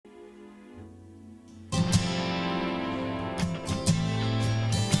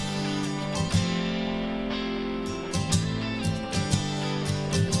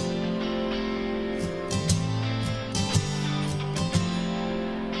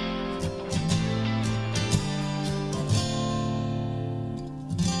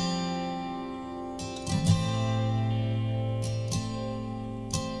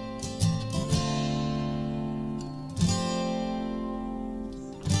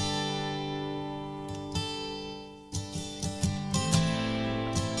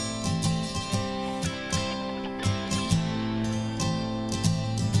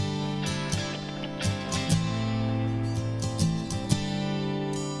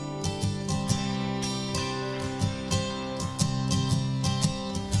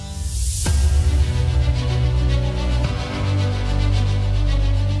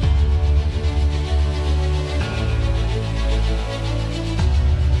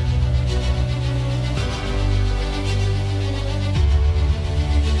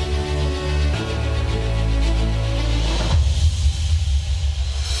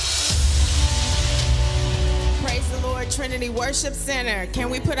Worship Center. Can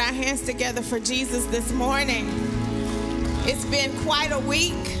we put our hands together for Jesus this morning? It's been quite a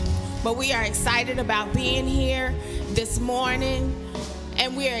week, but we are excited about being here this morning,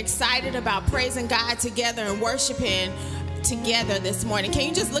 and we are excited about praising God together and worshiping together this morning. Can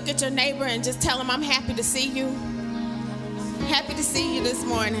you just look at your neighbor and just tell him, I'm happy to see you? Happy to see you this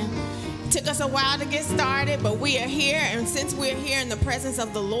morning. It took us a while to get started, but we are here, and since we're here in the presence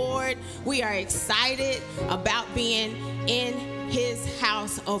of the Lord, we are excited about being in his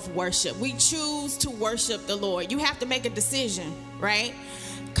house of worship. We choose to worship the Lord. You have to make a decision, right?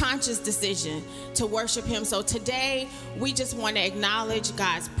 Conscious decision to worship him. So today we just want to acknowledge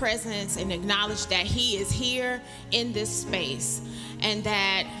God's presence and acknowledge that he is here in this space, and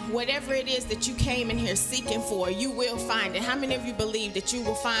that whatever it is that you came in here seeking for, you will find it. How many of you believe that you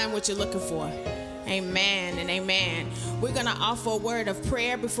will find what you're looking for? Amen and amen. We're going to offer a word of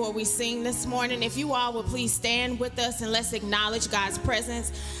prayer before we sing this morning. If you all would please stand with us and let's acknowledge God's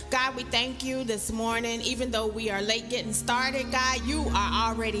presence. God, we thank you this morning. Even though we are late getting started, God, you are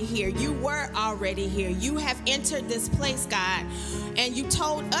already here. You were already here. You have entered this place, God, and you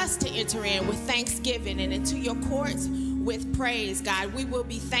told us to enter in with thanksgiving and into your courts with praise, God. We will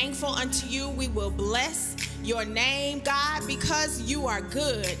be thankful unto you. We will bless your name, God, because you are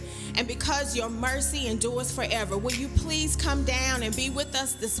good and because your mercy endures forever. Will you please come down and be with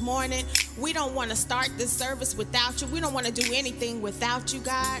us this morning? We don't want to start this service without you. We don't want to do anything without you,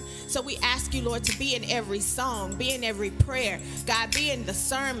 God. So we ask you, Lord, to be in every song, be in every prayer, God, be in the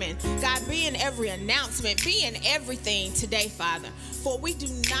sermon, God, be in every announcement, be in everything today, Father. For we do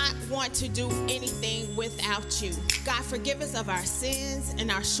not want to do anything without you. God, forgive us of our sins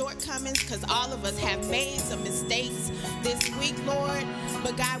and our shortcomings, because all of us have made some mistakes this week, Lord.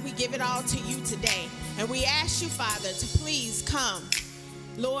 But God, we give it all to you today. And we ask you, Father, to please come.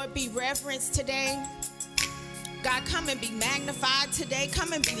 Lord, be reverenced today. God, come and be magnified today.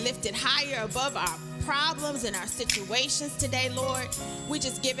 Come and be lifted higher above our problems and our situations today, Lord. We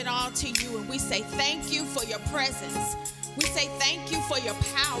just give it all to you, and we say thank you for your presence. We say thank you for your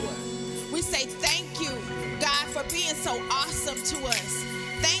power. We say thank you, God, for being so awesome to us.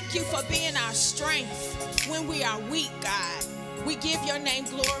 Thank you for being our strength when we are weak, God. We give your name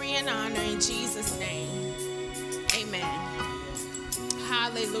glory and honor in Jesus' name. Amen.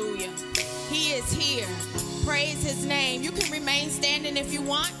 Hallelujah. He is here. Praise his name. You can remain standing if you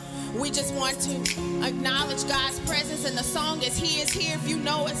want. We just want to acknowledge God's presence, and the song is He is Here. If you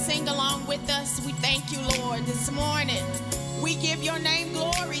know it, sing along with us. We thank you, Lord, this morning. We give your name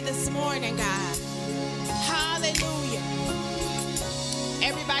glory this morning, God. Hallelujah.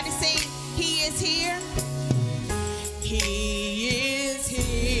 Everybody sing, He is here. He is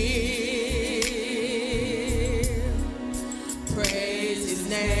here. Praise his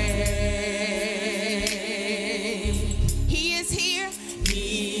name. He is here.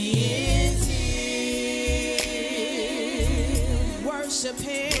 He is here. Worship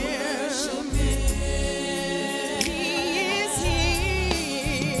him. Worship him. He is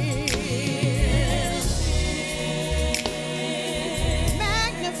here.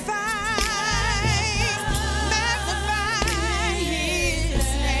 Magnify his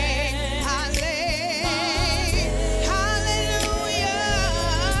name. Hallelujah.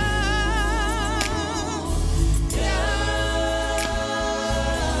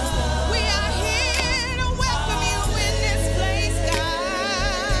 We are here to welcome you in this place,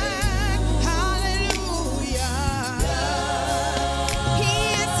 God.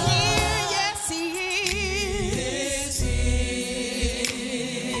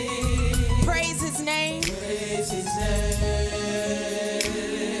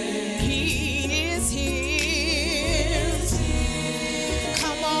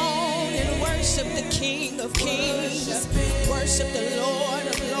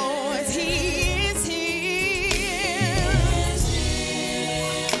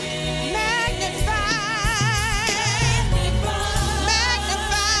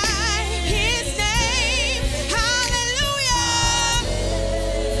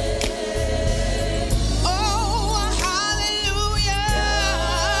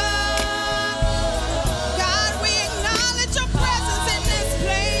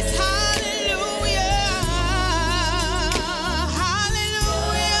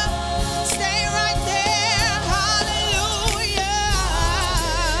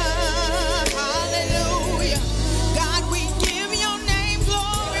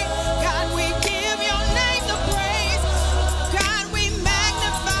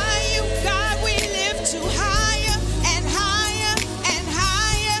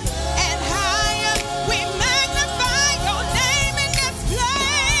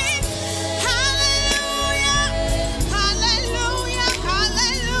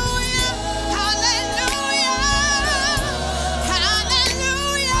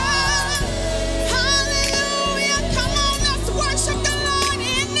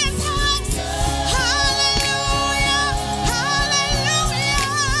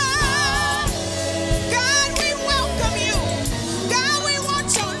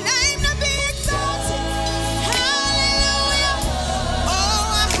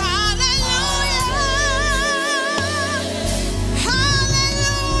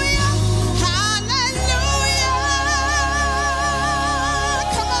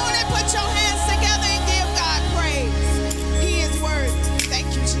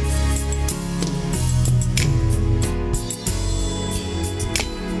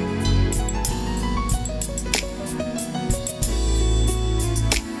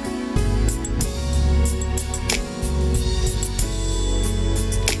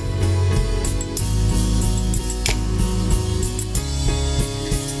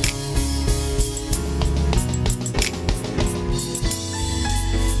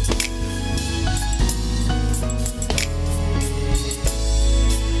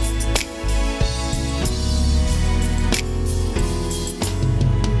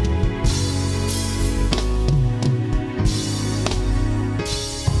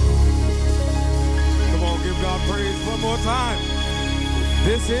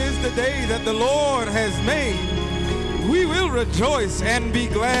 day that the Lord has made. We will rejoice and be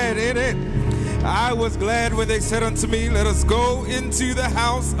glad in it. I was glad when they said unto me, let us go into the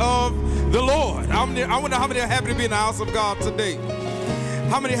house of the Lord. I wonder how many are happy to be in the house of God today.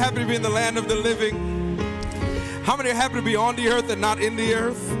 How many are happy to be in the land of the living? How many are happy to be on the earth and not in the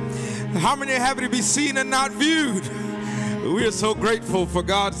earth? How many are happy to be seen and not viewed? We are so grateful for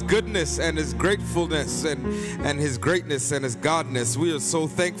God's goodness and his gratefulness and his greatness and his godness. We are so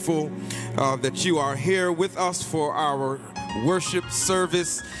thankful that you are here with us for our worship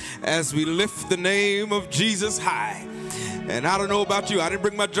service as we lift the name of Jesus high. And I don't know about you, I didn't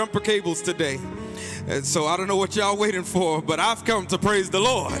bring my jumper cables today. And so I don't know what y'all waiting for, but I've come to praise the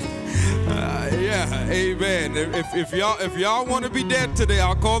Lord. Yeah, amen. If y'all want to be dead today,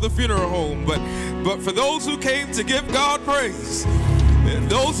 I'll call the funeral home. But for those who came to give God praise, and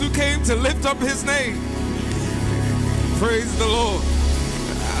those who came to lift up his name, praise the Lord.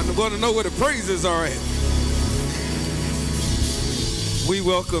 I want to know where the praises are at. We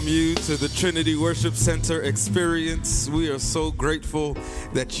welcome you to the Trinity Worship Center experience. We are so grateful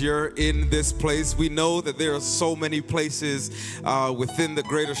that you're in this place. We know that there are so many places within the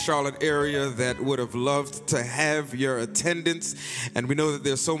greater Charlotte area that would have loved to have your attendance. And we know that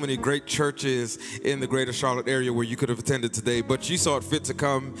there's so many great churches in the greater Charlotte area where you could have attended today, but you saw it fit to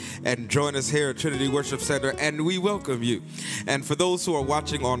come and join us here at Trinity Worship Center, and we welcome you. And for those who are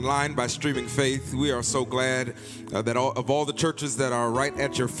watching online by Streaming Faith, we are so glad that of all the churches that are right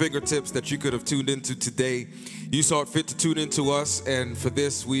at your fingertips that you could have tuned into today, you saw it fit to tune into us, and for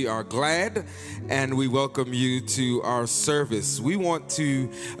this we are glad and we welcome you to our service. We want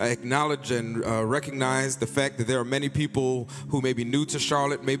to acknowledge and recognize the fact that there are many people who may be new to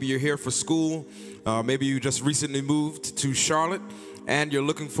Charlotte. Maybe you're here for school, maybe you just recently moved to Charlotte and you're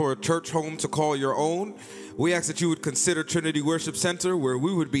looking for a church home to call your own. We ask that you would consider Trinity Worship Center, where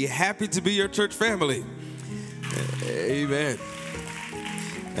we would be happy to be your church family. Amen.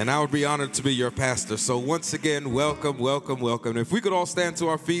 And I would be honored to be your pastor. So once again, welcome, welcome, welcome. If we could all stand to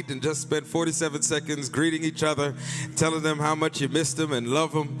our feet and just spend 47 seconds greeting each other, telling them how much you missed them and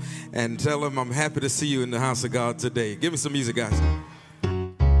love them, and tell them I'm happy to see you in the house of God today. Give me some music, guys.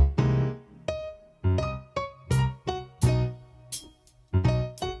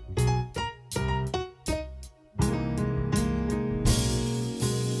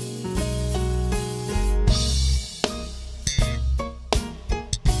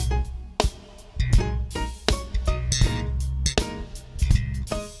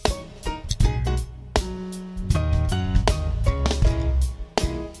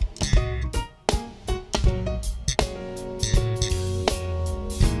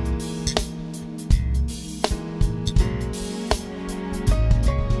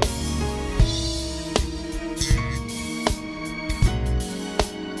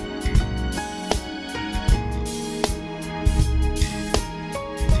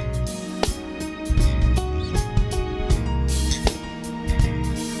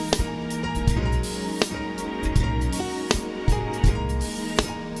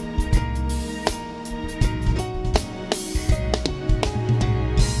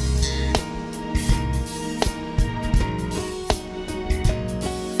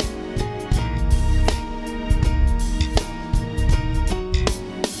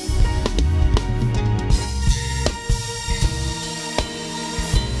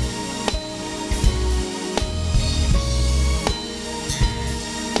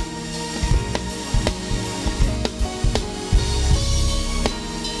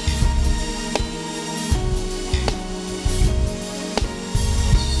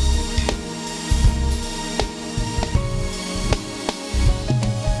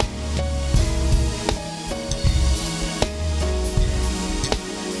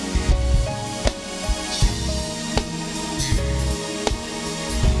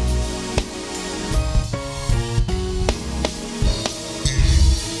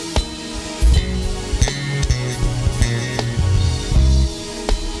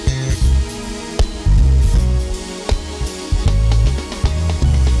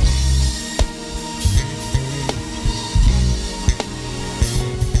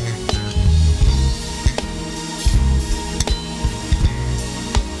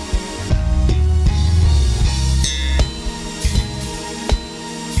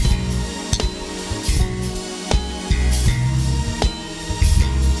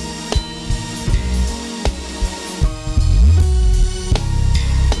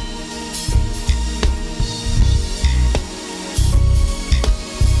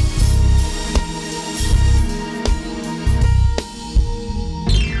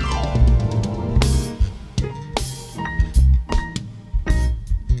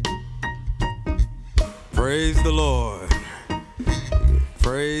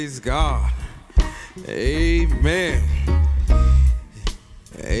 Praise God. Amen.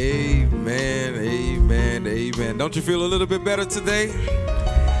 Amen, amen, amen. Don't you feel a little bit better today?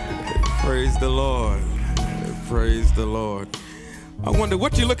 Praise the Lord. Praise the Lord. I wonder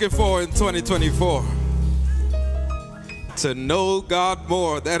what you're looking for in 2024. To know God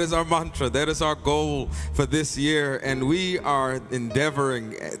more. That is our mantra. That is our goal for this year. And we are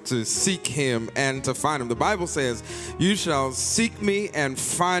endeavoring to seek him and to find him. The Bible says, you shall seek me and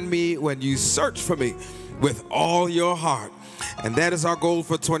find me when you search for me with all your heart. And that is our goal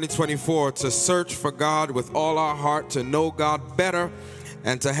for 2024, to search for God with all our heart, to know God better,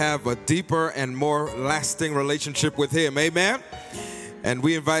 and to have a deeper and more lasting relationship with him. Amen. And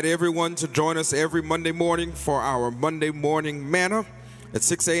we invite everyone to join us every Monday morning for our Monday morning manna at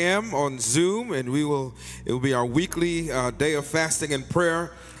 6 a.m. on Zoom. And it will be our weekly day of fasting and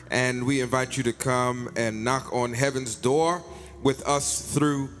prayer. And we invite you to come and knock on heaven's door with us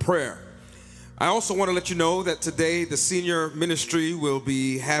through prayer. I also want to let you know that today the senior ministry will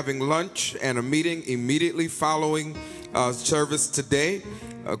be having lunch and a meeting immediately following service today.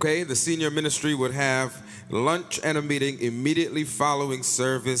 Okay, the senior ministry would have lunch and a meeting immediately following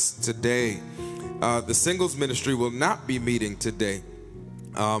service today. The singles ministry will not be meeting today,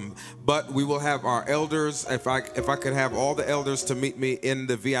 but we will have our elders. If I could have all the elders to meet me in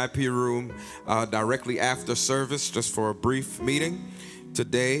the VIP room directly after service, just for a brief meeting.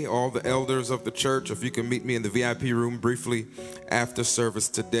 Today, all the elders of the church, if you can meet me in the VIP room briefly after service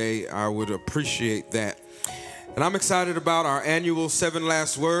today, I would appreciate that. And I'm excited about our annual 7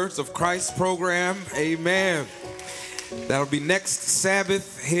 Last Words of Christ program. Amen. That'll be next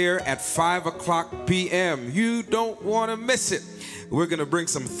Sabbath here at 5 o'clock p.m. You don't want to miss it. We're going to bring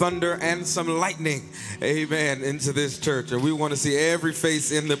some thunder and some lightning, amen, into this church. And we want to see every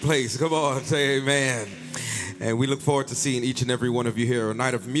face in the place. Come on, say amen. And we look forward to seeing each and every one of you here. A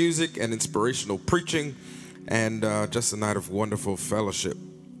night of music and inspirational preaching, and just a night of wonderful fellowship.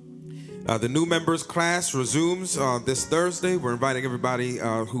 The new members class resumes this Thursday. We're inviting everybody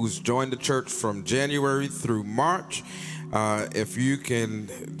who's joined the church from January through March. If you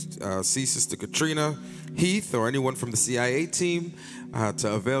can see Sister Katrina Heath or anyone from the CIA team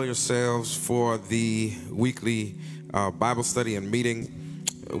to avail yourselves for the weekly Bible study and meeting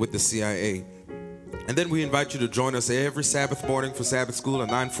with the CIA. And then we invite you to join us every Sabbath morning for Sabbath school at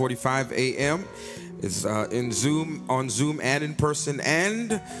 9:45 a.m. It's on Zoom and in person.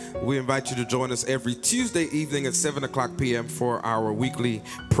 And we invite you to join us every Tuesday evening at 7 o'clock p.m. for our weekly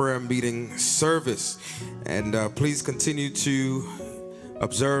prayer meeting service. And please continue to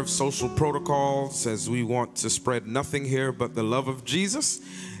observe social protocols, as we want to spread nothing here but the love of Jesus.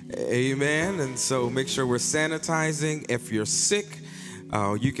 Amen. And so make sure we're sanitizing. If you're sick,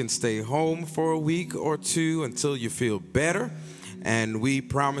 you can stay home for a week or two until you feel better. And we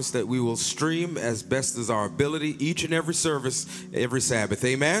promise that we will stream as best as our ability each and every service, every Sabbath.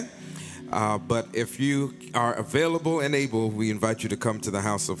 Amen. But if you are available and able, we invite you to come to the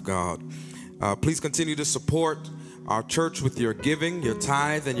house of God. Please continue to support our church with your giving, your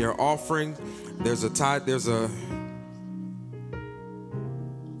tithe, and your offering. There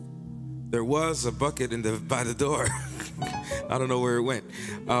was a bucket by the door. I don't know where it went.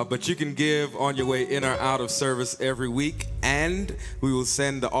 But you can give on your way in or out of service every week, and we will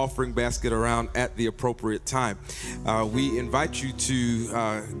send the offering basket around at the appropriate time. We invite you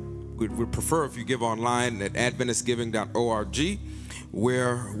to, we'd prefer if you give online at adventistgiving.org,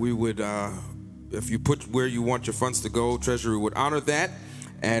 where we would, if you put where you want your funds to go, Treasury would honor that.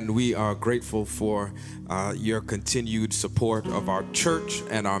 And we are grateful for your continued support of our church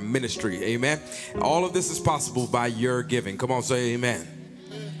and our ministry. Amen. All of this is possible by your giving. Come on, say amen.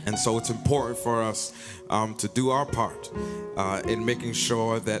 And so it's important for us to do our part in making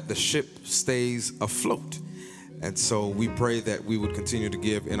sure that the ship stays afloat. And so we pray that we would continue to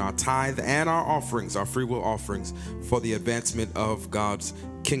give in our tithe and our offerings, our free will offerings, for the advancement of God's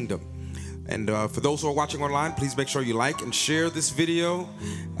kingdom. And for those who are watching online, please make sure you like and share this video.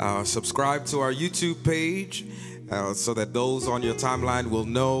 Subscribe to our YouTube page so that those on your timeline will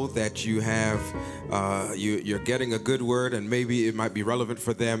know that you have you're getting a good word, and maybe it might be relevant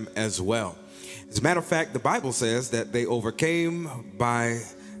for them as well. As a matter of fact, the Bible says that they overcame by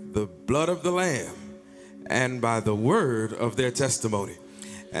the blood of the Lamb and by the word of their testimony.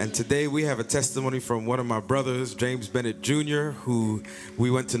 And today we have a testimony from one of my brothers, James Bennett Jr., who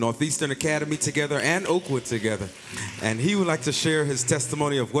we went to Northeastern Academy together and Oakwood together. And he would like to share his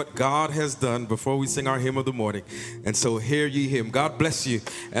testimony of what God has done before we sing our hymn of the morning. And so hear ye him. God bless you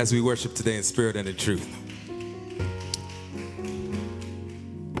as we worship today in spirit and in truth.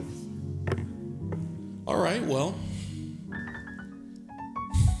 All right, well,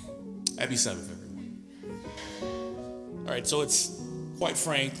 Happy Sabbath, everyone. All right, so it's quite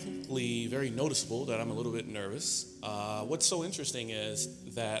frankly very noticeable that I'm a little bit nervous. What's so interesting is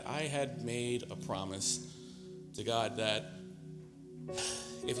that I had made a promise to God that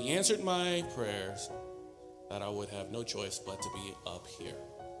if he answered my prayers, that I would have no choice but to be up here.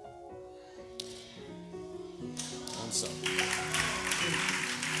 And so,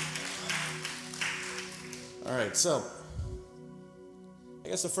 all right, so I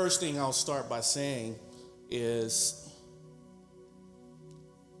guess the first thing I'll start by saying is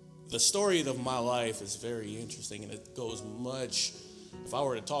the story of my life is very interesting, and it goes much, if I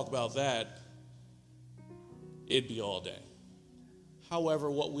were to talk about that, it'd be all day. However,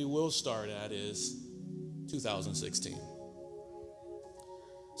 what we will start at is 2016.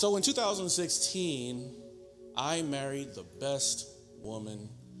 So in 2016, I married the best woman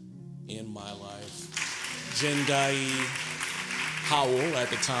in my life, Jendai Howell at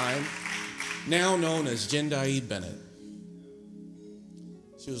the time, now known as Jendai Bennett.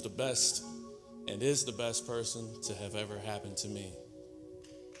 She was the best and is the best person to have ever happened to me.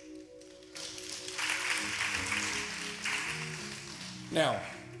 Now,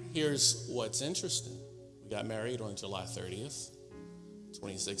 here's what's interesting. We got married on July 30th,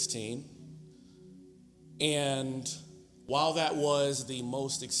 2016. And while that was the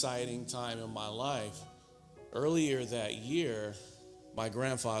most exciting time in my life, earlier that year, my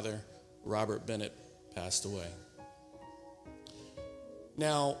grandfather, Robert Bennett, passed away.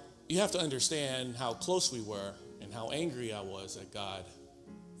 Now, you have to understand how close we were and how angry I was at God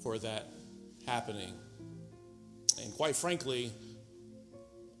for that happening. And quite frankly,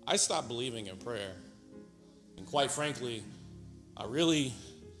 I stopped believing in prayer. And quite frankly,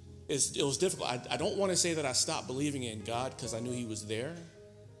 it was difficult. I don't want to say that I stopped believing in God because I knew he was there,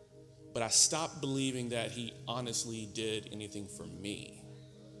 but I stopped believing that he honestly did anything for me.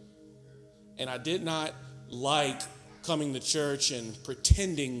 And I did not like coming to church and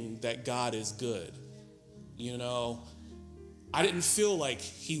pretending that God is good. You know, I didn't feel like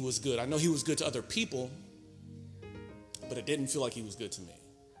he was good. I know he was good to other people, but it didn't feel like he was good to me.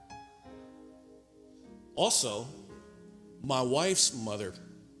 Also, my wife's mother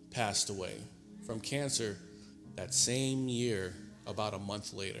passed away from cancer that same year, about a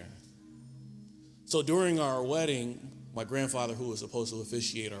month later. So during our wedding, my grandfather, who was supposed to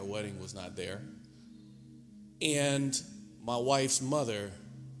officiate our wedding, was not there. And my wife's mother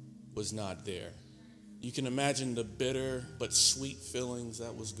was not there. You can imagine the bitter but sweet feelings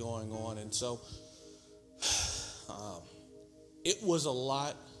that was going on. And so it was a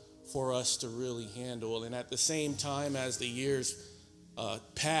lot for us to really handle. And at the same time, as the years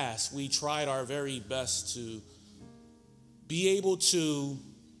passed, we tried our very best to be able to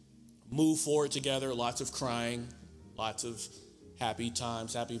move forward together. Lots of crying, lots of happy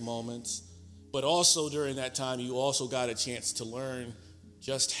times, happy moments. But also during that time, you also got a chance to learn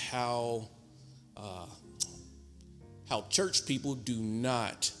just how church people do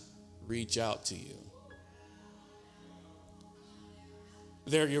not reach out to you.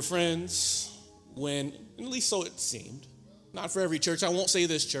 They're your friends when, at least so it seemed. Not for every church. I won't say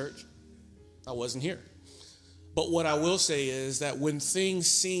this church. I wasn't here. But what I will say is that when things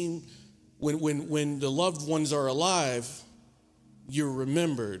seem, when the loved ones are alive, you're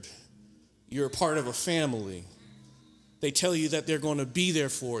remembered. You're a part of a family. They tell you that they're going to be there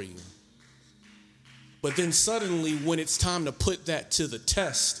for you. But then suddenly, when it's time to put that to the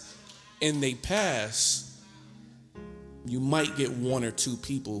test and they pass, you might get one or two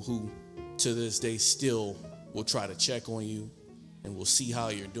people who, to this day, still will try to check on you and will see how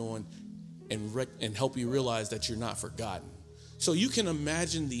you're doing and help you realize that you're not forgotten. So you can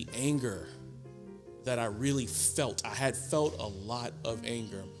imagine the anger that I really felt. I had felt a lot of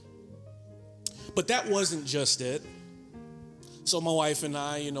anger. But that wasn't just it. So my wife and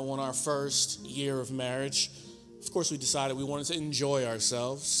I, on our first year of marriage, of course we decided we wanted to enjoy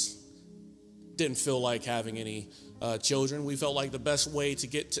ourselves. Didn't feel like having any children. We felt like the best way to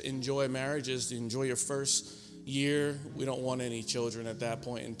get to enjoy marriage is to enjoy your first year. We don't want any children at that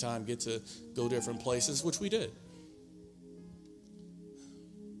point in time, get to go different places, which we did.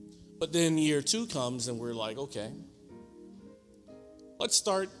 But then year 2 comes and we're like, okay, let's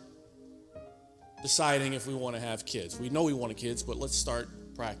start deciding if we want to have kids. We know we want kids, but let's start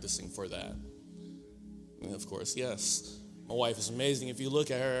practicing for that. And of course, yes, my wife is amazing. If you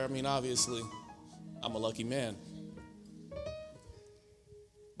look at her, obviously, I'm a lucky man.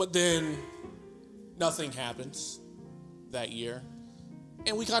 But then nothing happens that year.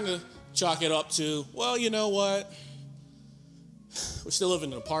 And we kind of chalk it up to, well, you know what? We still live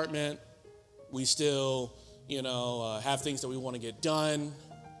in an apartment. We still, have things that we want to get done.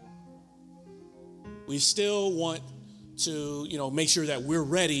 we still want to, make sure that we're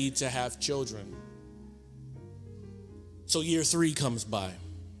ready to have children. So year 3 comes by.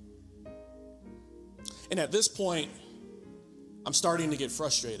 And at this point, I'm starting to get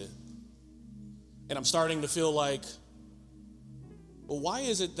frustrated. And I'm starting to feel like, well, why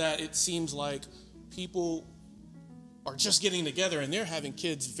is it that it seems like people are just getting together and they're having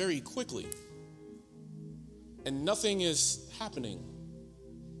kids very quickly? And nothing is happening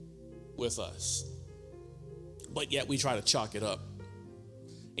with us. But yet we try to chalk it up.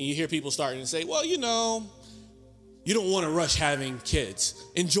 And you hear people starting to say, well, you don't want to rush having kids.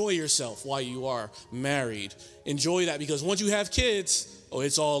 Enjoy yourself while you are married. Enjoy that, because once you have kids,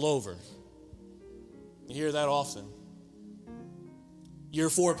 it's all over. You hear that often. Year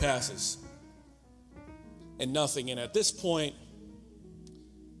 4 passes and nothing. And at this point,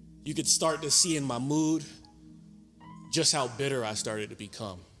 you could start to see in my mood just how bitter I started to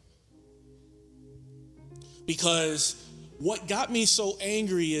become. Because what got me so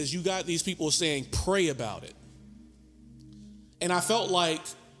angry is you got these people saying, pray about it. And I felt like,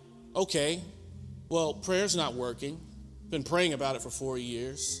 okay, well, prayer's not working. Been praying about it for 4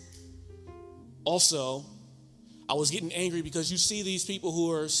 years. Also, I was getting angry because you see these people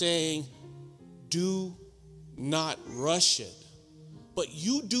who are saying, do not rush it. But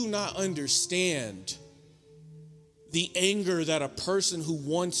you do not understand the anger that a person who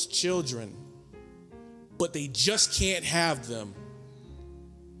wants children, but they just can't have them,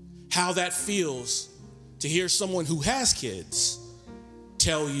 how that feels to hear someone who has kids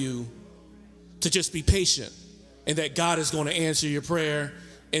tell you to just be patient and that God is going to answer your prayer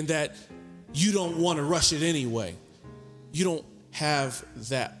and that you don't want to rush it anyway. You don't have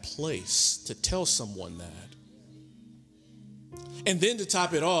that place to tell someone that. And then to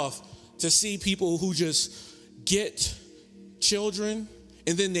top it off, to see people who just get children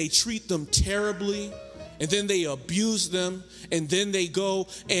and then they treat them terribly and then they abuse them and then they go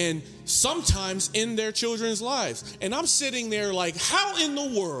and sometimes end their children's lives. And I'm sitting there like, how in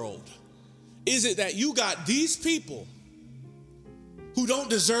the world is it that you got these people who don't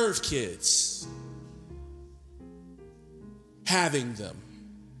deserve kids having them?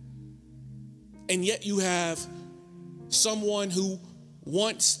 And yet you have someone who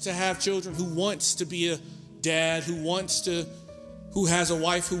wants to have children, who wants to be a dad, who has a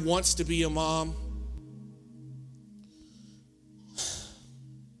wife, who wants to be a mom.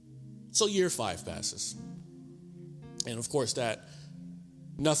 So year 5 passes. And of course that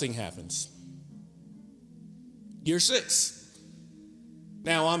nothing happens. Year 6.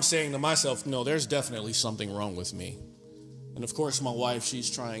 Now I'm saying to myself, no, there's definitely something wrong with me. And of course my wife, she's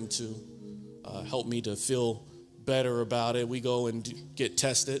trying to help me to feel better about it. We go and get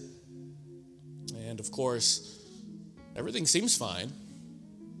tested. And of course, everything seems fine.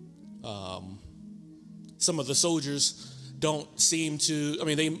 Some of the soldiers don't seem to,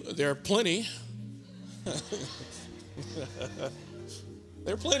 there are plenty.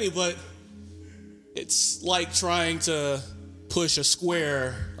 There are plenty, but it's like trying to push a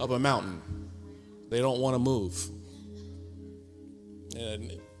square up a mountain. They don't want to move.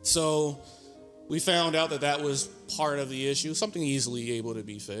 And so we found out that was part of the issue, something easily able to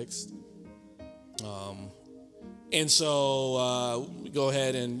be fixed. And so we go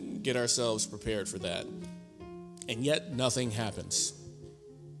ahead and get ourselves prepared for that. And yet nothing happens.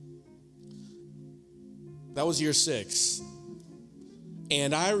 That was year 6.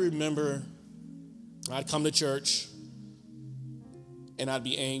 And I remember I'd come to church and I'd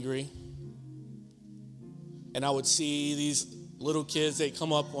be angry. And I would see these little kids, they'd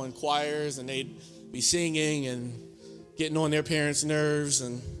come up on choirs and they'd be singing and getting on their parents' nerves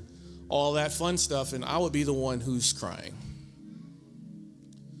and all that fun stuff. And I would be the one who's crying.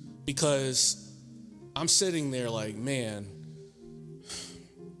 Because I'm sitting there like, man,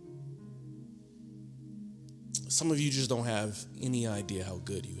 some of you just don't have any idea how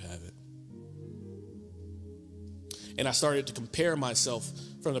good you have it. And I started to compare myself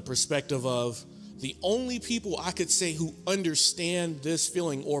from the perspective of the only people I could say who understand this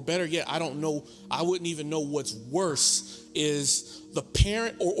feeling, or better yet, I don't know, I wouldn't even know what's worse, is the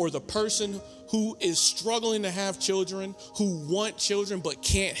parent or the person who is struggling to have children, who want children but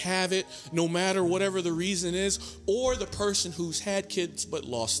can't have it no matter whatever the reason is, or the person who's had kids but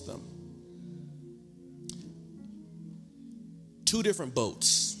lost them. 2 different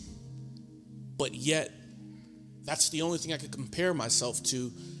boats, but yet that's the only thing I could compare myself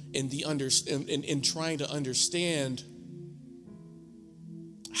to in trying to understand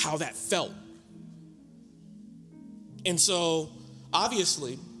how that felt. And so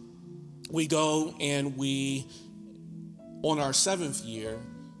obviously we go and we, on our 7th year,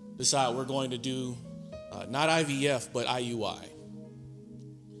 decide we're going to do Not IVF, but IUI.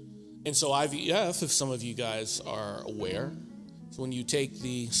 And so IVF, if some of you guys are aware, is when you take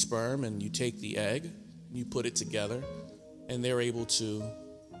the sperm and you take the egg, and you put it together, and they're able to,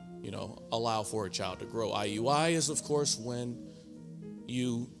 allow for a child to grow. IUI is, of course, when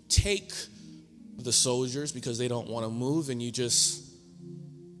you take the soldiers because they don't want to move, and you just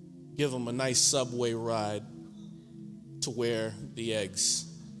give them a nice subway ride to where the egg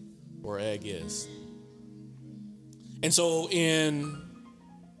is. And so in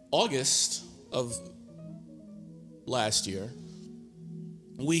August of last year,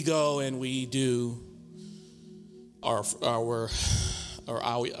 we go and we do our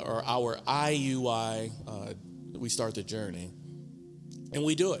IUI. We start the journey, and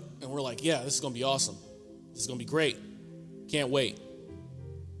we do it, and we're like, yeah, this is gonna be awesome. This is gonna be great. Can't wait.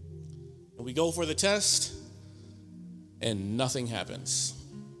 And we go for the test, and nothing happens.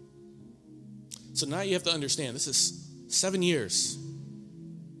 So now you have to understand, this is 7 years,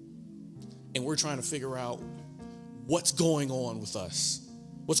 and we're trying to figure out what's going on with us.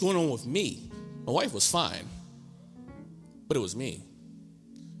 What's going on with me? My wife was fine, but it was me.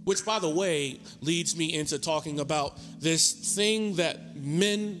 Which, by the way, leads me into talking about this thing that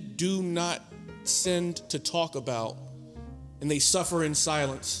men do not tend to talk about, and they suffer in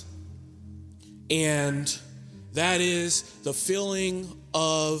silence. And that is the feeling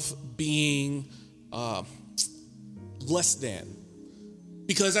of being less than.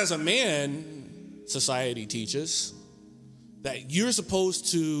 Because as a man, society teaches that you're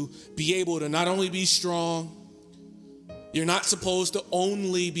supposed to be able to not only be strong, you're not supposed to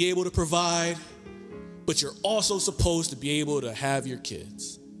only be able to provide, but you're also supposed to be able to have your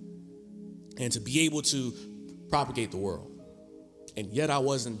kids and to be able to propagate the world. And yet I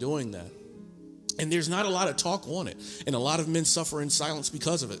wasn't doing that. And there's not a lot of talk on it. And a lot of men suffer in silence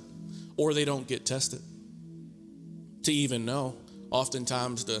because of it, or they don't get tested to even know.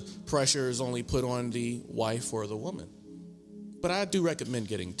 Oftentimes the pressure is only put on the wife or the woman. But I do recommend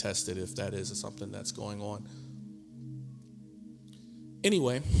getting tested if that is something that's going on.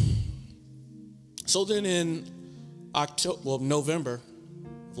 Anyway, so then in November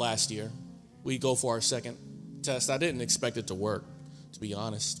of last year, we go for our second test. I didn't expect it to work, to be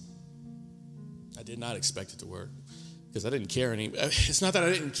honest. I did not expect it to work because I didn't care any. It's not that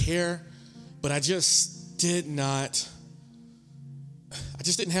I didn't care, but I just didn't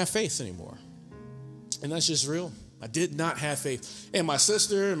have faith anymore. And that's just real. I did not have faith. And my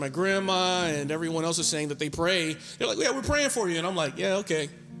sister and my grandma and everyone else is saying that they pray. They're like, yeah, we're praying for you. And I'm like, yeah, okay.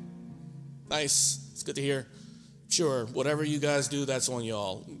 Nice. It's good to hear. Sure, whatever you guys do, that's on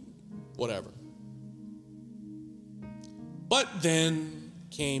y'all. Whatever. But then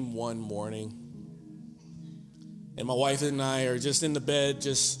came one morning, and my wife and I are just in the bed,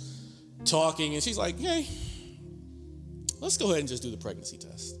 just talking, and she's like, hey, let's go ahead and just do the pregnancy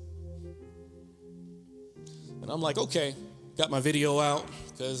test. And I'm like, okay, got my video out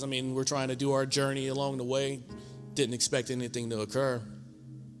because, we're trying to do our journey along the way. Didn't expect anything to occur.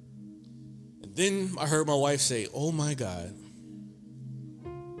 And then I heard my wife say, oh my God.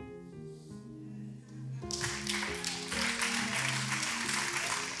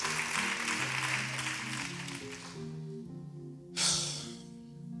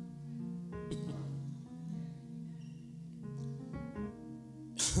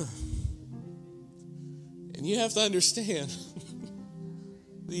 And you have to understand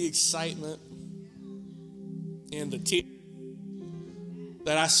the excitement and the tears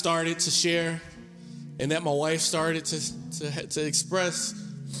that I started to share and that my wife started to express,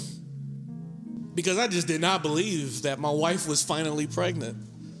 because I just did not believe that my wife was finally pregnant.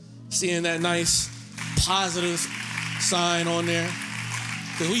 Seeing that nice positive sign on there,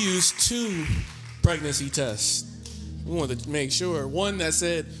 because we used 2 pregnancy tests. We wanted to make sure, one that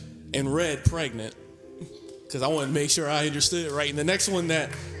said in red pregnant, because I wanted to make sure I understood it right. And the next one that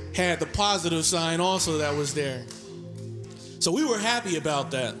had the positive sign also that was there. So we were happy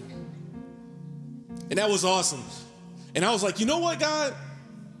about that. And that was awesome. And I was like, you know what, God?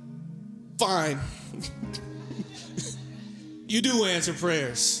 Fine. You do answer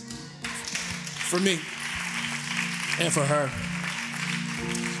prayers for me and for her.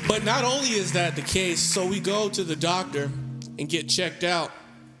 But not only is that the case, so we go to the doctor and get checked out.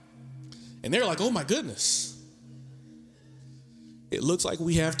 And they're like, oh my goodness. It looks like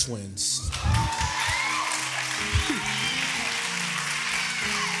we have twins.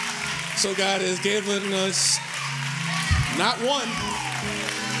 So God has given us not 1,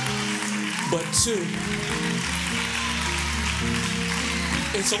 but 2.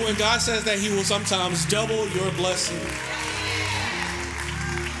 And so when God says that He will sometimes double your blessing,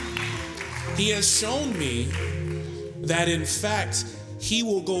 He has shown me that, in fact, he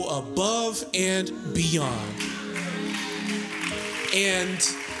will go above and beyond. And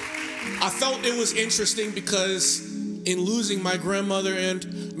I felt it was interesting because in losing my grandmother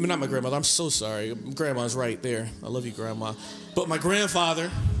not my grandmother, I'm so sorry. Grandma's right there. I love you, Grandma. But my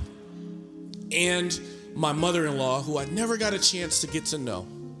grandfather and my mother-in-law, who I never got a chance to get to know,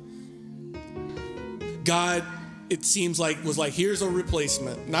 God, it seems like, was like, here's a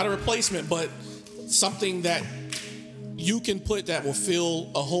replacement. Not a replacement, but something that you can put that will fill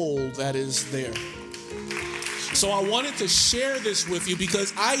a hole that is there. So I wanted to share this with you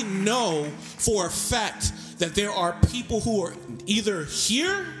because I know for a fact that there are people who are either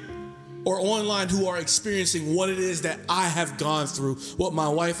here or online who are experiencing what it is that I have gone through, what my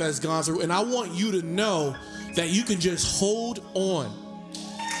wife has gone through. And I want you to know that you can just hold on.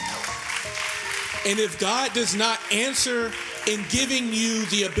 And if God does not answer in giving you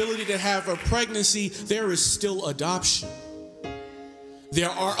the ability to have a pregnancy, there is still adoption.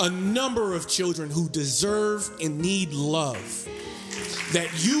 There are a number of children who deserve and need love that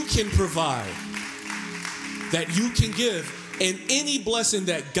you can provide, that you can give. And any blessing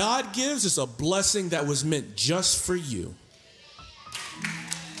that God gives is a blessing that was meant just for you.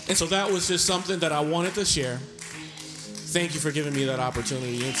 And so that was just something that I wanted to share. Thank you for giving me that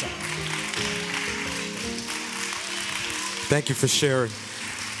opportunity and time. Thank you for sharing.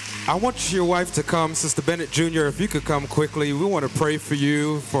 I want your wife to come, Sister Bennett Jr., if you could come quickly. We want to pray for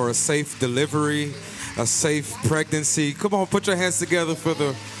you for a safe delivery, a safe pregnancy. Come on, put your hands together for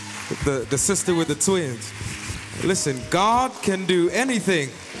the sister with the twins. Listen, God can do anything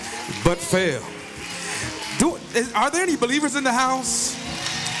but fail. Are there any believers in the house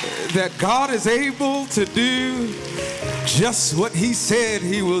that God is able to do just what he said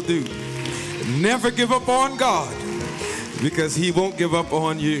he will do? Never give up on God, because he won't give up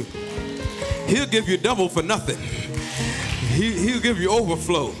on you. He'll give you double for nothing. He'll give you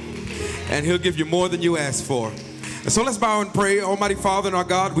overflow, and he'll give you more than you ask for. And so let's bow and pray. Almighty Father and our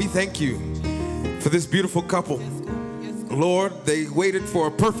God, we thank you for this beautiful couple. Lord, they waited for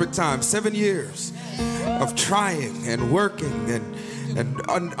a perfect time, 7 years of trying and working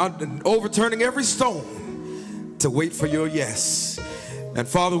and overturning every stone to wait for your yes. And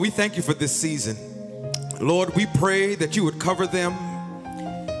Father, we thank you for this season. Lord, we pray that you would cover them.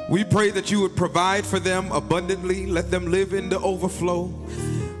 We pray that you would provide for them abundantly. Let them live in the overflow.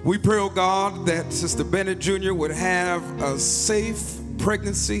 We pray, oh God, that Sister Bennett Jr. would have a safe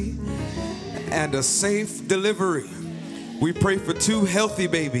pregnancy and a safe delivery. We pray for 2 healthy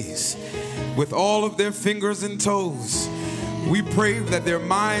babies with all of their fingers and toes. We pray that their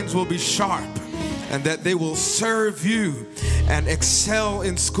minds will be sharp and that they will serve you and excel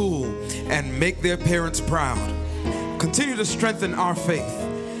in school and make their parents proud. Continue to strengthen our faith.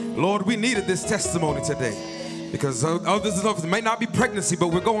 Lord, we needed this testimony today because others of us may not be pregnancy, but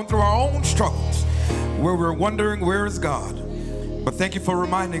we're going through our own struggles where we're wondering, where is God? But thank you for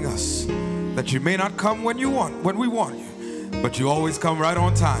reminding us that you may not come when we want you, but you always come right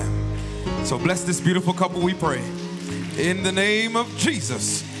on time. So bless this beautiful couple, we pray. In the name of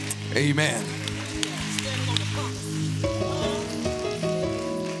Jesus, amen.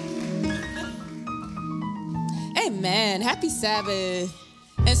 Amen. Happy Sabbath.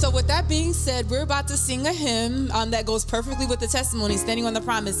 And so with that being said, we're about to sing a hymn that goes perfectly with the testimony, Standing on the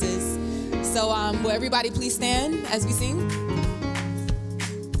Promises. So will everybody please stand as we sing?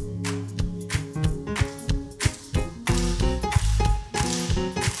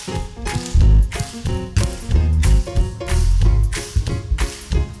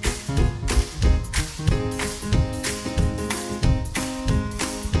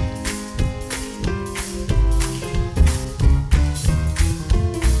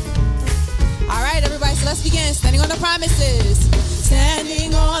 Standing on the promises.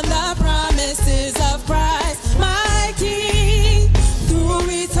 Standing on the promises of Christ, my King. Through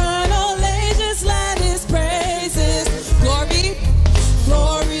eternal ages, let his praises. Glory,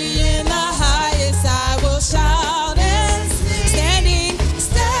 glory in the highest I will shout and standing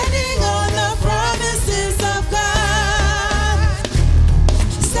on the promises of God.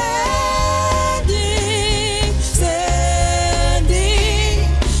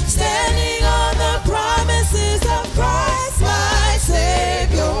 Standing on the promises of Christ, my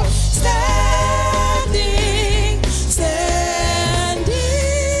Savior, standing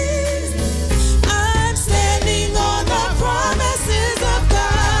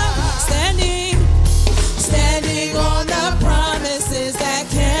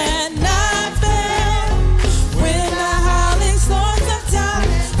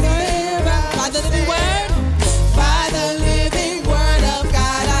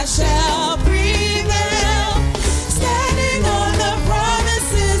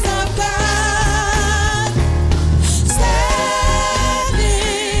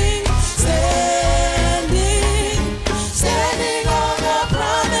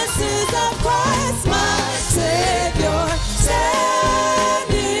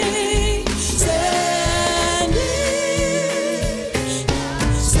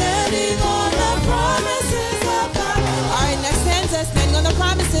on the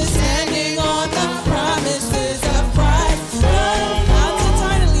promises, standing on the promises of Christ. Not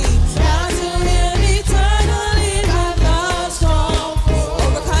eternally, not to him eternally, my love strong.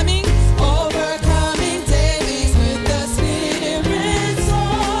 Overcoming days with the Spirit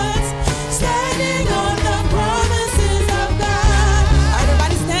swords. Standing on the promises of God.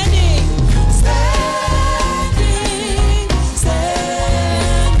 Everybody standing.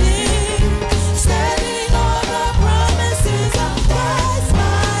 Standing on the promises of Christ,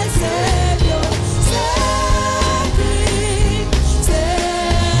 my Savior. Standing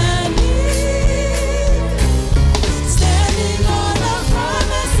on the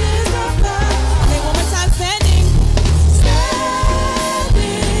promises of God. Okay, one more time, standing on the promises of Christ,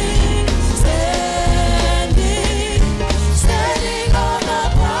 my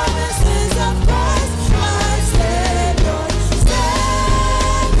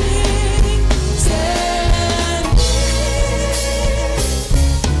Savior.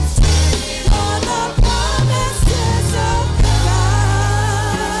 Standing on the promises of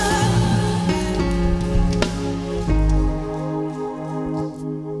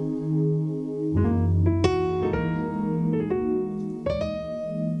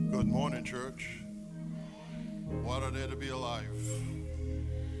Good morning, church. What a day to be alive.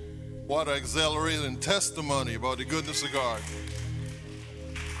 What an exhilarating testimony about the goodness of God.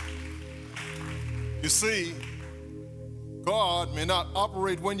 You see, God may not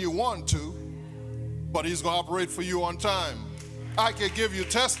operate when you want to, but he's going to operate for you on time. I could give you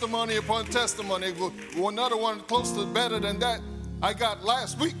testimony upon testimony. Another one close to better than that I got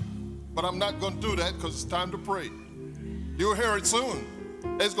last week, but I'm not going to do that because it's time to pray. You'll hear it soon.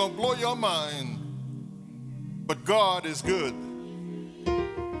 It's going to blow your mind. But God is good.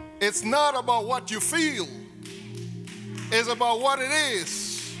 It's not about what you feel. It's about what it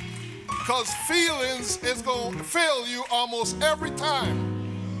is. Because feelings is going to fail you almost every time.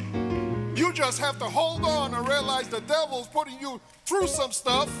 You just have to hold on and realize the devil's putting you through some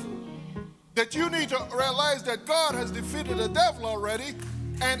stuff that you need to realize that God has defeated the devil already.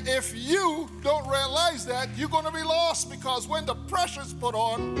 And if you don't realize that, you're going to be lost, because when the pressure's put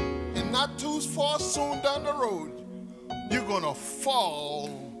on, and not too far soon down the road, you're going to fall.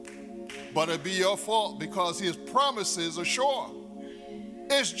 But it'll be your fault, because his promises are sure.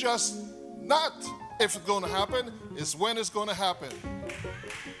 It's just not if it's going to happen, it's when it's going to happen.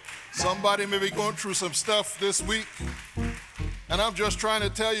 Somebody may be going through some stuff this week, and I'm just trying to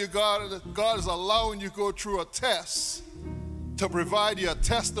tell you, God is allowing you to go through a test to provide you a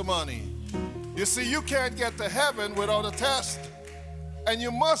testimony. You see, you can't get to heaven without a test, and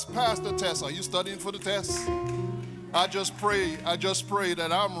you must pass the test. Are you studying for the test? I just pray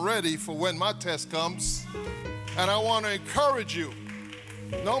that I'm ready for when my test comes. And I want to encourage you,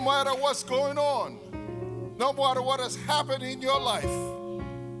 no matter what's going on, no matter what has happened in your life,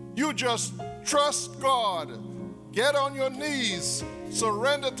 you just trust God. Get on your knees,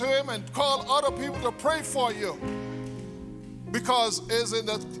 surrender to him, and call other people to pray for you. Because it's in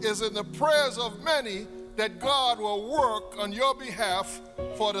the prayers of many that God will work on your behalf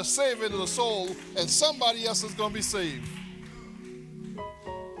for the saving of the soul, and somebody else is going to be saved.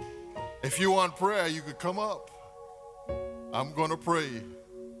 If you want prayer, you could come up. I'm going to pray.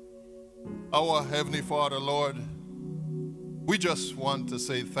 Our Heavenly Father, Lord, we just want to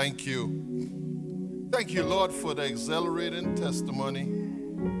say thank you. Thank you, Lord, for the exhilarating testimony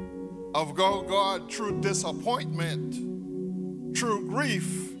of God through disappointment, through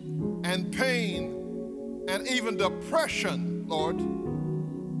grief and pain and even depression, Lord.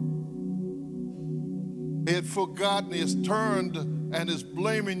 He had forgotten, he has turned and is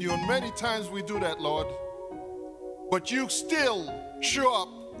blaming you, and many times we do that, Lord. But you still show up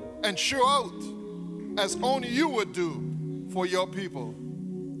and show out as only you would do for your people.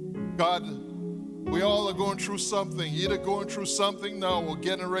 God, we all are going through something, either going through something now or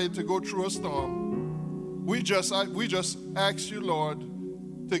getting ready to go through a storm. We just ask you, Lord,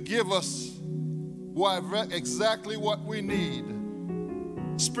 to give us exactly what we need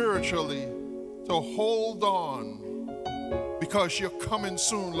spiritually to hold on, because you're coming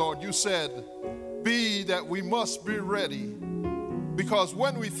soon, Lord. You said, be that we must be ready, because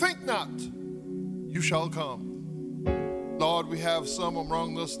when we think not, you shall come. Lord, we have some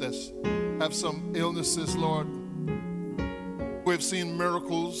among us that have some illnesses, Lord. We've seen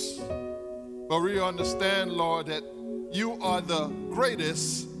miracles, but we understand, Lord, that you are the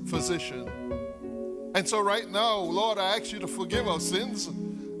greatest physician. And so right now, Lord, I ask you to forgive our sins,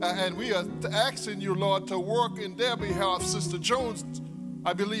 and we are asking you, Lord, to work in their behalf. Sister Jones,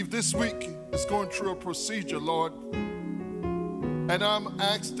 I believe this week is going through a procedure, Lord. And I'm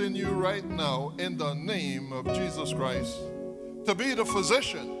asking you right now, in the name of Jesus Christ, to be the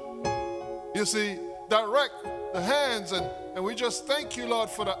physician. You see, direct the hands, and we just thank you, Lord,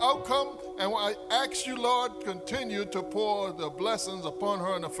 for the outcome. And I ask you, Lord, continue to pour the blessings upon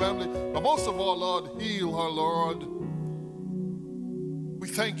her and the family. But most of all, Lord, heal her, Lord. We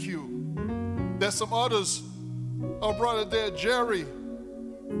thank you. There's some others. Our brother there, Jerry,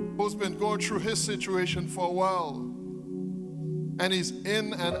 who's been going through his situation for a while. And he's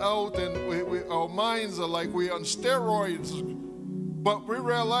in and out, and our minds are like we're on steroids. But we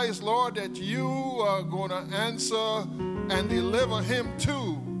realize, Lord, that you are going to answer and deliver him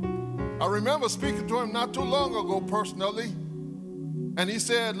too. I remember speaking to him not too long ago personally, and he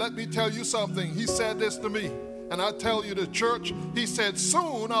said, let me tell you something. He said this to me, and I tell you the church, he said,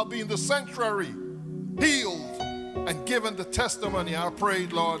 soon I'll be in the sanctuary, healed and given the testimony. I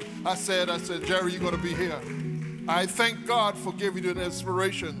prayed, Lord. I said, Jerry, you're going to be here. I thank God for giving you the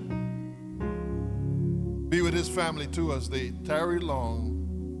inspiration. Be with his family too as they tarry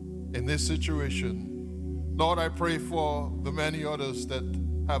long in this situation. Lord, I pray for the many others that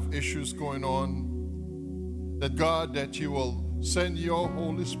have issues going on, that God, that you will send your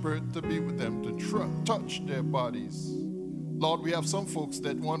Holy Spirit to be with them, to touch their bodies. Lord, we have some folks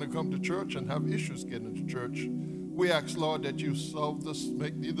that want to come to church and have issues getting to church. We ask, Lord, that you solve this,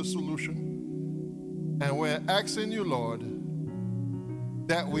 make me the solution. And we're asking you, Lord,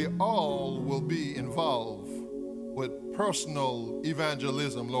 that we all will be involved with personal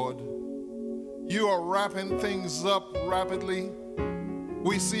evangelism, Lord. You are wrapping things up rapidly.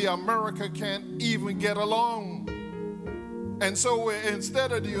 We see America can't even get along. And so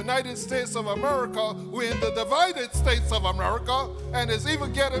instead of the United States of America, we're in the divided states of America, and it's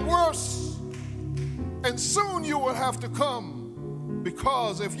even getting worse. And soon you will have to come,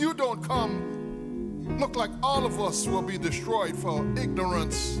 because if you don't come, look like all of us will be destroyed for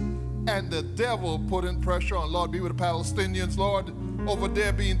ignorance and the devil putting pressure on. Lord, be with the Palestinians, Lord, over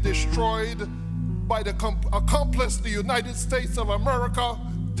there being destroyed by the accomplice, the United States of America,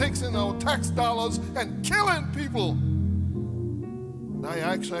 taking our tax dollars and killing people.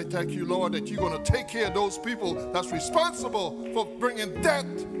 I thank you, Lord, that you're going to take care of those people that's responsible for bringing death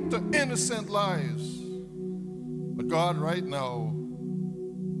to innocent lives. But God, right now,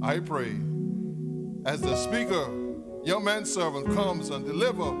 I pray, as the speaker, your manservant, comes and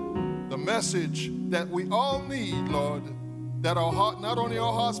deliver the message that we all need, Lord, that our heart, not only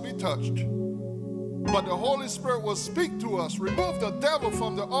our hearts be touched, but the Holy Spirit will speak to us, remove the devil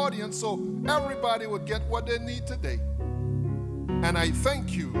from the audience so everybody will get what they need today. And I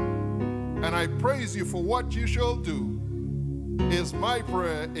thank you and I praise you for what you shall do, is my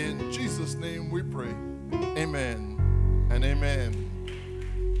prayer. In Jesus' name we pray. Amen and amen.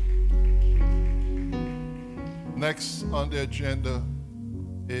 Next on the agenda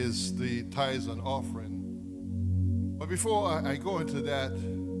is the tithes and offering. But before I go into that,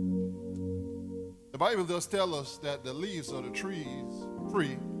 the Bible does tell us that the leaves of the tree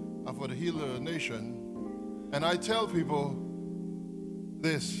are for the healing of the nation. And I tell people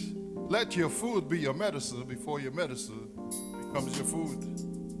this: let your food be your medicine before your medicine becomes your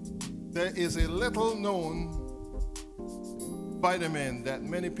food. There is a little known vitamin that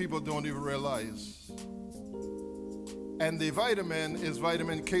many people don't even realize. And the vitamin is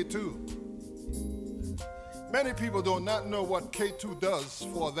vitamin K2. Many people do not know what K2 does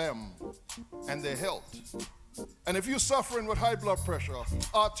for them and their health. And if you're suffering with high blood pressure,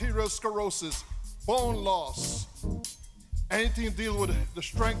 arterial sclerosis, bone loss, anything to deal with the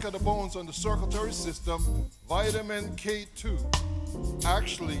strength of the bones and the circulatory system, vitamin K2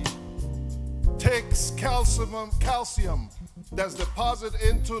 actually takes calcium that's deposited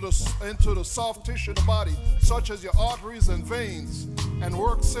into the soft tissue of the body, such as your arteries and veins, and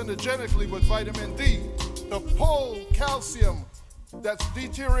works synergetically with vitamin D to pull calcium that's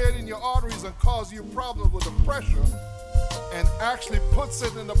deteriorating your arteries and cause you problems with the pressure, and actually puts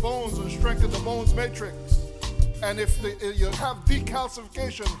it in the bones and strengthens the bones matrix. And if you have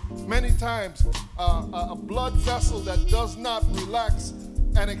decalcification, many times a blood vessel that does not relax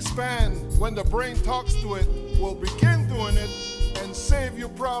and expand when the brain talks to it will begin doing it and save you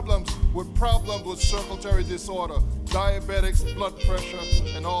problems with circulatory disorder, diabetics, blood pressure,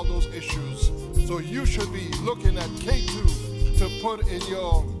 and all those issues. So you should be looking at K2 to put in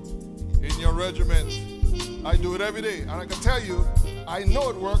your regimen. I do it every day, and I can tell you, I know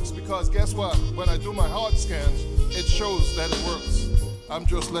it works because guess what? When I do my heart scans, it shows that it works. I'm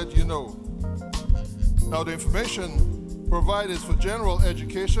just letting you know. Now, the information provided for general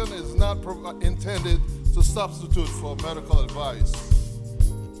education is not intended to substitute for medical advice.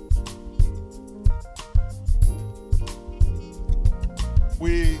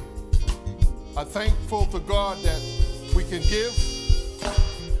 We are thankful to God that we can give.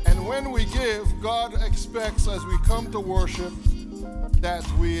 And when we give, God expects as we come to worship that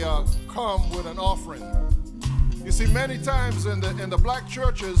we come with an offering. You see, many times in the black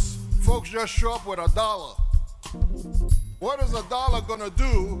churches, folks just show up with $1. What is $1 gonna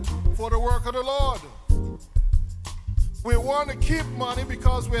do for the work of the Lord? We want to keep money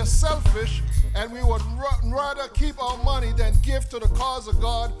because we're selfish, and we would rather keep our money than give to the cause of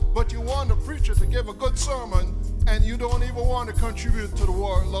God. But you want the preacher to give a good sermon, and you don't even want to contribute to the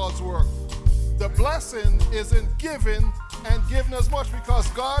Lord's work. The blessing is in giving, and giving as much, because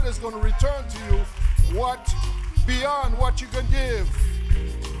God is going to return to you what beyond what you can give.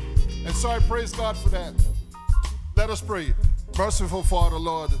 And so I praise God for that. Let us pray. Merciful Father,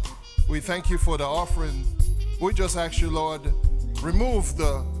 Lord, we thank you for the offering. We just ask you, Lord, remove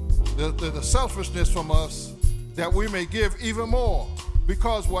the selfishness from us, that we may give even more,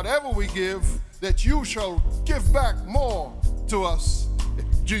 because whatever we give, that you shall give back more to us.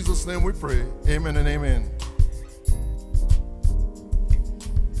 In Jesus' name we pray. Amen and amen.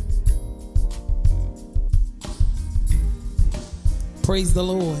 Praise the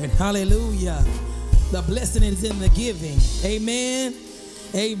Lord. Hallelujah. The blessing is in the giving. Amen.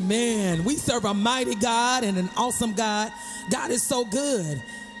 Amen. We serve a mighty God and an awesome God. God is so good.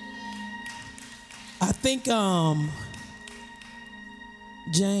 I think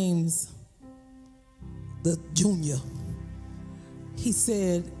James the Jr., he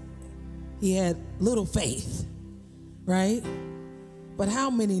said he had little faith, right? But how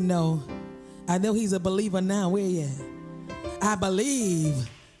many know? I know he's a believer now. Where you at? I believe.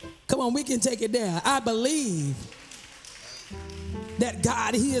 Come on, we can take it there. I believe that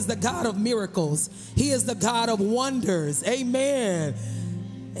God, he is the God of miracles. He is the God of wonders. Amen.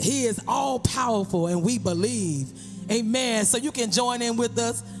 He is all powerful, and we believe. Amen. So you can join in with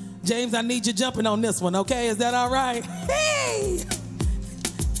us. James, I need you jumping on this one, okay? Is that all right? Hey!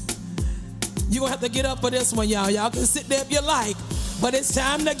 You're going to have to get up for this one, y'all. Y'all can sit there if you like, but it's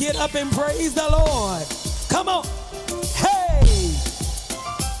time to get up and praise the Lord. Come on. Hey!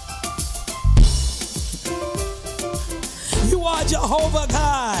 You are Jehovah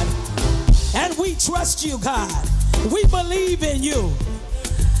God, and we trust you, God. We believe in you.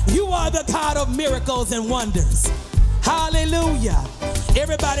 You are the God of miracles and wonders. Hallelujah.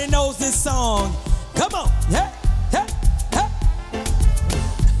 Everybody knows this song. Come on. Hey, hey, hey.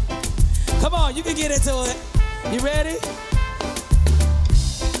 Come on, you can get into it. You ready?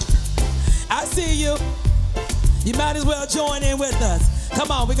 I see you. You might as well join in with us. Come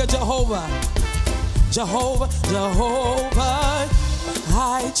on, we got Jehovah. Jehovah, Jehovah,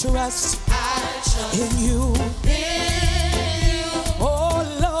 I trust in you. Oh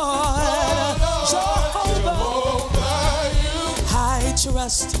Lord, Jehovah, I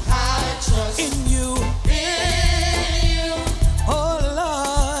trust in you. Oh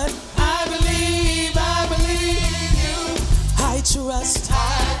Lord, I believe you. I trust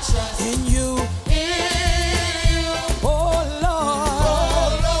in you.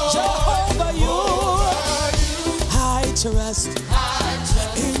 Trust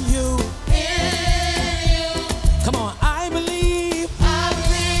in you. Come on, I believe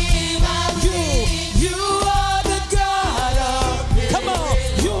you. You are the God of, come on,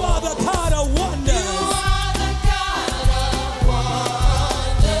 you are the God of wonders.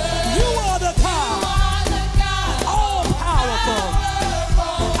 You are the God, all powerful.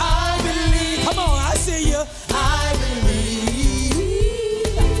 I believe. Come on, I see you. I believe.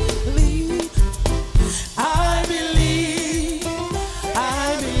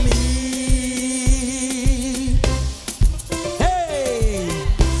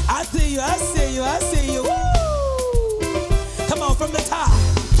 From the top,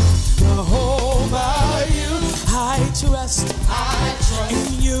 Jehovah, I trust in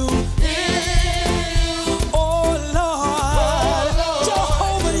you. Oh Lord,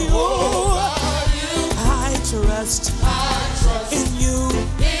 Jehovah, I trust in you.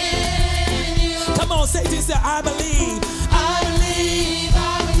 Come on, say this. I believe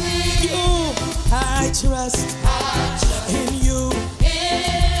you. I trust in you.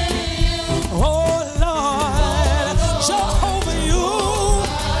 Oh Lord, Jehovah,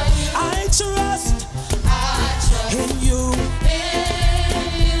 I trust in you.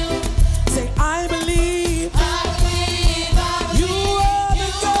 Say, I believe you are the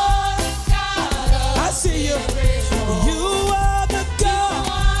God. I see you. You are the God.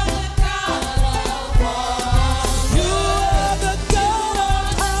 You are the God of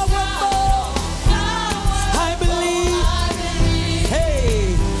powerful. I believe.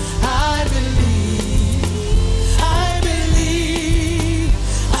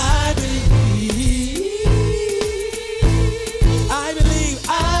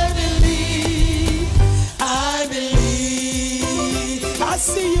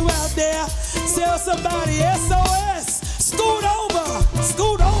 somebody, SOS.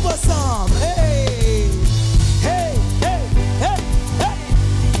 Scoot over some. Hey, hey, hey, hey, hey.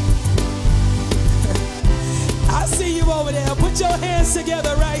 I see you over there. Put your hands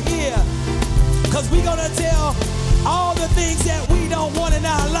together right here. Because we're going to tell all the things that we don't want in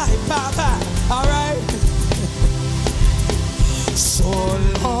our life. Bye bye. All right? So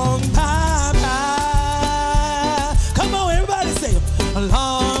long, bye bye. Come on, everybody say it.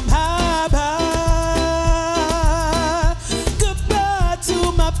 Long, bye bye. Goodbye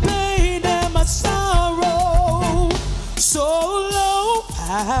to my pain and my sorrow. So long,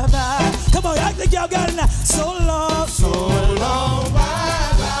 bye bye. Come on, I think y'all got it now. So long,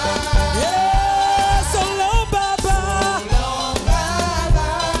 bye bye. Yeah.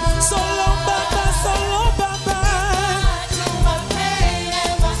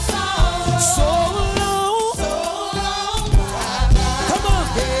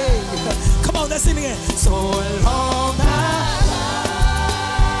 Sing again. So long, bye-bye.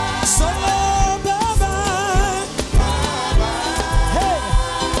 So long, bye-bye. Hey,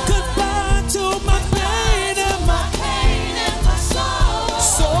 goodbye to my pain and my sorrow.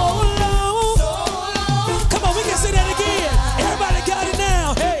 So long. Come on, we can sing that again. Everybody got it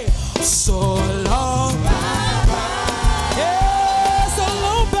now. Hey, so long, bye-bye. Yeah, so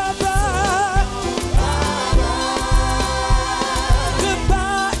long, bye-bye.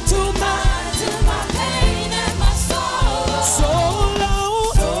 Goodbye to my so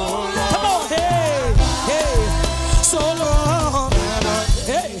long. Come on, hey, hey, so long,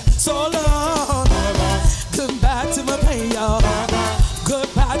 hey, so long. Goodbye to my pain, y'all.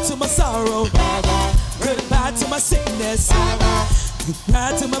 Goodbye to my sorrow. Goodbye to my sickness.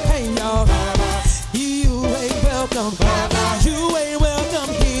 Goodbye to my pain, y'all. You ain't welcome. You ain't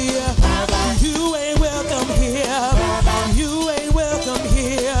welcome here. You ain't welcome here. You ain't welcome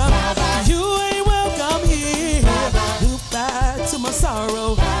here. You ain't welcome here. Goodbye to my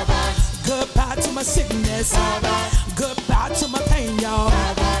sorrow. Goodbye to my sickness. Goodbye to my pain, y'all.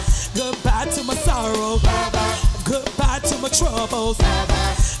 Goodbye to my sorrow. Goodbye to my troubles.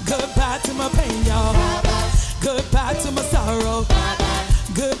 Goodbye to my pain, y'all. Goodbye to my sorrow.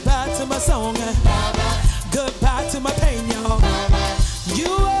 Goodbye to my song. Goodbye to my pain, y'all.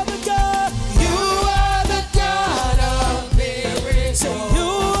 You are the God. You are the God of miracles. So you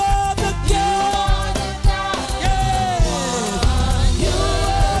are the God. Yeah. You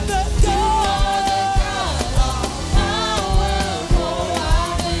are the God.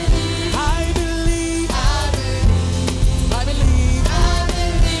 I believe. I believe. I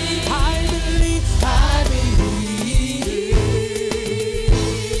believe. I believe. I believe.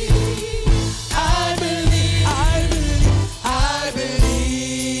 I believe. I believe. I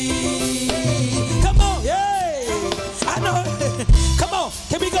believe. Come on, yay! I know. Come on,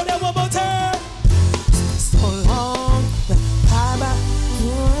 can we go there one more time? So long, bye bye,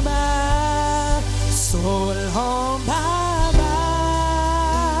 bye. So long, bye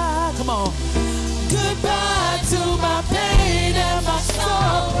bye. Come on. Goodbye to my pain and my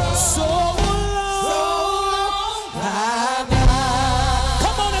sorrow. So long, bye bye.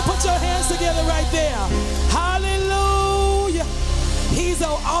 Come on and put your hands together right there. Hallelujah. He's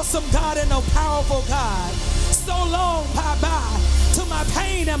an awesome God and a powerful God. So long, bye bye. To my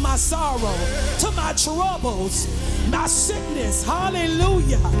pain and my sorrow, to my troubles, my sickness.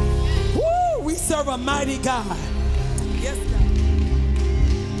 Hallelujah. Woo, we serve a mighty God. Yes,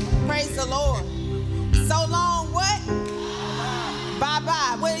 God. Praise the Lord. So long, what?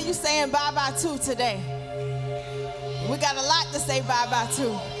 Bye-bye. What are you saying bye-bye to today? We got a lot to say bye-bye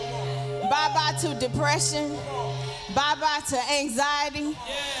to. Bye-bye to depression. Bye-bye to anxiety.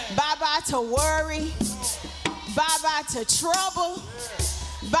 Bye-bye to worry. Bye-bye to trouble.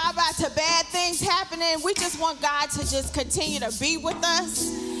 Bye-bye to bad things happening. We just want God to just continue to be with us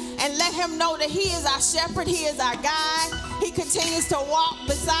and let him know that he is our shepherd. He is our guide. He continues to walk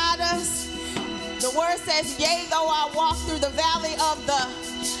beside us. The word says, yea, though I walk through the valley of the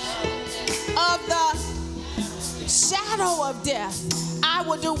shadow of death, I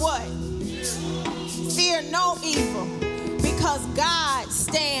will do what? Fear no evil, because God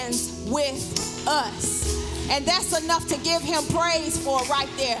stands with us. And that's enough to give him praise for right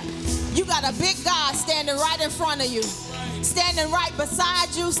there. You got a big God standing right in front of you, standing right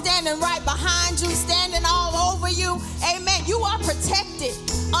beside you, standing right behind you, standing all over you. Amen. You are protected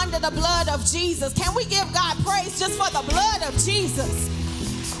under the blood of Jesus. Can we give God praise just for the blood of Jesus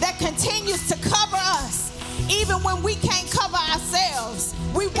that continues to cover us even when we can't cover ourselves?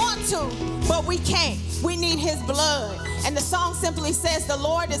 We want to, but we can't. We need his blood. And the song simply says, the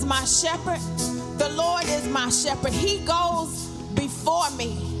Lord is my shepherd. The Lord is my shepherd. He goes before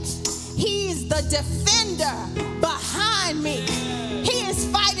me. He's the defender behind me. He is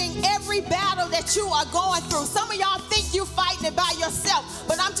fighting every battle that you are going through. Some of y'all think you're fighting it by yourself,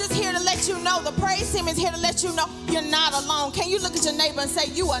 but I'm just here to let you know, the praise team is here to let you know you're not alone. Can you look at your neighbor and say,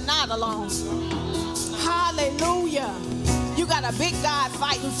 you are not alone? Hallelujah. You got a big God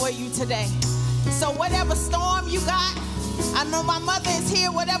fighting for you today. So whatever storm you got, I know my mother is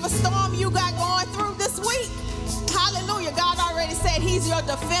here, whatever storm you got going through this week, hallelujah, God already said he's your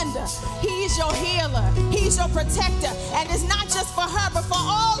defender. He's your healer. He's your protector. And it's not just for her, but for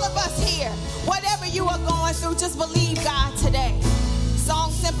all of us here. Whatever you are going through, just believe God today.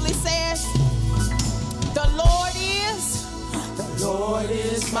 Song simply says, the Lord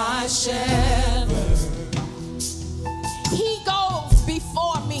is my shepherd. He goes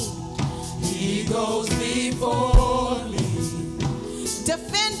before me. He goes before me.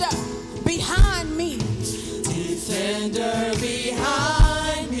 Defender behind me. Defender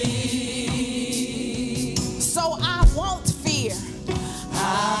behind me. So I won't fear.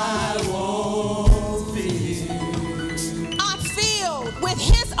 I won't fear. I'm filled with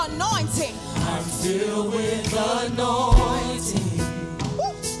his anointing. I'm filled with anointing.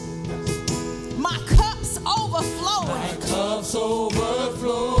 Woo. My cup's overflowing. My cup's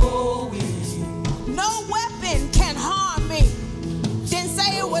overflowing. No weapon can harm me. Didn't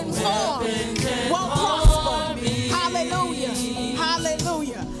say it wouldn't form. Won't prosper. Hallelujah.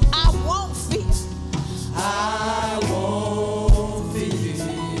 Hallelujah. I won't fear. I won't fear.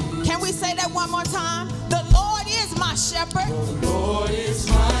 Can we say that one more time? The Lord is my shepherd. The Lord is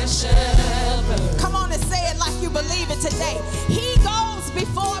my shepherd. Come on and say it like you believe it today. He goes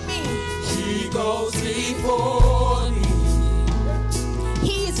before me. He goes before me.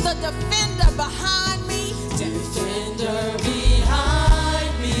 He's the defender behind me. Defender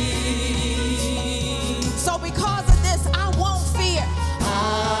behind me.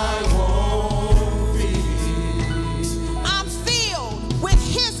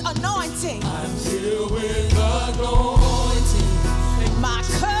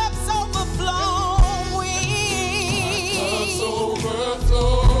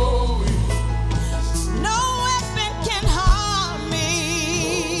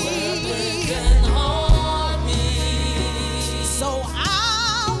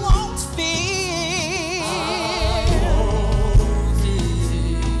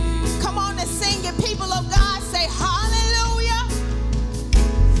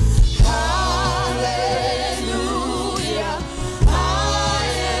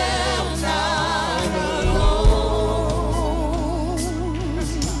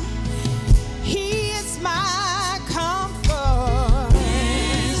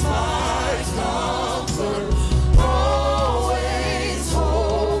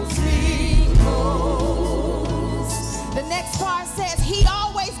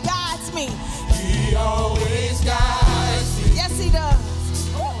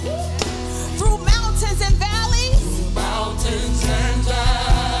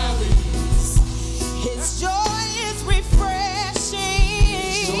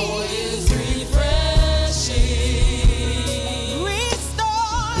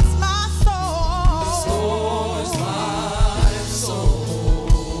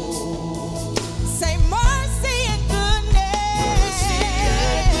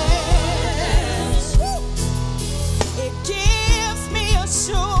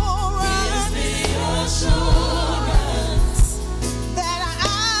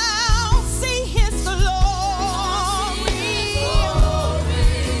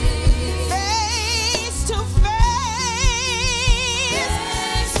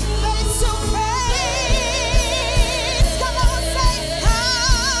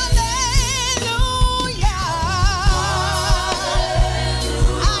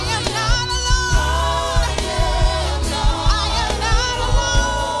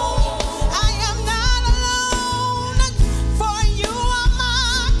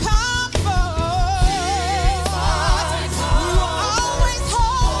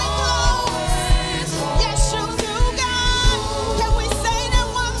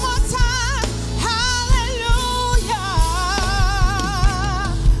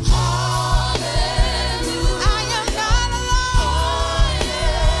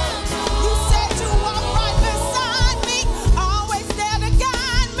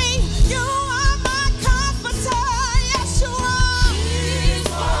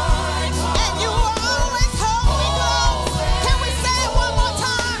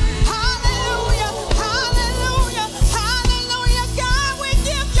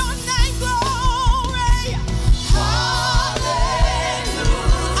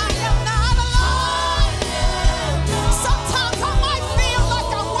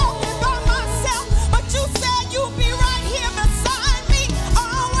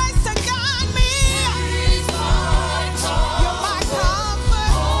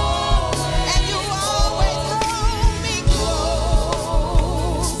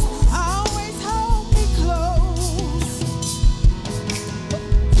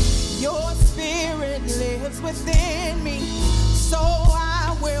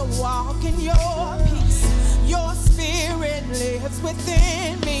 lives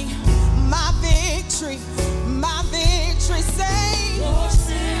within me. My victory say, Your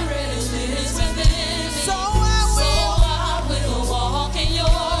spirit lives within me. so I will walk in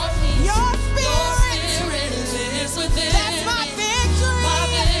your peace. Your spirit lives within that's my me. victory. My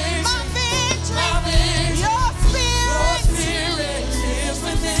victory. My victory. My victory. Your spirit lives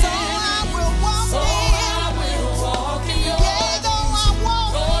within so I will walk So in. I will walk in your Yea, though I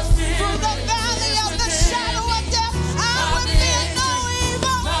walk Your spirit through the valley of the lives shadow of death, I My will fear no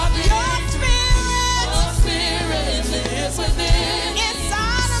evil. Your spirit lives within me.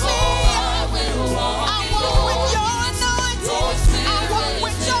 inside of So me. I will walk I in walk with your anointing. I walk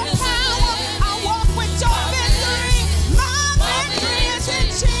with your power. I walk with your victory. My victory is in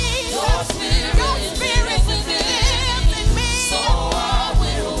Jesus. Your spirit lives in me. So I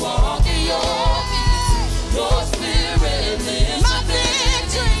will walk in your peace. Your spirit lives My within me.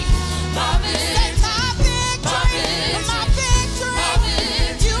 victory. My Say victory. my victory. My victory.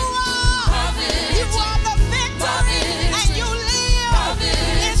 You are the victory, and you live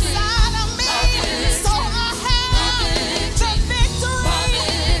inside of me. So I have the victory.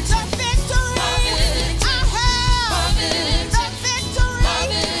 The victory. I have the victory.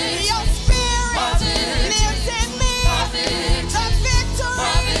 Your spirit lives in me. The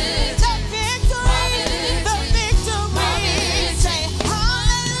victory. The victory. The victory. Say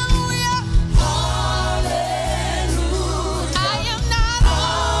hallelujah. I am not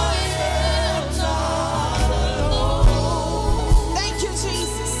alone. Thank you,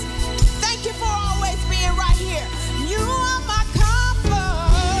 Jesus. Thank you for always being right here. You are my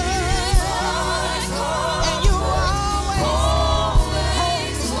comfort, and you always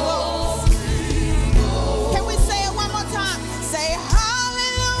hold me close. Can we say it one more time? Say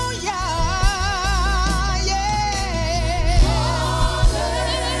hallelujah. Yeah.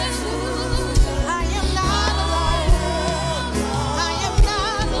 I am not alone. I am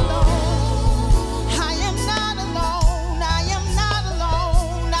not alone. I am not alone. I am not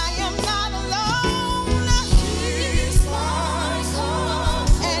alone. I am not alone. He's my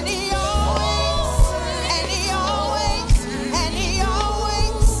comfort. And he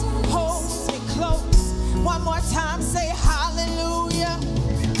always holds me close. One more time, say hallelujah.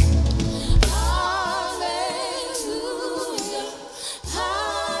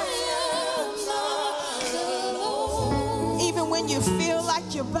 Even when you feel like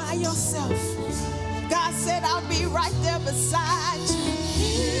you're by yourself, God said, I'll be right there beside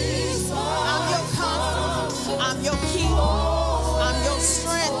you. I'm your comfort. I'm your keeper. I'm your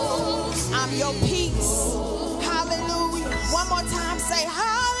strength. I'm your peace. Hallelujah. One more time, say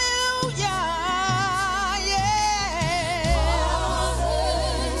hallelujah. Yeah.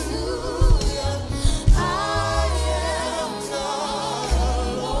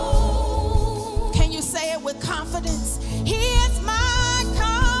 Can you say it with confidence? He is my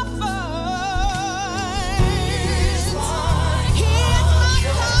comfort. He is my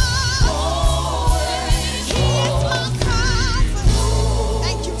comfort. He is my comfort.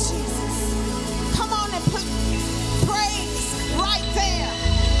 Thank you, Jesus. Come on and put praise right there.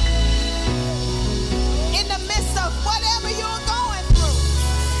 In the midst of whatever you're going through,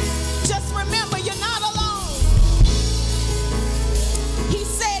 just remember you're not alone. He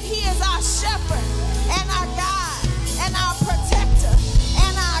said he is our shepherd and our guide and our protector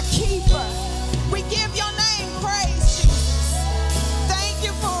and our keeper. We give your name praise, Jesus. Thank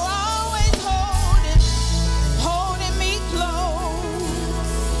you for always holding me close.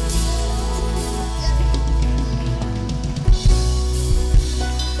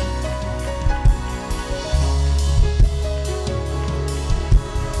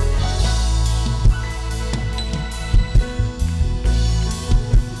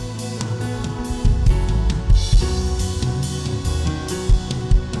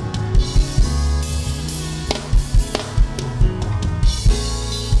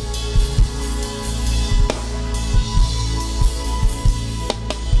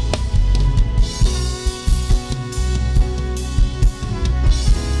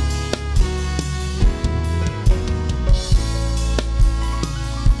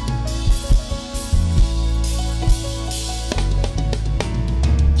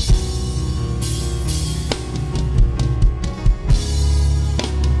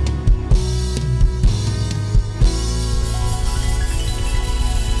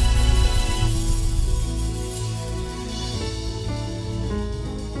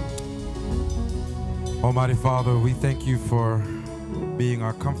 Almighty Father, we thank you for being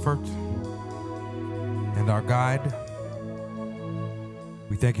our comfort and our guide.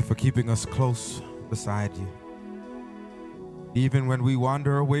 We thank you for keeping us close beside you. Even when we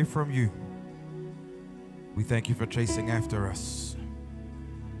wander away from you, We thank you for chasing after us.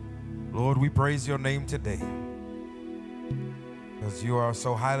 Lord, we praise your name today because you are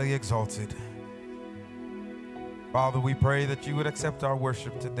so highly exalted. Father, we pray that you would accept our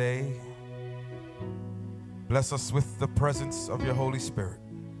worship today. Bless us with the presence of your Holy Spirit.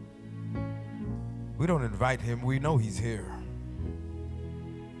 We don't invite him, we know he's here.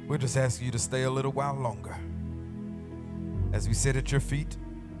 We're just asking you to stay a little while longer. As we sit at your feet,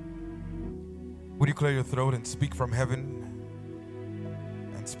 would you clear your throat and speak from heaven,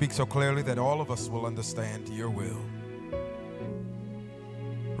 and speak so clearly that all of us will understand your will.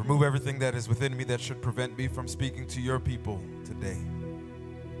 Remove everything that is within me that should prevent me from speaking to your people today.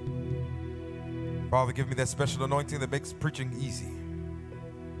 Father, give me that special anointing that makes preaching easy.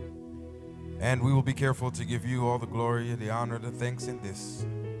 And we will be careful to give you all the glory and the honor and the thanks in this.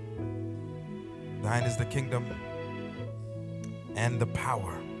 Thine is the kingdom and the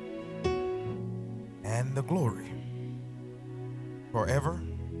power and the glory forever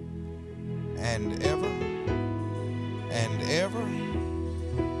and ever and ever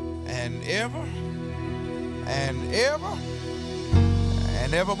and ever and ever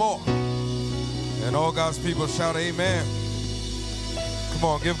and evermore. And all God's people shout amen. Come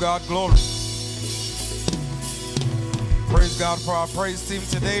on, give God glory. Praise God for our praise team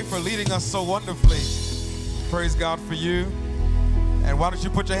today for leading us so wonderfully. Praise God for you. And why don't you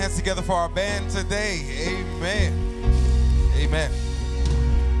put your hands together for our band today? Amen. Amen.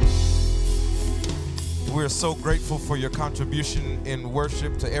 We're so grateful for your contribution in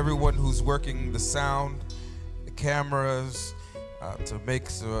worship, to everyone who's working the sound, the cameras, to make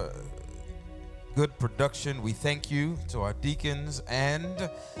good production. We thank you to our deacons and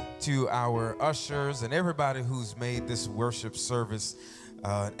to our ushers and everybody who's made this worship service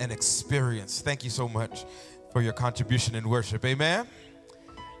an experience. Thank you so much for your contribution in worship. Amen.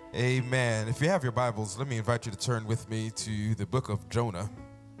 Amen. If you have your Bibles, let me invite you to turn with me to the book of Jonah.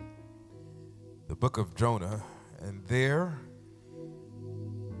 The book of Jonah. And there,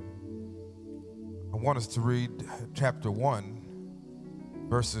 I want us to read chapter 1,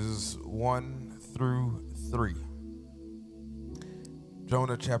 verses 1 through 3.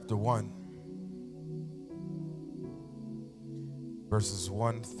 Jonah chapter 1, verses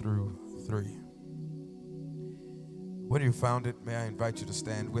 1 through 3. When you found it, may I invite you to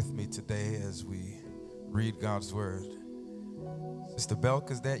stand with me today as we read God's word. Sister Belk,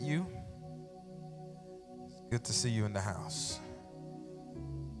 is that you? It's good to see you in the house.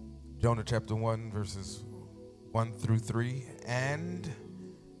 Jonah chapter 1, verses 1 through 3 and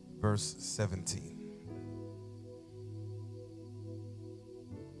verse 17.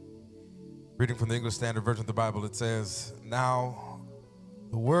 Reading from the English Standard Version of the Bible, it says, "Now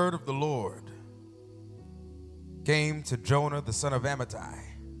the word of the Lord came to Jonah the son of Amittai,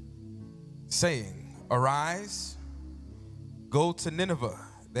 saying, Arise, go to Nineveh,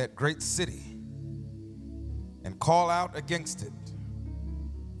 that great city, and call out against it,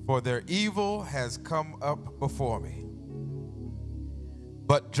 for their evil has come up before me.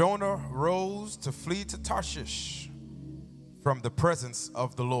 But Jonah rose to flee to Tarshish from the presence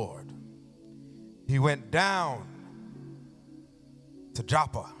of the Lord. He went down to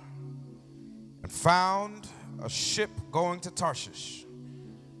Joppa and found a ship going to Tarshish.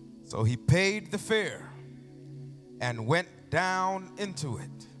 So he paid the fare and went down into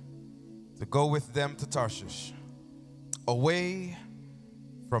it to go with them to Tarshish, away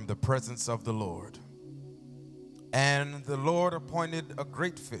from the presence of the Lord. And the Lord appointed a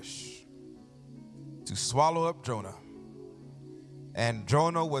great fish to swallow up Jonah. And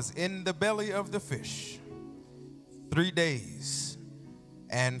Jonah was in the belly of the fish 3 days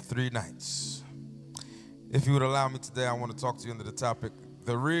and 3 nights." If you would allow me today, I want to talk to you under the topic,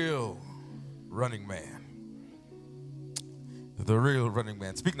 the real running man. The real running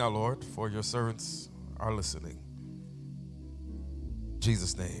man. Speak now, Lord, for your servants are listening. In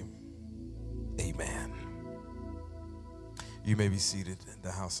Jesus' name, amen. You may be seated in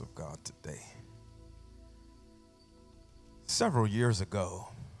the house of God today. Several years ago,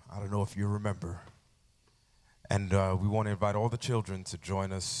 I don't know if you remember, and we want to invite all the children to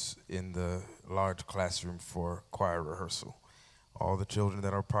join us in the large classroom for choir rehearsal. All the children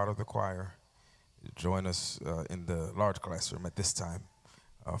that are part of the choir, join us in the large classroom at this time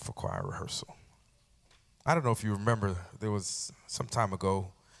for choir rehearsal. I don't know if you remember, there was some time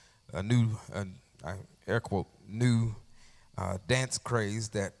ago a new, air quote, new dance craze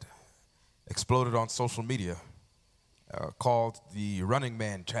that exploded on social media called the Running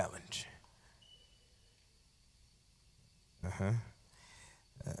Man Challenge.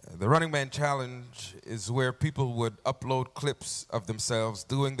 The Running Man Challenge is where people would upload clips of themselves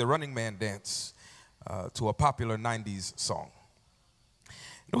doing the Running Man dance to a popular 90s song.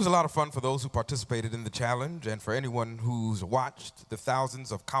 It was a lot of fun for those who participated in the challenge and for anyone who's watched the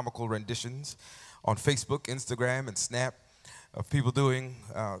thousands of comical renditions on Facebook, Instagram, and Snap of people doing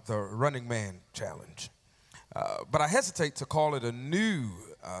the Running Man challenge. But I hesitate to call it a new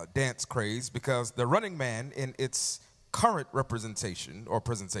dance craze because the Running Man in its current representation or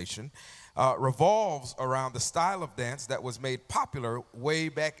presentation revolves around the style of dance that was made popular way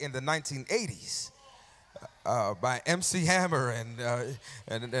back in the 1980s. By MC Hammer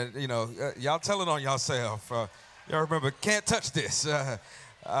and you know, y'all telling on yourself. Y'all remember Can't Touch This.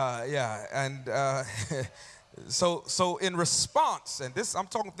 Yeah, and so in response, and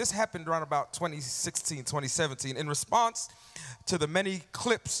this happened around about 2016, 2017, in response to the many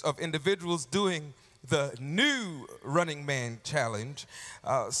clips of individuals doing the new Running Man challenge,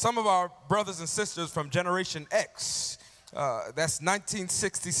 some of our brothers and sisters from Generation X, that's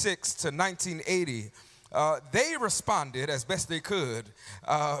 1966 to 1980, they responded as best they could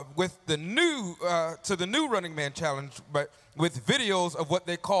with the new to the new Running Man challenge, but with videos of what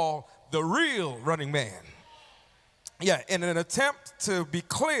they call the real Running Man. Yeah, in an attempt to be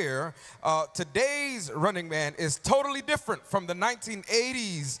clear, today's Running Man is totally different from the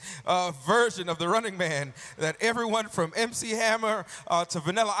 1980s version of the Running Man that everyone from MC Hammer to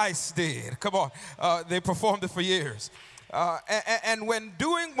Vanilla Ice did. Come on, they performed it for years. And when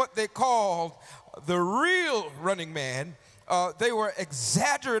doing what they called the real Running Man, they were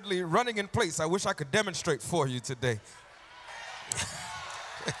exaggerately running in place. I wish I could demonstrate for you today.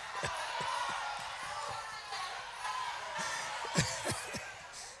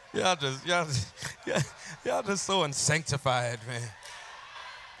 Y'all just so unsanctified, man.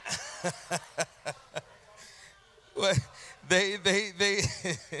 Well, they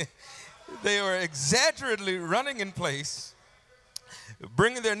were exaggerately running in place,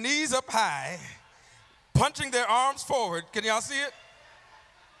 bringing their knees up high, punching their arms forward. Can y'all see it?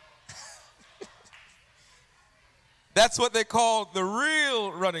 That's what they call the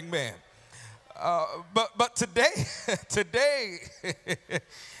real Running Man. But today,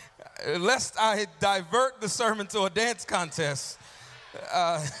 lest I divert the sermon to a dance contest,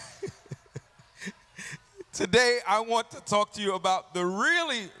 today I want to talk to you about the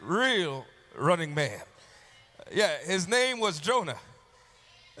really real Running Man. Yeah, his name was Jonah.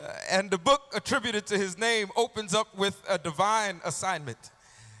 And the book attributed to his name opens up with a divine assignment.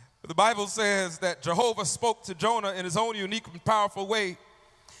 The Bible says that Jehovah spoke to Jonah in his own unique and powerful way,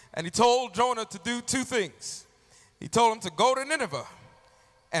 and he told Jonah to do two things. He told him to go to Nineveh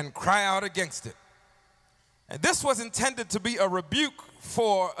and cry out against it. And this was intended to be a rebuke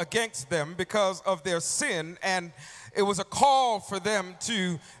against them because of their sin, and it was a call for them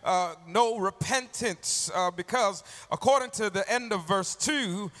to know repentance because according to the end of verse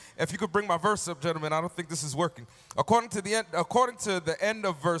 2, if you could bring my verse up, gentlemen, I don't think this is working. According to the end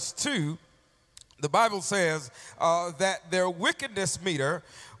of verse 2, the Bible says that their wickedness meter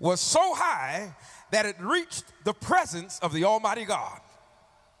was so high that it reached the presence of the Almighty God.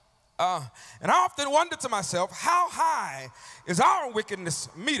 And I often wonder to myself, how high is our wickedness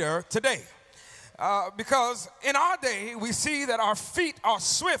meter today? Because in our day, we see that our feet are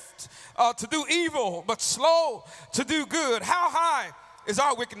swift to do evil, but slow to do good. How high is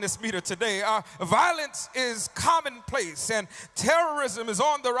our wickedness meter today? Violence is commonplace, and terrorism is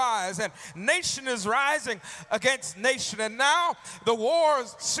on the rise, and nation is rising against nation, and now the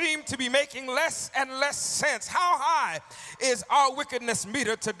wars seem to be making less and less sense. How high is our wickedness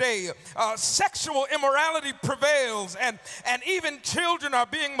meter today? Sexual immorality prevails, and even children are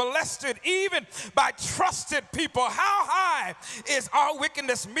being molested, even by trusted people. How high is our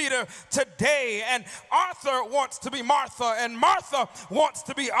wickedness meter today? And Arthur wants to be Martha, and Martha wants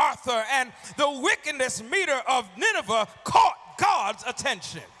to be Arthur, and the wickedness meter of Nineveh caught God's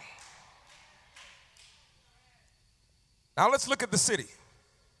attention. Now let's look at the city.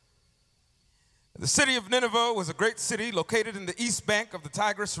 The city of Nineveh was a great city located in the east bank of the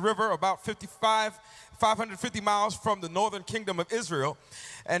Tigris River, about 550 miles from the northern kingdom of Israel.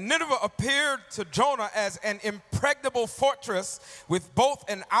 And Nineveh appeared to Jonah as an impregnable fortress with both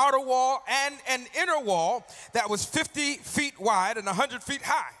an outer wall and an inner wall that was 50 feet wide and 100 feet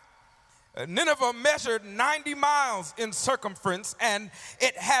high. Nineveh measured 90 miles in circumference, and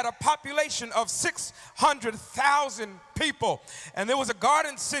it had a population of 600,000 people. And there was a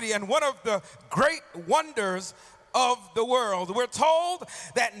garden city, and one of the great wonders of the world. We're told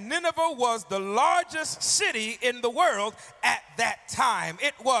that Nineveh was the largest city in the world at that time.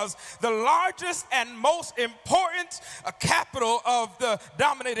 It was the largest and most important capital of the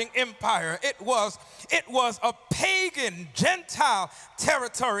dominating empire. It was a pagan, Gentile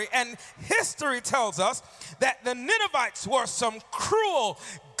territory, and history tells us that the Ninevites were some cruel,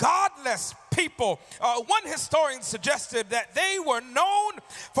 godless people. One historian suggested that they were known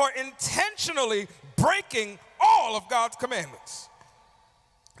for intentionally breaking all of God's commandments.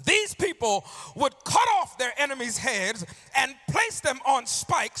 These people would cut off their enemies' heads and place them on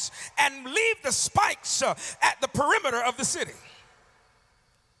spikes and leave the spikes at the perimeter of the city.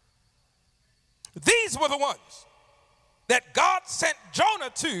 These were the ones that God sent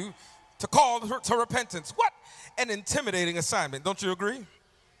Jonah to call to repentance. What an intimidating assignment, don't you agree?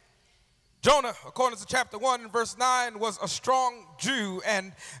 Jonah, according to chapter 1 and verse 9, was a strong Jew,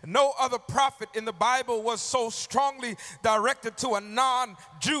 and no other prophet in the Bible was so strongly directed to a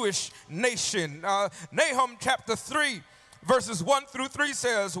non-Jewish nation. Nahum chapter 3, verses 1 through 3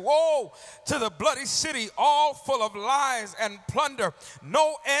 says, "Woe to the bloody city, all full of lies and plunder,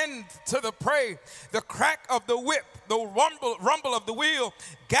 no end to the prey, the crack of the whip, the rumble of the wheel,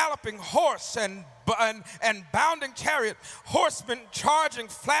 galloping horse and bounding chariot, horsemen charging,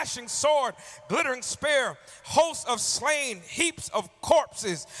 flashing sword, glittering spear, hosts of slain, heaps of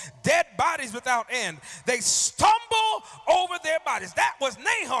corpses, dead bodies without end. They stumble over their bodies." That was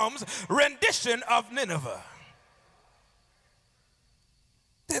Nahum's rendition of Nineveh.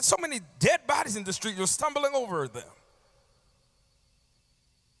 There's so many dead bodies in the street, you're stumbling over them.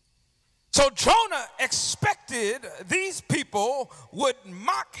 So Jonah expected these people would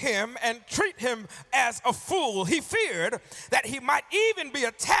mock him and treat him as a fool. He feared that he might even be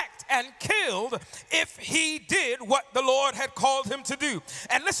attacked and killed if he did what the Lord had called him to do.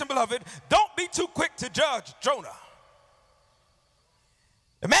 And listen, beloved, don't be too quick to judge Jonah.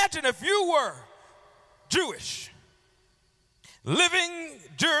 Imagine if you were Jewish, living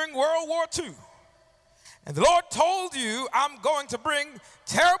during World War II, and the Lord told you, "I'm going to bring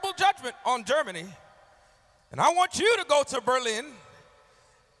terrible judgment on Germany, and I want you to go to Berlin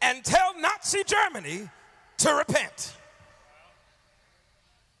and tell Nazi Germany to repent."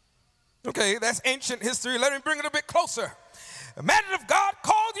 Okay, that's ancient history. Let me bring it a bit closer. Imagine if God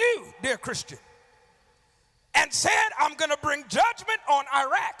called you, dear Christian, and said, "I'm going to bring judgment on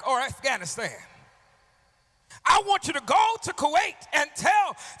Iraq or Afghanistan. I want you to go to Kuwait and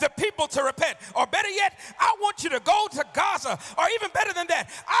tell the people to repent." Or better yet, I want you to go to Gaza. Or even better than that,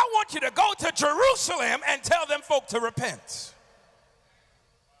 I want you to go to Jerusalem and tell them folk to repent.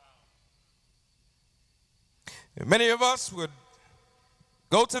 And many of us would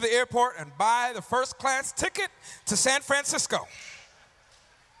go to the airport and buy the first-class ticket to San Francisco.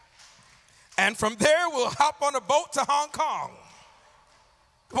 And from there, we'll hop on a boat to Hong Kong.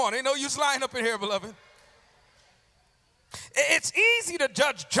 Come on, ain't no use lying up in here, beloved. It's easy to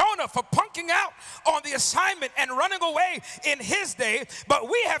judge Jonah for punking out on the assignment and running away in his day, but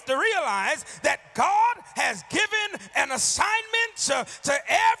we have to realize that God has given an assignment to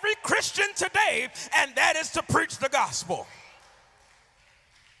every Christian today, and that is to preach the gospel.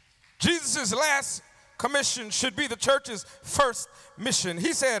 Jesus' last commission should be the church's first mission.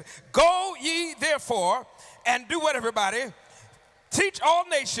 He said, "Go ye therefore and do what, everybody? Teach all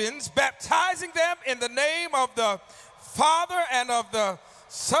nations, baptizing them in the name of the Father and of the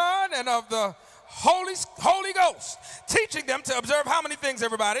Son and of the Holy Ghost, teaching them to observe" how many things,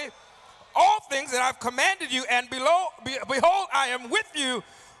 everybody? "All things that I've commanded you, and behold, I am with you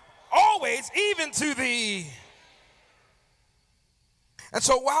always, even to the..." And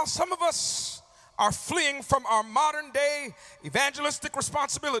so while some of us are fleeing from our modern day evangelistic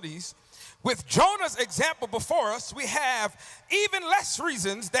responsibilities, with Jonah's example before us, we have even less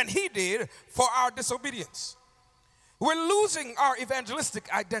reasons than he did for our disobedience. We're losing our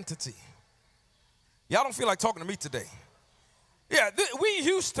evangelistic identity. Y'all don't feel like talking to me today. Yeah, we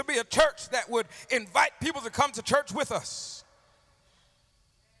used to be a church that would invite people to come to church with us.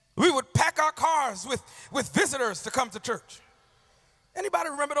 We would pack our cars with visitors to come to church.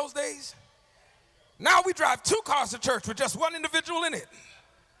 Anybody remember those days? Now we drive 2 cars to church with just one individual in it.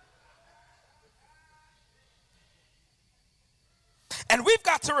 And we've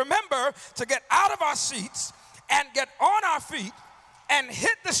got to remember to get out of our seats and get on our feet and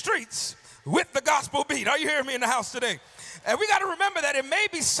hit the streets with the gospel beat. Are you hearing me in the house today? And we got to remember that it may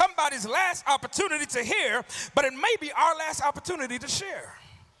be somebody's last opportunity to hear, but it may be our last opportunity to share.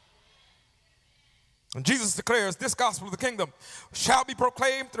 And Jesus declares, "This gospel of the kingdom shall be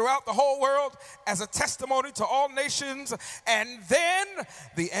proclaimed throughout the whole world as a testimony to all nations, and then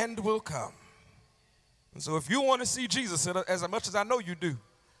the end will come." And so if you want to see Jesus as much as I know you do,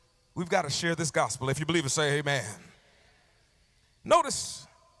 we've got to share this gospel. If you believe it, say amen. Notice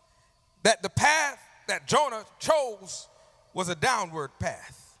that the path that Jonah chose was a downward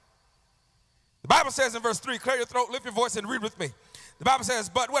path. The Bible says in verse 3, clear your throat, lift your voice, and read with me. The Bible says,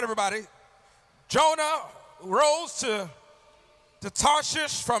 but what, everybody? Jonah rose to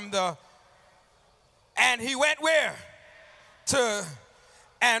Tarshish and he went where?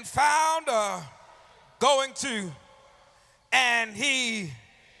 And found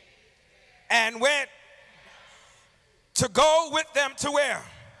and went to go with them to where?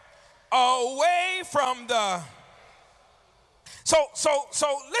 Away from the. So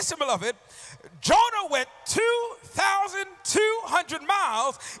listen, beloved. Jonah went 2,200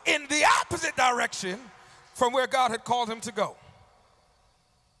 miles in the opposite direction from where God had called him to go.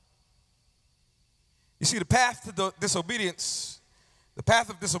 You see, the path of disobedience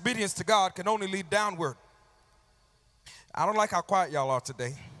to God can only lead downward. I don't like how quiet y'all are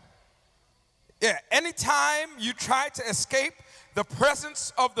today. Yeah, anytime you try to escape the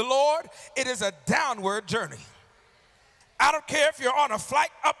presence of the Lord, it is a downward journey. I don't care if you're on a flight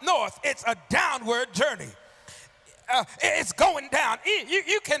up north, it's a downward journey. It's going down.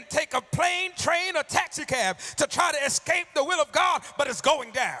 You can take a plane, train, or taxi cab to try to escape the will of God, but it's going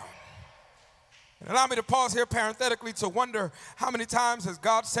down. And allow me to pause here parenthetically to wonder how many times has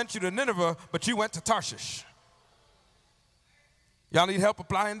God sent you to Nineveh, but you went to Tarshish? Y'all need help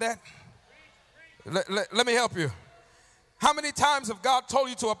applying that? Let me help you. How many times have God told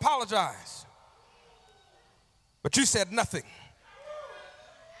you to apologize, but you said nothing?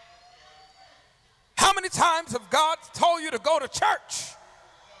 How many times have God told you to go to church,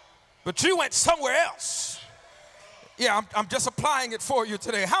 but you went somewhere else? Yeah, I'm just applying it for you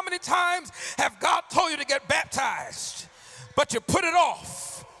today. How many times have God told you to get baptized, but you put it off?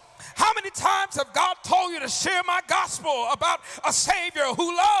 How many times have God told you to share my gospel about a Savior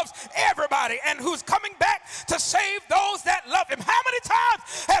who loves everybody and who's coming back to save those that love him? How many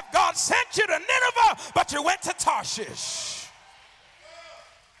times have God sent you to Nineveh, but you went to Tarshish?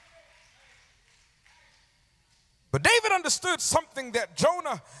 But David understood something that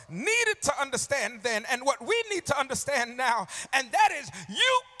Jonah needed to understand then, and what we need to understand now, and that is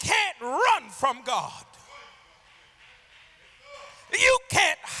you can't run from God. You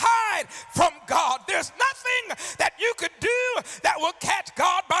can't hide from God. There's nothing that you could do that will catch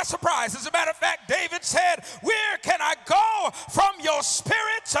God by surprise. As a matter of fact, David said, where can I go from your spirit?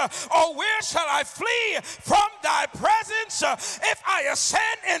 Or where shall I flee from thy presence? If I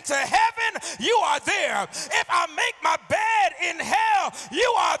ascend into heaven, you are there. If I make my bed in hell,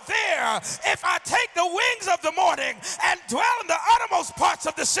 you are there. If I take the wings of the morning and dwell in the uttermost parts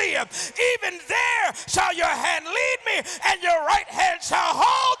of the sea, even there shall your hand lead me and your right hand shall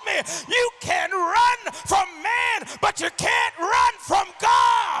hold me. You can run from man, but you can't run from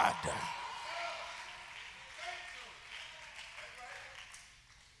God.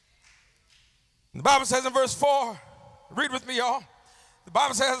 The Bible says in verse 4, read with me, y'all. The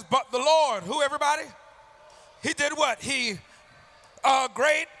Bible says, but the Lord, who, everybody? He did what? He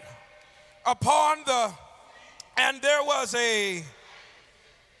great upon the, and there was a,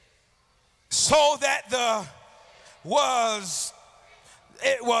 so that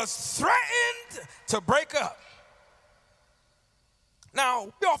it was threatened to break up.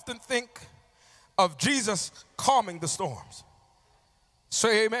 Now, we often think of Jesus calming the storms.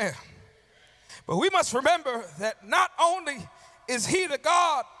 Say amen. But we must remember that not only is he the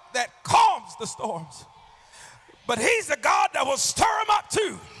God that calms the storms, but he's the God that will stir them up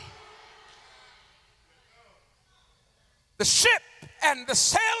too. The ship and the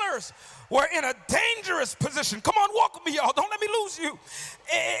sailors were in a dangerous position. Come on, walk with me, y'all. Don't let me lose you.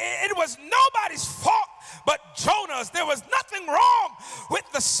 It was nobody's fault but Jonah's. There was nothing wrong with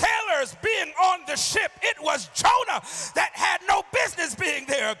the sailors being on the ship. It was Jonah that had no business being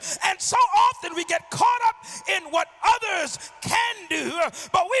there. And so often we get caught up in what others can do,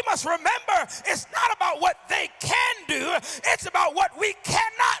 but we must remember it's not about what they can do. It's about what we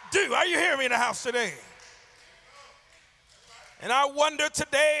cannot do. Are you hearing me in the house today? And I wonder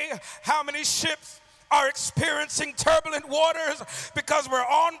today how many ships are experiencing turbulent waters because we're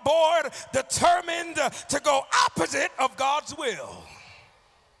on board determined to go opposite of God's will.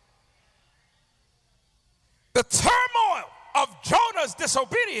 The turmoil of Jonah's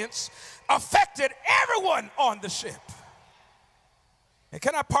disobedience affected everyone on the ship. And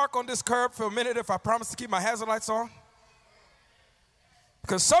can I park on this curb for a minute if I promise to keep my hazard lights on?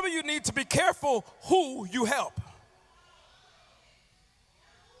 Because some of you need to be careful who you help.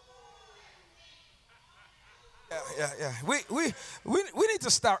 Yeah. We need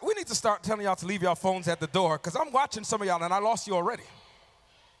to start. We need to start telling y'all to leave y'all phones at the door, because I'm watching some of y'all and I lost you already.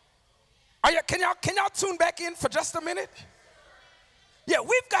 Can y'all tune back in for just a minute? Yeah,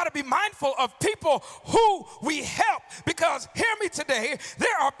 we've got to be mindful of people who we help, because hear me today,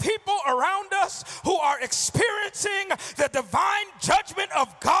 there are people around us who are experiencing the divine judgment of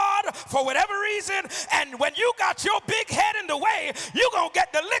God for whatever reason, and when you got your big head in the way, you're going to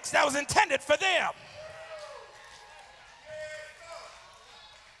get the licks that was intended for them.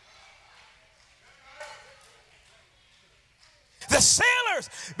 The sailors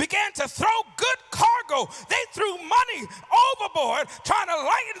began to throw good cargo. They threw money overboard trying to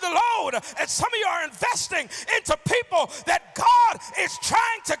lighten the load. And some of you are investing into people that God is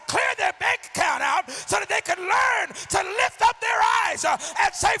trying to clear their bank account out so that they can learn to lift up their eyes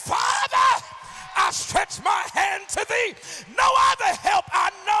and say, Father, I stretch my hand to thee. No other help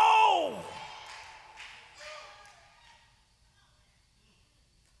I know.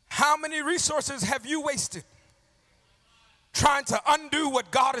 How many resources have you wasted trying to undo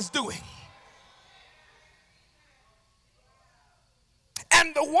what God is doing?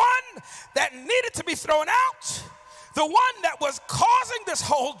 And the one that needed to be thrown out, the one that was causing this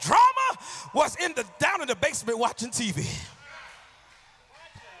whole drama, was down in the basement watching TV.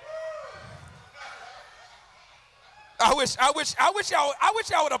 I wish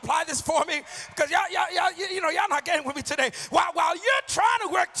y'all would apply this for me, because y'all not getting with me today. While you're trying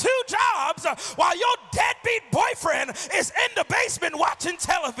to work 2 jobs, while your deadbeat boyfriend is in the basement watching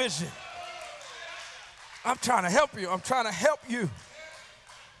television. I'm trying to help you. I'm trying to help you.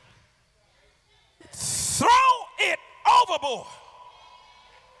 Throw it overboard.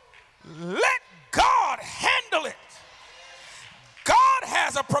 Let God handle it. God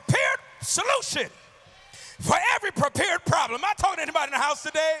has a prepared solution for every prepared problem. Am I talking to anybody in the house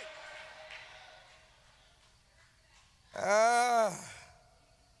today?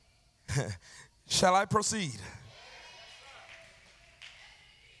 Shall I proceed?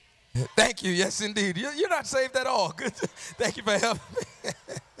 Thank you. Yes, indeed. You're not saved at all. Good. Thank you for helping me.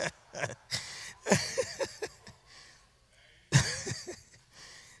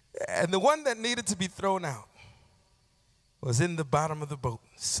 And the one that needed to be thrown out was in the bottom of the boat,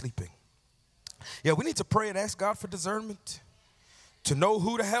 sleeping. Yeah, we need to pray and ask God for discernment to know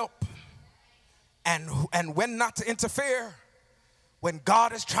who to help and when not to interfere when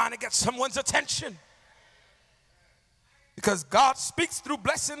God is trying to get someone's attention. Because God speaks through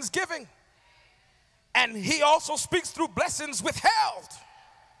blessings giving, and he also speaks through blessings withheld.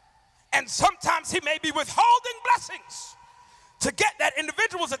 And sometimes he may be withholding blessings to get that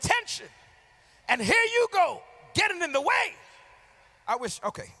individual's attention. And here you go, getting in the way.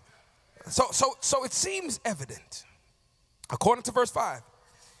 Okay. So it seems evident, according to verse 5,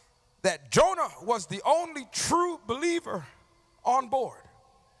 that Jonah was the only true believer on board.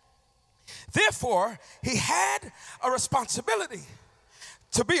 Therefore, he had a responsibility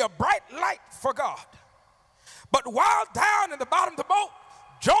to be a bright light for God. But while down in the bottom of the boat,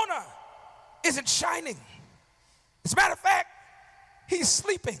 Jonah isn't shining. As a matter of fact, he's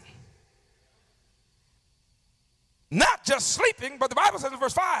sleeping. Not just sleeping, but the Bible says in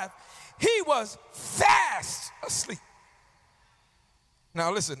verse 5, he was fast asleep.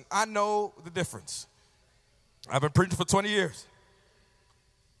 Now listen, I know the difference. I've been preaching for 20 years.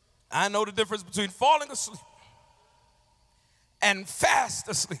 I know the difference between falling asleep and fast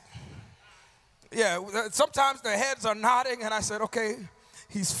asleep. Yeah, sometimes the heads are nodding and I said, okay,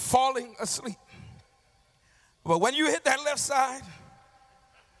 he's falling asleep. But when you hit that left side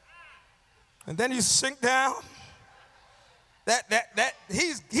and then you sink down,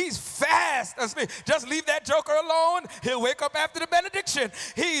 he's fast asleep. Just leave that joker alone. He'll wake up after the benediction.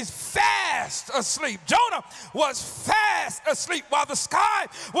 He's fast asleep. Jonah was fast asleep while the sky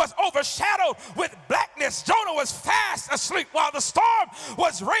was overshadowed with blackness. Jonah was fast asleep while the storm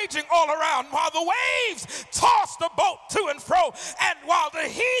was raging all around, while the waves tossed the boat to and fro, and while the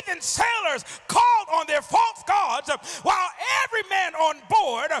heathen sailors called on their false gods, while every man on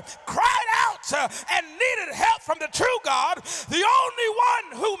board cried out and needed help from the true God. The only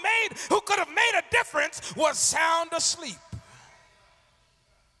one who could have made a difference was sound asleep.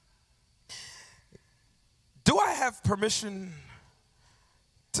 Do I have permission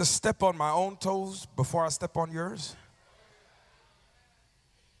to step on my own toes before I step on yours?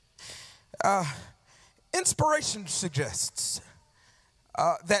 Inspiration suggests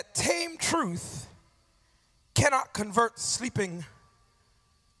that tame truth cannot convert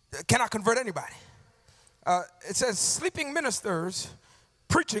anybody. It says sleeping ministers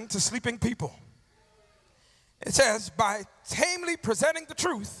preaching to sleeping people. It says by tamely presenting the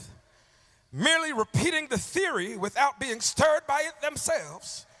truth, merely repeating the theory without being stirred by it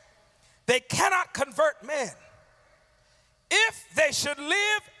themselves, they cannot convert men. If they should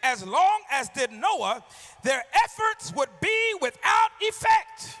live as long as did Noah, their efforts would be without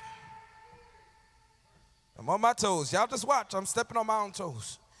effect. I'm on my toes. Y'all just watch. I'm stepping on my own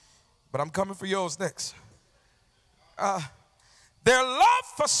toes. But I'm coming for yours next. Their love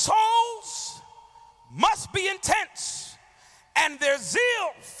for souls must be intense, and their zeal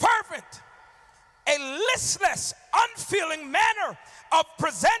fervent. A listless, unfeeling manner of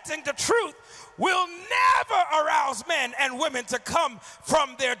presenting the truth will never arouse men and women to come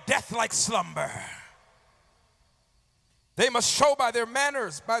from their death-like slumber. They must show by their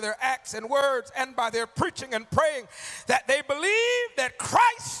manners, by their acts and words, and by their preaching and praying that they believe that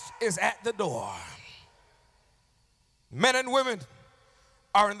Christ is at the door. Men and women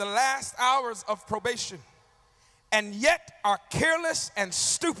are in the last hours of probation and yet are careless and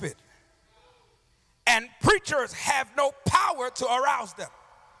stupid. And preachers have no power to arouse them.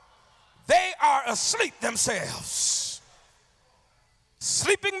 They are asleep themselves.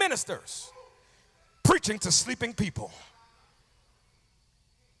 Sleeping ministers preaching to sleeping people.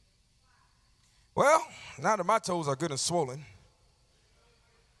 Well, now that my toes are good and swollen,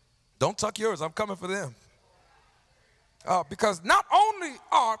 don't tuck yours. I'm coming for them. Because not only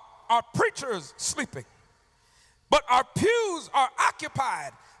are our preachers sleeping, but our pews are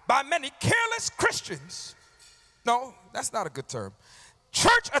occupied by many careless Christians. No, that's not a good term.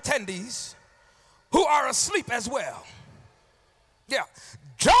 Church attendees who are asleep as well. Yeah,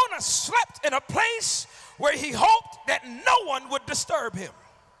 Jonah slept in a place where he hoped that no one would disturb him.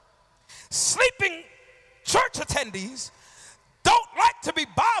 Sleeping church attendees don't like to be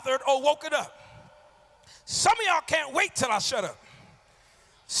bothered or woken up. Some of y'all can't wait till I shut up.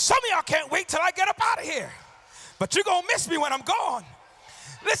 Some of y'all can't wait till I get up out of here. But you're going to miss me when I'm gone.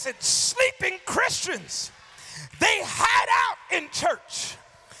 Listen, sleeping Christians, they hide out in church.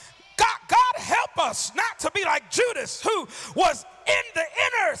 God help us not to be like Judas, who was in the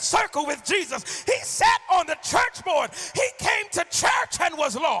inner circle with Jesus. He sat on the church board. He came to church and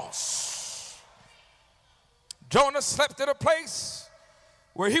was lost. Jonah slept in a place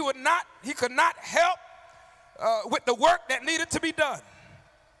where he could not help with the work that needed to be done.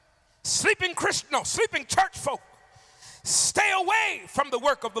 Sleeping church folk, stay away from the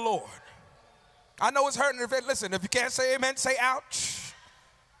work of the Lord. I know it's hurting. Listen, if you can't say amen, say ouch.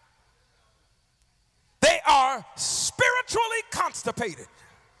 They are spiritually constipated.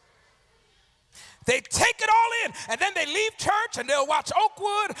 They take it all in, and then they leave church, and they'll watch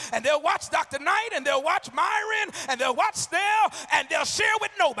Oakwood, and they'll watch Dr. Knight, and they'll watch Myron, and they'll watch Snell, and they'll share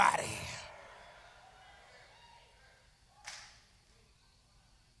with nobody.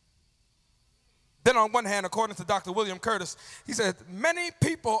 Then on one hand, according to Dr. William Curtis, he said, many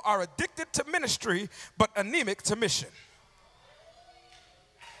people are addicted to ministry, but anemic to mission.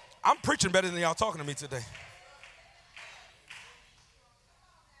 I'm preaching better than y'all talking to me today.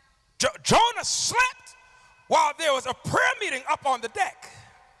 Jonah slept while there was a prayer meeting up on the deck.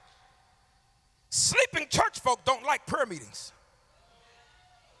 Sleeping church folk don't like prayer meetings.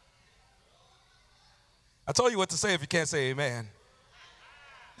 I told you what to say if you can't say amen.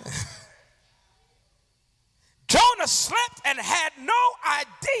 Jonah slept and had no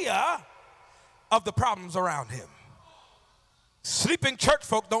idea of the problems around him. Sleeping church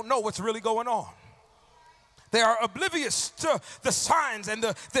folk don't know what's really going on. They are oblivious to the signs and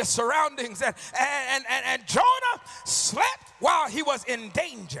their surroundings. And Jonah slept while he was in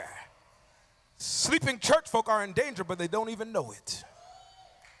danger. Sleeping church folk are in danger, but they don't even know it.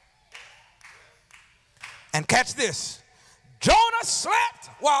 And catch this. Jonah slept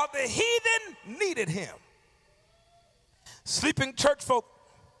while the heathen needed him. Sleeping church folk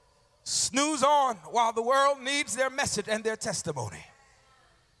snooze on while the world needs their message and their testimony.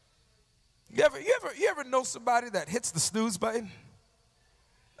 You ever know somebody that hits the snooze button?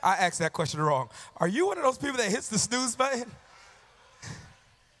 I asked that question wrong. Are you one of those people that hits the snooze button?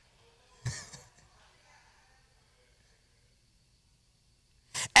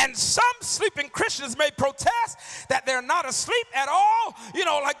 And some sleeping Christians may protest that they're not asleep at all. You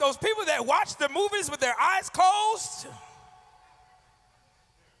know, like those people that watch the movies with their eyes closed.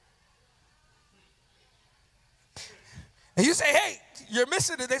 And you say, hey, you're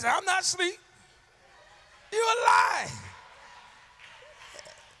missing it. They say, I'm not asleep. You're a lie.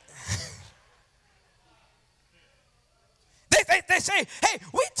 They say, hey,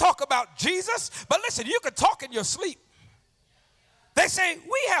 we talk about Jesus, but listen, you can talk in your sleep. They say,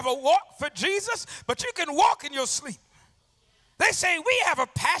 we have a walk for Jesus, but you can walk in your sleep. They say, we have a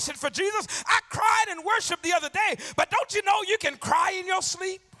passion for Jesus. I cried and worshiped the other day, but don't you know you can cry in your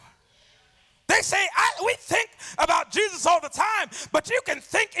sleep? They say, we think about Jesus all the time, but you can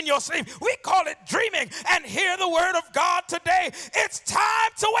think in your sleep. We call it dreaming. And hear the word of God today. It's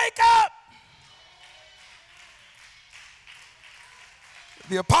time to wake up.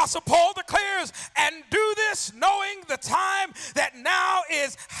 The Apostle Paul declares, and do this knowing the time that now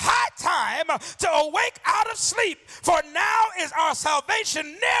is high time to awake out of sleep, for now is our salvation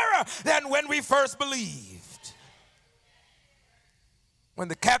nearer than when we first believed. When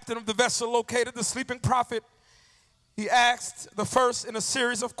the captain of the vessel located the sleeping prophet, he asked the first in a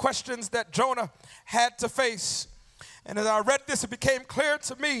series of questions that Jonah had to face. And as I read this, it became clear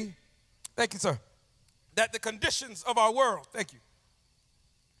to me, thank you, sir, that the conditions of our world, thank you,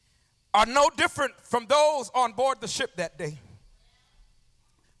 are no different from those on board the ship that day.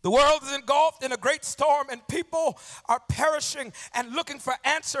 The world is engulfed in a great storm, and people are perishing and looking for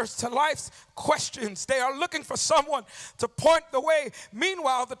answers to life's questions. They are looking for someone to point the way.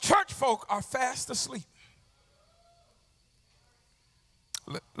 Meanwhile, the church folk are fast asleep.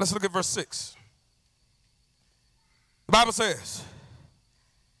 Let's look at verse 6. The Bible says,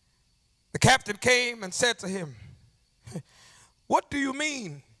 the captain came and said to him, "What do you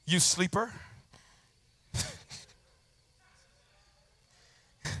mean, you sleeper?"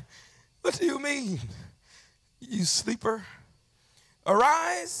 What do you mean, you sleeper?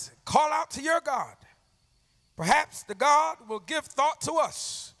 Arise, call out to your God. Perhaps the God will give thought to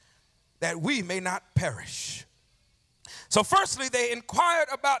us that we may not perish. So firstly, they inquired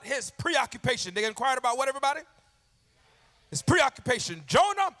about his preoccupation. They inquired about what, everybody? His preoccupation.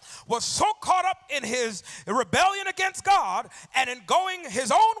 Jonah was so caught up in his rebellion against God and in going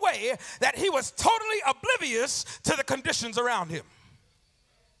his own way that he was totally oblivious to the conditions around him.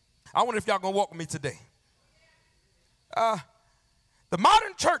 I wonder if y'all gonna walk with me today. The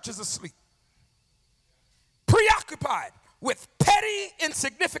modern church is asleep, preoccupied with petty,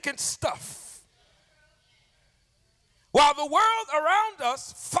 insignificant stuff, while the world around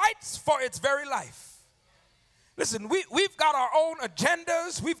us fights for its very life. Listen, we've got our own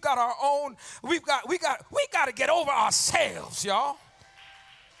agendas. We've got our own. We got to get over ourselves, y'all.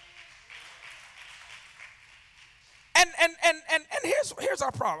 And here's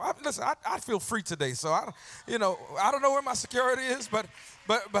our problem. Listen, I feel free today, so I don't know where my security is, but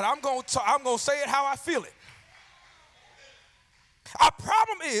I'm going to say it how I feel it. Our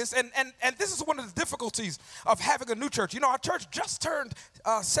problem is, and this is one of the difficulties of having a new church. You know, our church just turned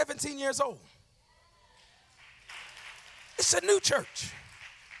 17 years old. It's a new church.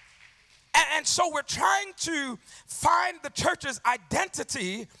 And so we're trying to find the church's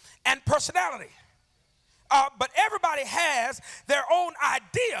identity and personality. But everybody has their own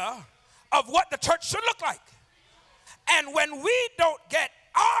idea of what the church should look like. And when we don't get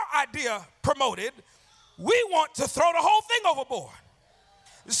our idea promoted, we want to throw the whole thing overboard.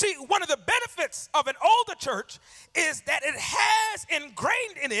 You see, one of the benefits of an older church is that it has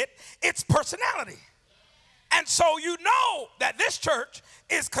ingrained in it its personality. And so you know that this church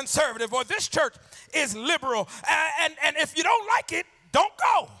is conservative or this church is liberal. And if you don't like it, don't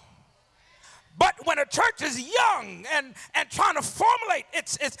go. But when a church is young and trying to formulate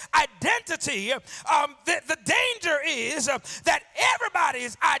its identity, the danger is that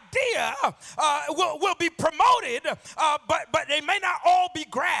everybody's idea will be promoted, but they may not all be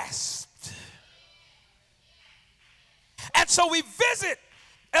grasped. And so we visit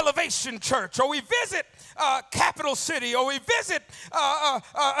Elevation Church, or we visit Capital City, or we visit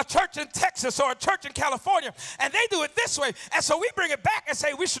a church in Texas or a church in California, and they do it this way. And so we bring it back and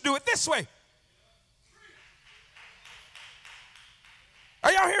say we should do it this way.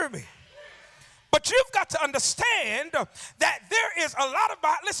 Are y'all hearing me? But you've got to understand that there is a lot of,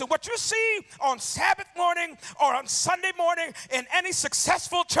 listen, what you see on Sabbath morning or on Sunday morning in any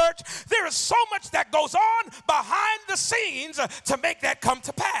successful church, there is so much that goes on behind the scenes to make that come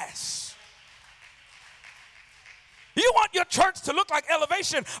to pass. You want your church to look like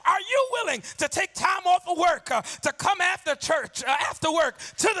Elevation. Are you willing to take time off of work to come after work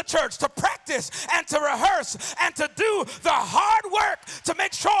to the church to practice and to rehearse and to do the hard work to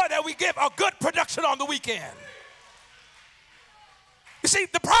make sure that we give a good production on the weekend? You see,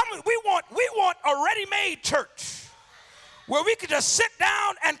 the problem is we want a ready-made church where we can just sit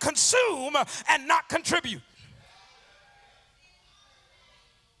down and consume and not contribute.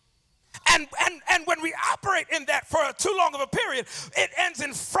 And when we operate in that for too long of a period, it ends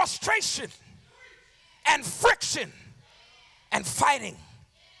in frustration and friction and fighting.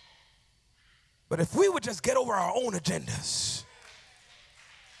 But if we would just get over our own agendas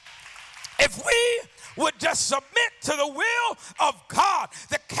If we would just submit to the will of God.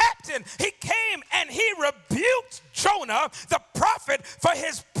 The captain, he came and he rebuked Jonah, the prophet, for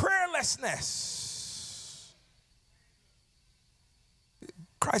his prayerlessness.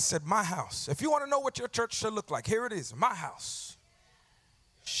 Christ said, my house. If you want to know what your church should look like, here it is. My house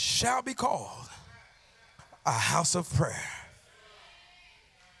shall be called a house of prayer.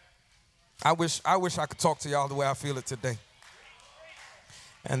 I wish I could talk to y'all the way I feel it today.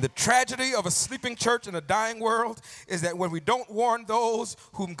 And the tragedy of a sleeping church in a dying world is that when we don't warn those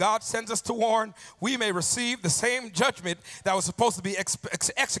whom God sends us to warn, we may receive the same judgment that was supposed to be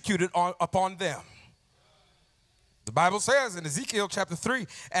executed upon them. The Bible says in Ezekiel chapter 3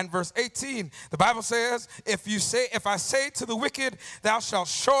 and verse 18, the Bible says, if I say to the wicked, thou shalt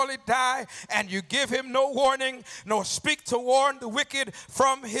surely die, and you give him no warning, nor speak to warn the wicked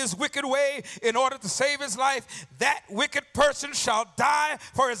from his wicked way in order to save his life, that wicked person shall die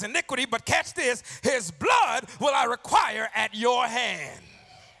for his iniquity. But catch this, his blood will I require at your hand.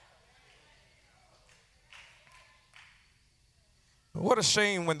 What a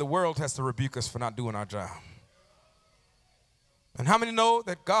shame when the world has to rebuke us for not doing our job. And how many know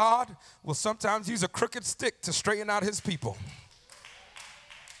that God will sometimes use a crooked stick to straighten out his people?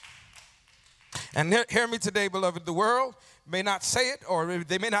 And hear me today, beloved. The world may not say it, or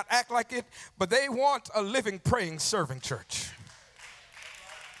they may not act like it, but they want a living, praying, serving church.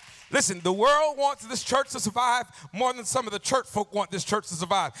 Listen, the world wants this church to survive more than some of the church folk want this church to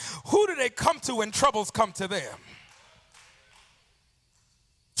survive. Who do they come to when troubles come to them?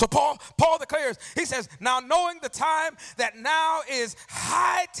 So Paul declares, he says, now knowing the time, that now is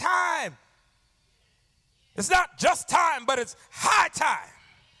high time. It's not just time, but it's high time.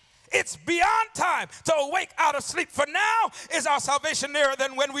 It's beyond time to awake out of sleep. For now is our salvation nearer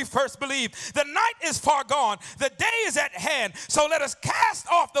than when we first believed. The night is far gone. The day is at hand. So let us cast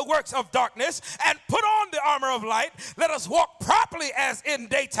off the works of darkness and put on the armor of light. Let us walk properly as in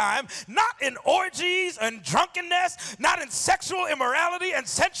daytime, not in orgies and drunkenness, not in sexual immorality and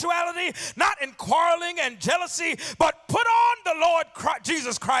sensuality, not in quarreling and jealousy, but put on the Lord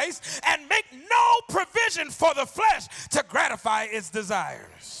Jesus Christ and make no provision for the flesh to gratify its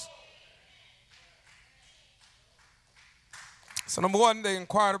desires. So number one, they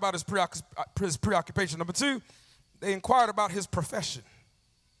inquired about his preoccupation. Number two, they inquired about his profession.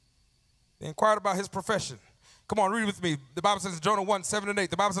 They inquired about his profession. Come on, read with me. The Bible says, Jonah 1, 7 and 8.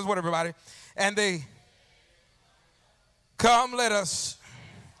 The Bible says what, everybody? And they, come, let us,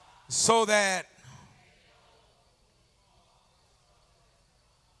 so that,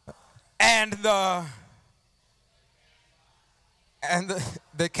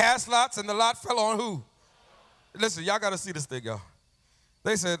 they cast lots, and the lot fell on who? Listen, y'all got to see this thing, y'all.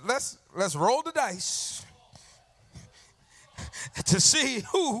 They said, let's roll the dice to see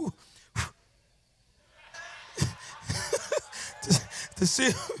who, to see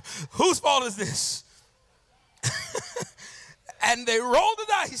whose fault is this. And they rolled the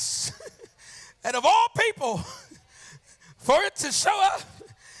dice. And of all people, for it to show up,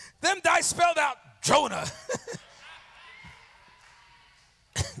 them dice spelled out Jonah.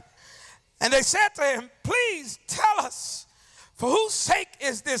 And they said to him, please tell us, for whose sake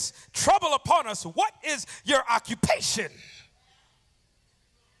is this trouble upon us? What is your occupation?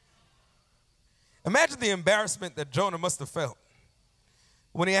 Imagine the embarrassment that Jonah must have felt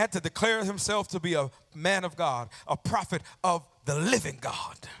when he had to declare himself to be a man of God, a prophet of the living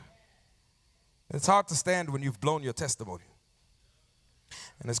God. It's hard to stand when you've blown your testimony.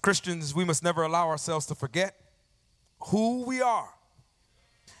 And as Christians, we must never allow ourselves to forget who we are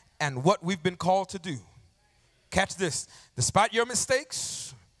and what we've been called to do. Catch this. Despite your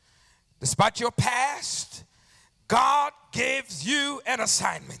mistakes, despite your past, God gives you an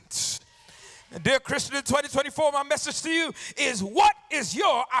assignment. And dear Christian, in 2024, my message to you is, what is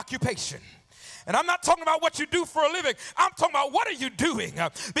your occupation? And I'm not talking about what you do for a living. I'm talking about what are you doing?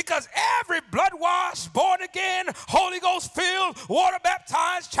 Because every blood-washed, born-again, Holy Ghost-filled,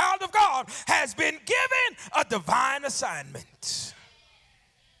 water-baptized child of God has been given a divine assignment.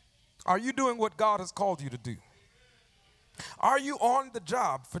 Are you doing what God has called you to do? Are you on the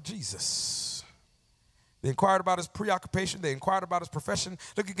job for Jesus? They inquired about his preoccupation. They inquired about his profession.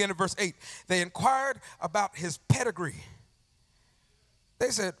 Look again at verse 8. They inquired about his pedigree.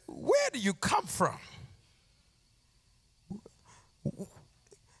 They said, where do you come from?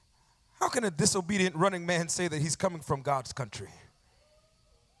 How can a disobedient running man say that he's coming from God's country?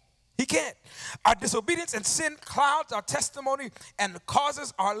 He can't. Our disobedience and sin clouds our testimony and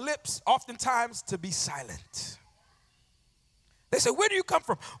causes our lips oftentimes to be silent. They said, where do you come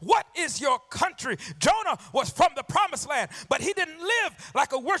from? What is your country? Jonah was from the promised land, but he didn't live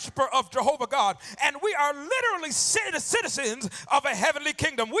like a worshiper of Jehovah God. And we are literally citizens of a heavenly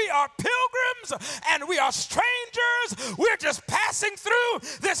kingdom. We are pilgrims and we are strangers. We're just passing through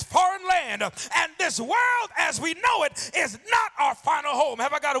this foreign land. And this world as we know it is not our final home.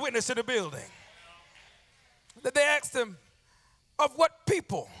 Have I got a witness in the building? That they asked him, of what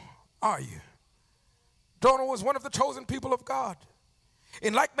people are you? Jonah was one of the chosen people of God.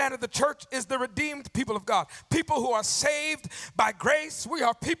 In like manner, the church is the redeemed people of God. People who are saved by grace. We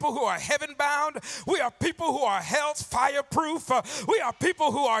are people who are heaven bound. We are people who are hell's fireproof. We are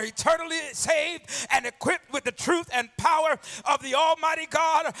people who are eternally saved and equipped with the truth and power of the Almighty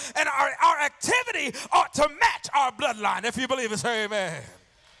God. And our activity ought to match our bloodline. If you believe it, say amen.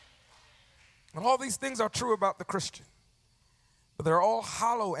 And all these things are true about the Christian. But they're all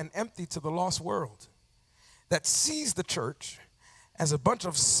hollow and empty to the lost world that sees the church as a bunch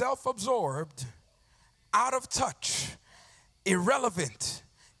of self-absorbed, out of touch, irrelevant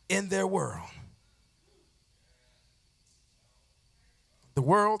in their world. The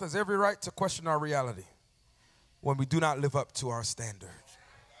world has every right to question our reality when we do not live up to our standards.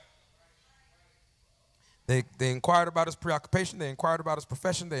 They inquired about his preoccupation, they inquired about his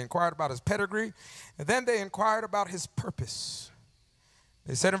profession, they inquired about his pedigree, and then they inquired about his purpose.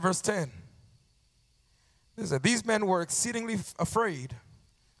 They said in verse 10, they said, these men were exceedingly afraid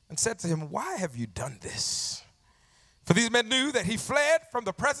and said to him, why have you done this? For these men knew that he fled from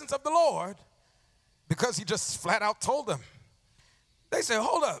the presence of the Lord because he just flat out told them. They said,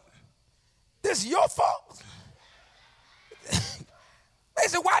 hold up, this is your fault? They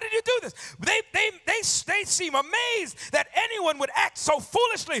said, why did you do this? They seem amazed that anyone would act so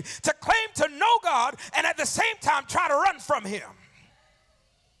foolishly to claim to know God and at the same time try to run from him.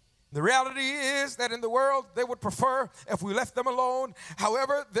 The reality is that in the world, they would prefer if we left them alone.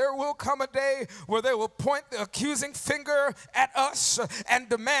 However, there will come a day where they will point the accusing finger at us and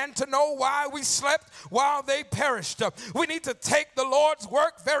demand to know why we slept while they perished. We need to take the Lord's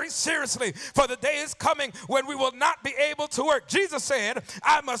work very seriously, for the day is coming when we will not be able to work. Jesus said,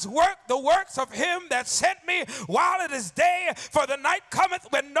 I must work the works of him that sent me while it is day, for the night cometh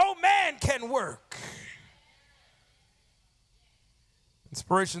when no man can work.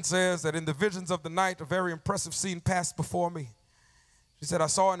 Inspiration says that in the visions of the night, a very impressive scene passed before me. She said, I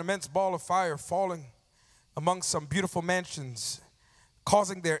saw an immense ball of fire falling among some beautiful mansions,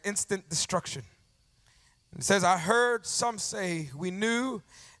 causing their instant destruction. It says, I heard some say, we knew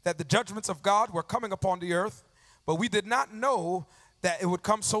that the judgments of God were coming upon the earth, but we did not know that it would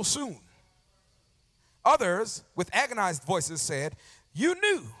come so soon. Others, with agonized voices, said, you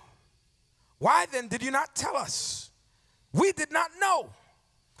knew. Why then did you not tell us? We did not know.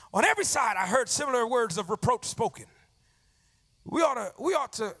 On every side, I heard similar words of reproach spoken. We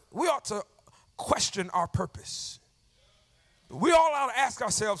ought to question our purpose. We all ought to ask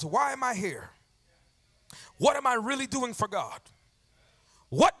ourselves, why am I here? What am I really doing for God?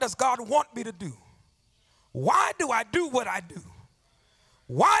 What does God want me to do? Why do I do what I do?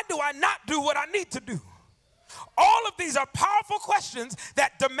 Why do I not do what I need to do? All of these are powerful questions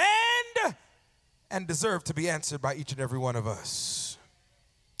that demand and deserve to be answered by each and every one of us.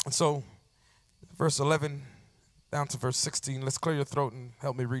 And so, verse 11 down to verse 16, let's clear your throat and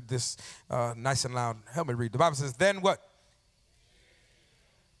help me read this nice and loud. Help me read. The Bible says, then what?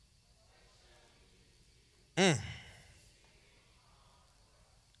 Then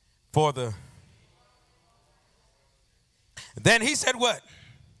he said what?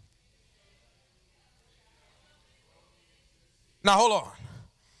 Now hold on.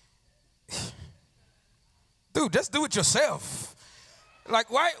 Dude, just do it yourself.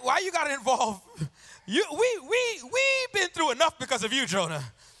 Like, why you got to involve? We've been through enough because of you, Jonah.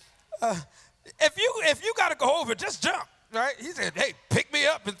 If you got to go over, just jump, right? He said, hey, pick me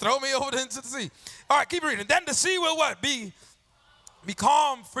up and throw me over into the sea. All right, keep reading. Then the sea will what? Be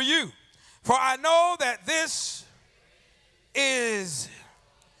calm for you. For I know that this is,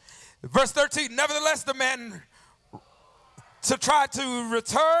 verse 13, nevertheless, the men to try to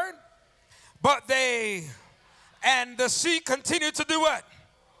return, but and the sea continued to do what?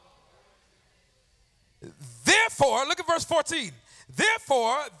 Therefore, look at verse 14.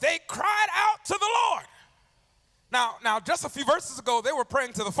 Therefore, they cried out to the Lord. Now, just a few verses ago, they were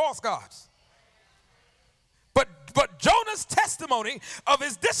praying to the false gods. But Jonah's testimony of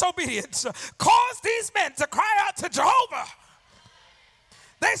his disobedience caused these men to cry out to Jehovah.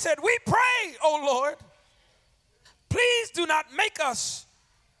 They said, we pray, O Lord, please do not make us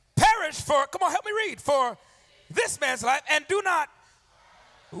perish for, come on, help me read, for this man's life, and do not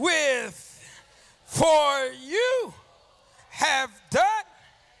for you have done,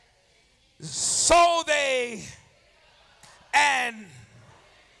 so they,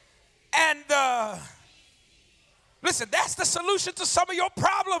 listen, that's the solution to some of your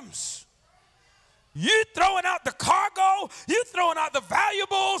problems. You throwing out the cargo, you throwing out the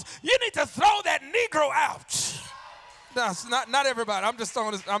valuables, you need to throw that Negro out. No, it's not everybody. I'm just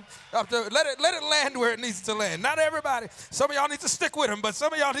throwing this. Let it land where it needs to land. Not everybody. Some of y'all need to stick with him, but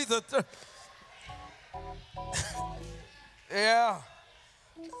some of y'all need to. Yeah.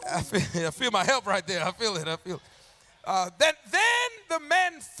 I feel my help right there. I feel it. Then the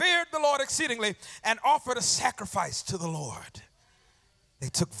men feared the Lord exceedingly and offered a sacrifice to the Lord. They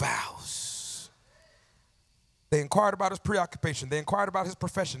took vows. They inquired about his preoccupation. They inquired about his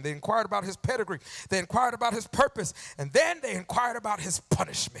profession. They inquired about his pedigree. They inquired about his purpose. And then they inquired about his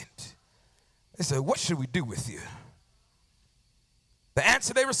punishment. They said, what should we do with you? The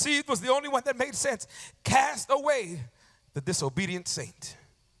answer they received was the only one that made sense. Cast away the disobedient saint.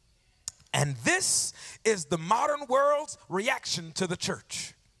 And this is the modern world's reaction to the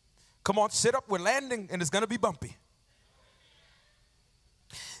church. Come on, sit up. We're landing, and it's going to be bumpy.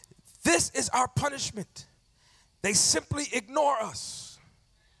 This is our punishment. They simply ignore us.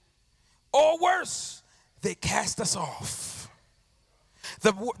 Or worse, they cast us off.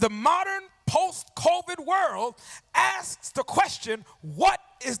 The modern post-COVID world asks the question, what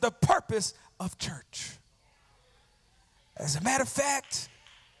is the purpose of church? As a matter of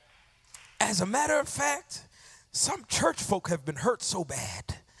fact, some church folk have been hurt so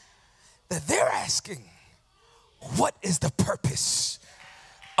bad that they're asking, what is the purpose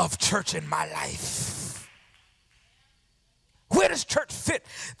of church in my life? Where does church fit?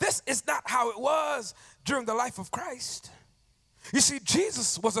 This is not how it was during the life of Christ. You see,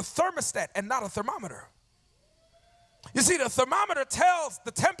 Jesus was a thermostat and not a thermometer. You see, the thermometer tells the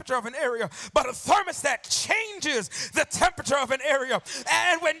temperature of an area, but a thermostat changes the temperature of an area.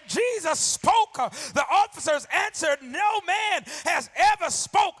 And when Jesus spoke, the officers answered, no man has ever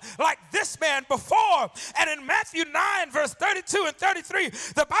spoke like this man before. And in Matthew 9, verse 32 and 33,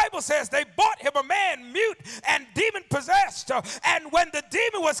 the Bible says they brought him a man mute and demon-possessed. And when the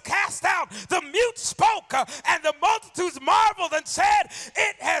demon was cast out, the mute spoke, and the multitudes marveled and said,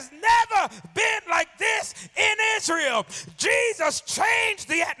 it has never been like this in Israel. Jesus changed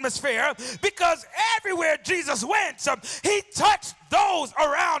the atmosphere because everywhere Jesus went, he touched those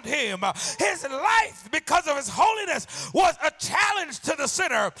around him. His life, because of his holiness, was a challenge to the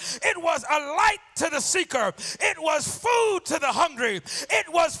sinner. It was a light to the seeker. It was food to the hungry.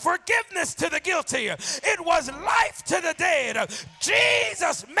 It was forgiveness to the guilty. It was life to the dead.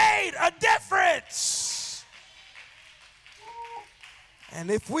 Jesus made a difference.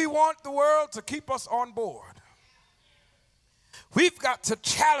 And if we want the world to keep us on board, we've got to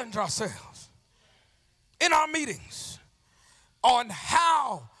challenge ourselves in our meetings on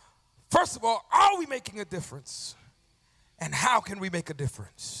how, first of all, are we making a difference? And how can we make a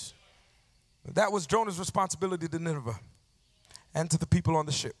difference? That was Jonah's responsibility to Nineveh and to the people on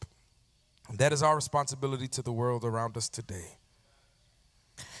the ship. And that is our responsibility to the world around us today.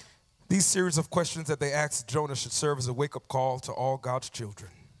 These series of questions that they asked Jonah should serve as a wake-up call to all God's children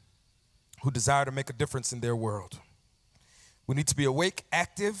who desire to make a difference in their world. We need to be awake,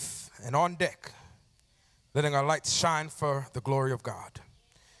 active, and on deck, letting our lights shine for the glory of God.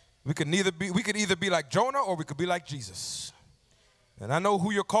 We could either be like Jonah or we could be like Jesus. And I know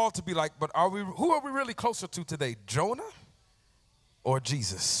who you're called to be like, but who are we really closer to today, Jonah or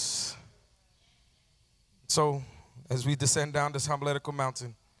Jesus? So, as we descend down this homiletical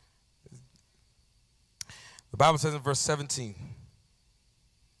mountain, the Bible says in verse 17,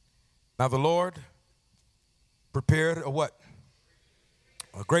 now the Lord prepared a what?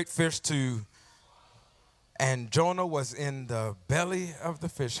 A great fish and Jonah was in the belly of the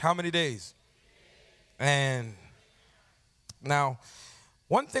fish. How many days? And now,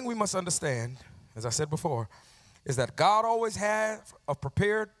 one thing we must understand, as I said before, is that God always has a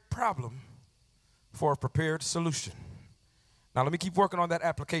prepared problem for a prepared solution. Now, let me keep working on that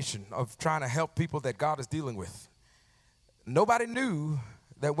application of trying to help people that God is dealing with. Nobody knew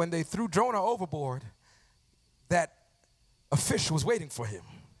that when they threw Jonah overboard, that a fish was waiting for him.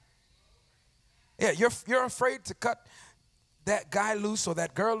 Yeah, you're afraid to cut that guy loose or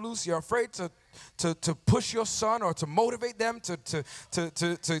that girl loose. You're afraid to push your son or to motivate them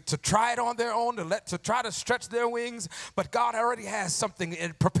to try it on their own, to try to stretch their wings. But God already has something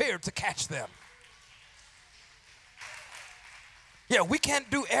prepared to catch them. Yeah, we can't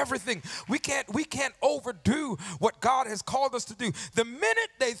do everything. We can't overdo what God has called us to do. The minute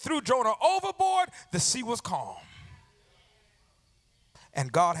they threw Jonah overboard, the sea was calm. And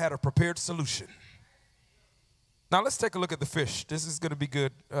God had a prepared solution. Now let's take a look at the fish. This is going to be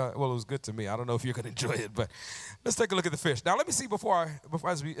good. Well, it was good to me. I don't know if you're going to enjoy it, but let's take a look at the fish. Now let me see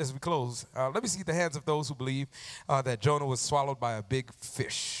as we close. Let me see the hands of those who believe that Jonah was swallowed by a big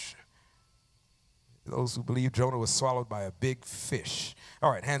fish. Those who believe Jonah was swallowed by a big fish.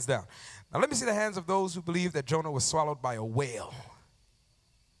 All right, hands down. Now let me see the hands of those who believe that Jonah was swallowed by a whale.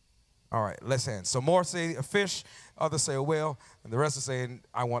 All right, less hands. So more say a fish, others say a whale, and the rest are saying,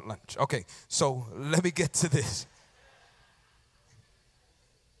 I want lunch. Okay, so let me get to this.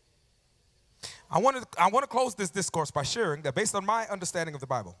 I want to close this discourse by sharing that based on my understanding of the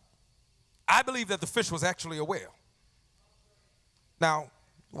Bible, I believe that the fish was actually a whale. Now,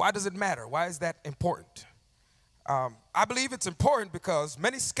 why does it matter? Why is that important? I believe it's important because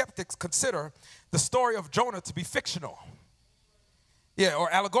many skeptics consider the story of Jonah to be fictional. Yeah,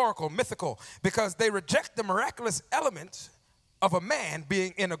 or allegorical, mythical, because they reject the miraculous element of a man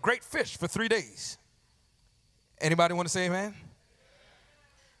being in a great fish for 3 days. Anybody want to say amen?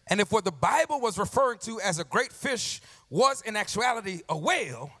 And if what the Bible was referring to as a great fish was in actuality a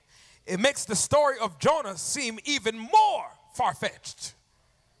whale, it makes the story of Jonah seem even more far-fetched.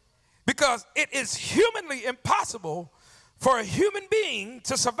 Because it is humanly impossible for a human being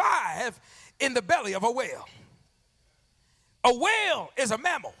to survive in the belly of a whale. A whale is a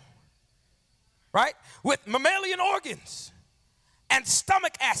mammal, right? With mammalian organs and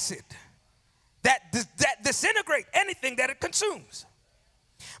stomach acid that disintegrate anything that it consumes.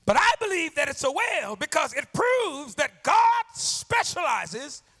 But I believe that it's a whale because it proves that God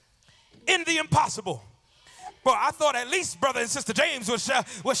specializes in the impossible. Well, I thought at least Brother and Sister James would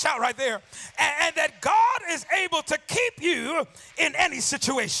shout right there. And that God is able to keep you in any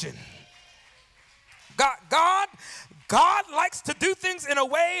situation. God likes to do things in a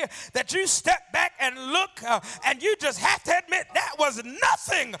way that you step back and look and you just have to admit that was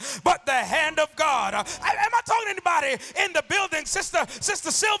nothing but the hand of God. Am I talking to anybody in the building,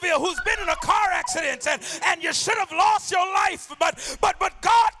 Sister Sylvia, who's been in a car accident and you should have lost your life, but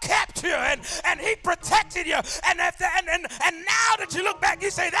God kept you and He protected you. And now that you look back,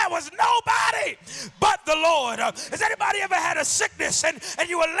 you say that was nobody but the Lord. Has anybody ever had a sickness and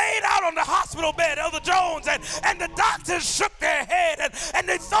you were laid out on the hospital bed, Elder Jones, and the doctors shook their head and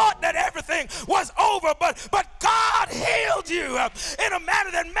they thought that everything was over, but God healed you in a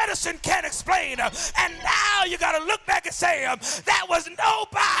manner that medicine can't explain. And now you got to look back and say, that was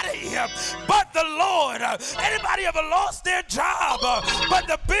nobody but the Lord. Anybody ever lost their job, but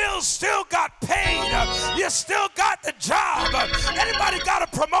the bills still got paid? You still got the job. Anybody got a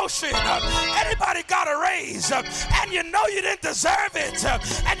promotion? Anybody got a raise? And you know you didn't deserve it.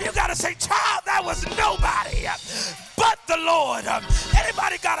 And you got to say, child, that was nobody but the Lord.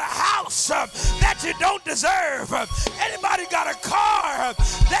 Anybody got a house that you don't deserve? Anybody got a car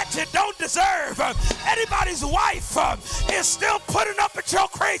that you don't deserve? Anybody's wife is still putting up with your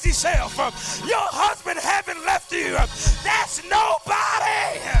crazy self. Your husband haven't left you. That's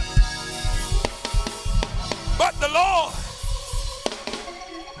nobody but the Lord.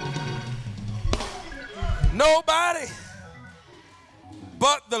 Nobody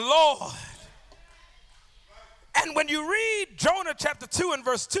but the Lord. And when you read Jonah chapter 2 and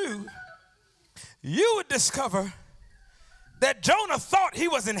verse 2, you would discover that Jonah thought he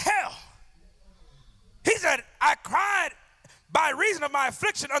was in hell. He said, I cried by reason of my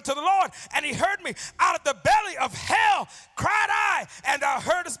affliction unto the Lord, and He heard me. Out of the belly of hell cried I, and thou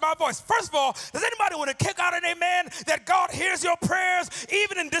heardest my voice. First of all, does anybody want to kick out an amen that God hears your prayers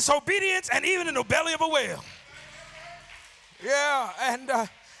even in disobedience and even in the belly of a whale? Yeah, and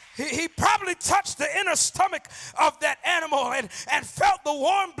he probably touched the inner stomach of that animal and felt the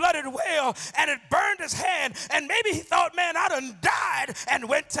warm-blooded whale, and it burned his hand, and maybe he thought, man, I done died and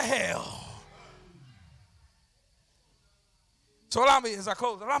went to hell. So allow me, as I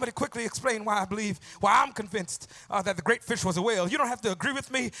close, allow me to quickly explain why I'm convinced that the great fish was a whale. You don't have to agree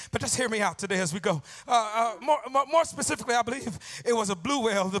with me, but just hear me out today as we go. More specifically, I believe it was a blue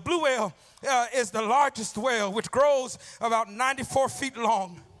whale. The blue whale is the largest whale, which grows about 94 feet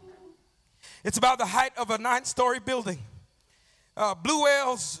long. It's about the height of a 9-story building. Blue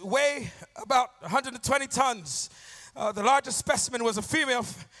whales weigh about 120 tons. The largest specimen was a female,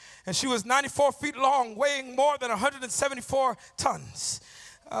 and she was 94 feet long, weighing more than 174 tons.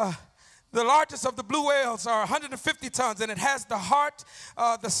 The largest of the blue whales are 150 tons, and it has the heart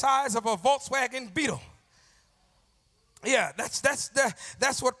the size of a Volkswagen Beetle. Yeah,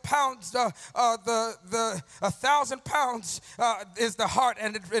 that's what pounds, 1,000 pounds is the heart,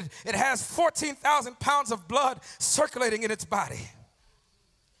 and it has 14,000 pounds of blood circulating in its body.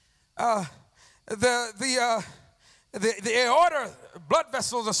 The aorta blood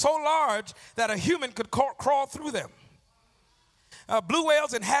vessels are so large that a human could crawl through them. Blue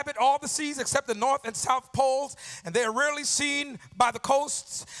whales inhabit all the seas except the north and south poles, and they are rarely seen by the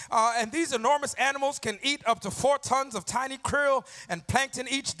coasts. And these enormous animals can eat up to 4 tons of tiny krill and plankton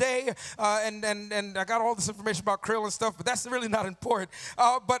each day. And I got all this information about krill and stuff, but that's really not important.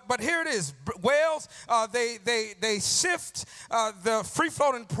 But here it is. Whales, they sift the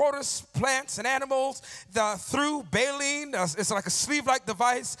free-floating produce, plants, and animals through baleen. It's like a sleeve-like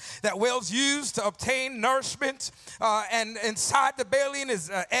device that whales use to obtain nourishment. And inside the baleen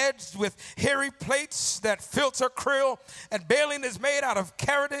is edged with hairy plates that filter krill, and baleen is made out of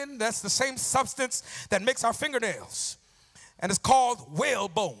keratin. That's the same substance that makes our fingernails, and it's called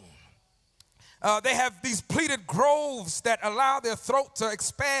whalebone. They have these pleated grooves that allow their throat to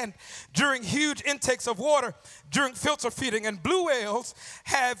expand during huge intakes of water during filter feeding. And blue whales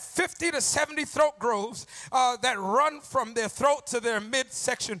have 50 to 70 throat grooves that run from their throat to their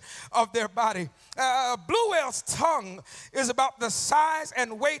midsection of their body. A blue whale's tongue is about the size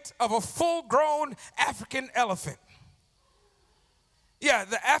and weight of a full-grown African elephant. Yeah,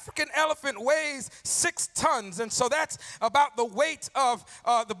 the African elephant weighs 6 tons, and so that's about the weight of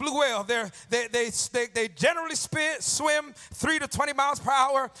the blue whale. They generally swim 3 to 20 miles per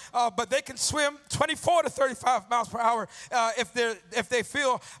hour, but they can swim 24 to 35 miles per hour if they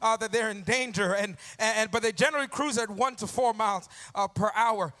feel that they're in danger. But they generally cruise at 1 to 4 miles per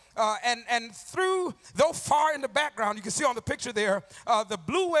hour. And though far in the background, you can see on the picture there, the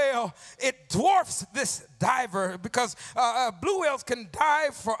blue whale, it dwarfs this diver because blue whales can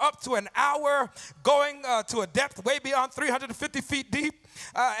dive for up to an hour, going to a depth way beyond 350 feet deep.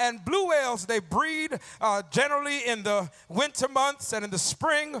 And blue whales, they breed generally in the winter months and in the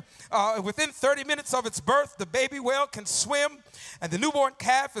spring. Within 30 minutes of its birth, the baby whale can swim, and the newborn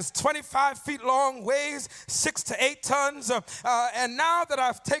calf is 25 feet long, weighs 6 to 8 tons. And now that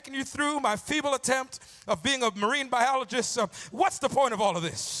I've taken you through my feeble attempt of being a marine biologist, what's the point of all of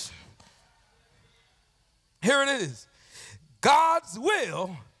this? Here it is. God's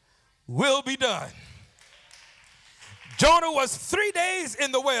will be done. Jonah was 3 days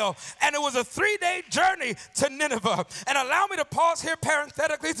in the whale, and it was a 3-day journey to Nineveh. And allow me to pause here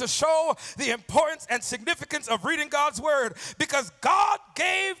parenthetically to show the importance and significance of reading God's word, because God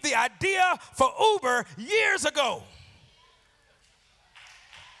gave the idea for Uber years ago.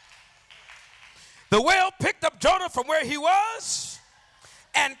 The whale picked up Jonah from where he was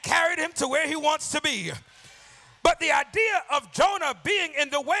and carried him to where he wants to be. But the idea of Jonah being in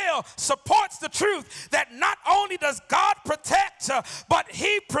the whale supports the truth that not only does God protect, but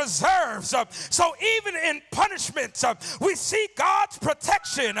he preserves. So even in punishment, we see God's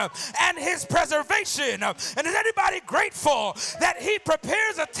protection and his preservation. And is anybody grateful that he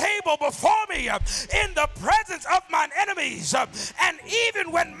prepares a table before me in the presence of mine enemies? And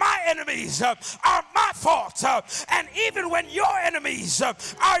even when my enemies are my fault, and even when your enemies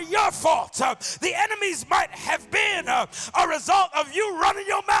are your fault, the enemies might have been a result of you running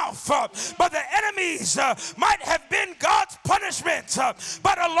your mouth, but the enemies might have been God's punishment.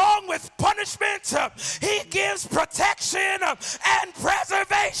 But along with punishment, he gives protection and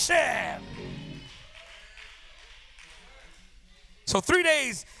preservation. So 3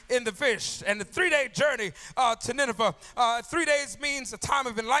 days in the fish and the 3-day journey to Nineveh. 3 days means a time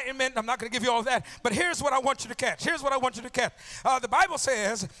of enlightenment. I'm not going to give you all of that, but here's what I want you to catch. Here's what I want you to catch. The Bible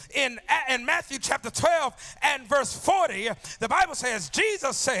says in Matthew chapter 12 and verse 40, the Bible says,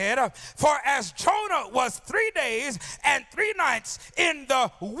 Jesus said, for as Jonah was 3 days and 3 nights in the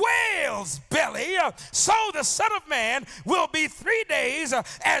whale's belly, so the Son of Man will be 3 days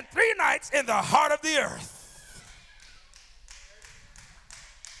and 3 nights in the heart of the earth.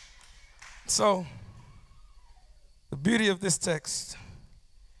 So, the beauty of this text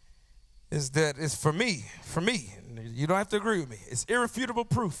is that it's for me, you don't have to agree with me, it's irrefutable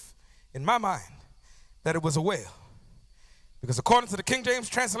proof in my mind that it was a whale. Because according to the King James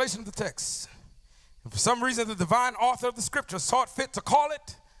translation of the text, and for some reason the divine author of the scripture saw it fit to call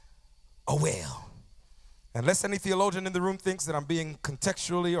it a whale. Unless any theologian in the room thinks that I'm being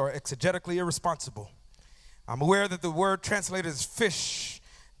contextually or exegetically irresponsible, I'm aware that the word translated as fish,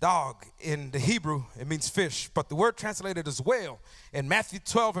 dog, in the Hebrew, it means fish, but the word translated as whale in Matthew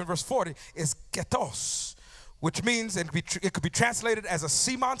 12 and verse 40 is ketos, which means it could be translated as a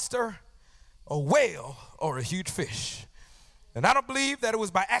sea monster, a whale, or a huge fish. And I don't believe that it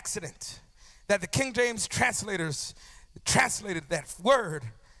was by accident that the King James translators translated that word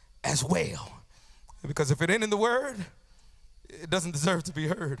as whale. Because if it ain't in the word, it doesn't deserve to be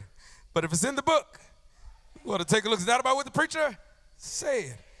heard. But if it's in the book, we want to take a look. It's not about what the preacher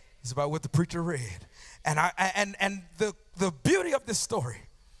said. It's about what the preacher read. And the beauty of this story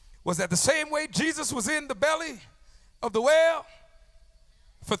was that the same way Jesus was in the belly of the whale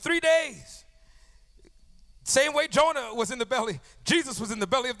for 3 days, same way Jonah was in the belly, Jesus was in the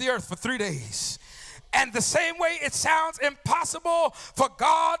belly of the earth for 3 days. And the same way it sounds impossible for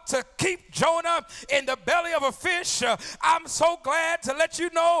God to keep Jonah in the belly of a fish, I'm so glad to let you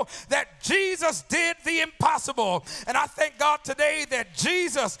know that Jesus did the impossible. And I thank God today that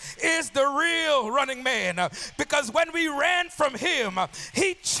Jesus is the real running man, because when we ran from him,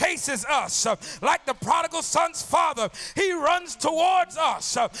 he chases us. Like the prodigal son's father, he runs towards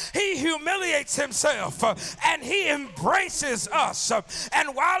us. He humiliates himself and he embraces us.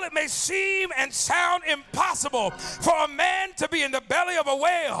 And while it may seem and sound impossible for a man to be in the belly of a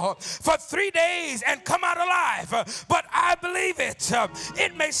whale for 3 days and come out alive, but I believe it.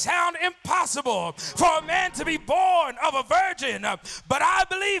 It may sound impossible for a man to be born of a virgin, but I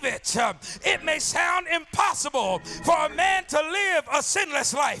believe it. It may sound impossible for a man to live a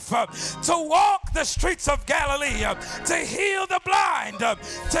sinless life, to walk the streets of Galilee, to heal the blind,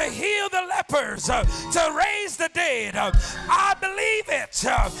 to heal the lepers, to raise the dead. I believe it,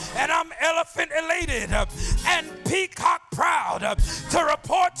 and I'm elephant elated and peacock proud to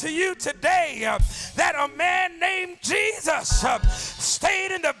report to you today that a man named Jesus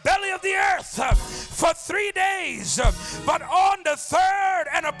stayed in the belly of the earth for 3 days, but on the third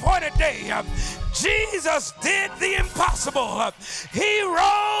and appointed day, Jesus did the impossible. He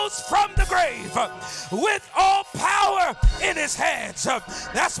rose from the grave with all power in his hands.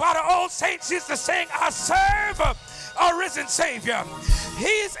 That's why the old saints used to sing, I serve a risen Savior.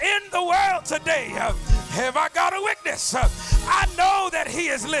 He's in the world today. Have I got a witness? I know that he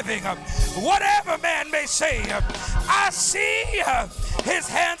is living. Whatever man may say, I see his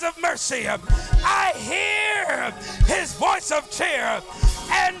hands of mercy. I hear his voice of cheer.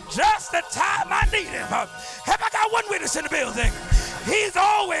 And just the time I need him. Have I got one witness in the building? He's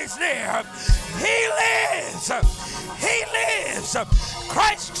always there. He lives. He lives.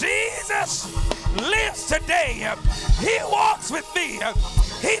 Christ Jesus lives today. He walks with me.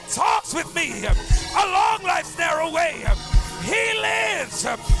 He talks with me along life's narrow way. He lives.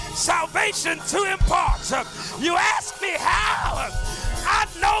 Salvation to impart. You ask me how? I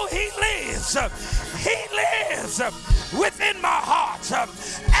know he lives. He lives within my heart.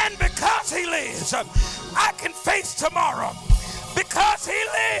 And because he lives, I can face tomorrow. Because he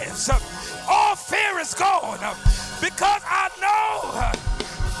lives, all fear is gone. Because I know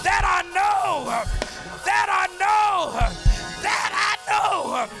that I know that I know that I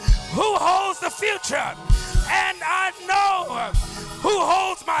know who holds the future, and I know who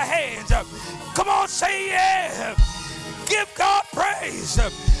holds my hands. Come on, say yeah. Give God praise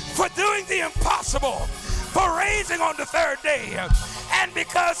for doing the impossible, for raising on the third day. And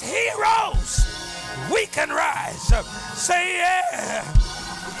because he rose, we can rise. Say yeah.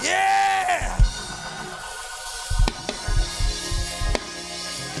 Yeah.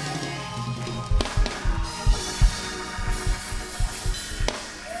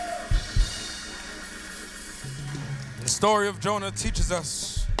 The story of Jonah teaches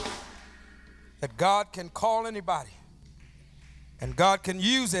us that God can call anybody, and God can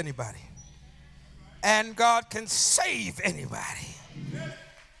use anybody, and God can save anybody.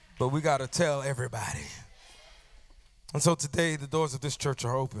 But we got to tell everybody. And so today, the doors of this church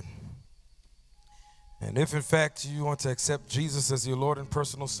are open. And if in fact you want to accept Jesus as your Lord and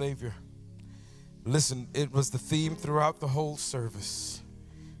personal Savior, listen, it was the theme throughout the whole service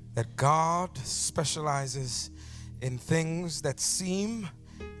that God specializes in things that seem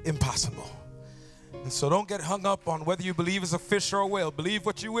impossible. And so don't get hung up on whether you believe it's a fish or a whale. Believe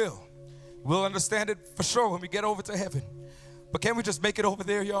what you will. We'll understand it for sure when we get over to heaven. But can't we just make it over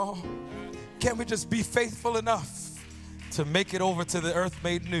there, y'all? Can't we just be faithful enough to make it over to the earth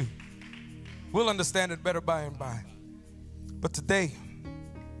made new? We'll understand it better by and by. But today,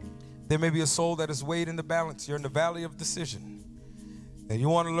 there may be a soul that is weighed in the balance. You're in the valley of decision, and you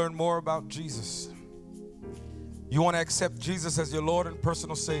want to learn more about Jesus. You want to accept Jesus as your Lord and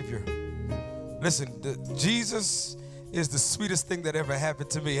personal Savior. Listen, Jesus is the sweetest thing that ever happened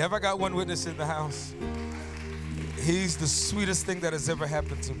to me. Have I got one witness in the house? He's the sweetest thing that has ever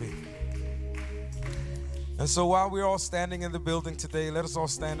happened to me. And so while we're all standing in the building today, let us all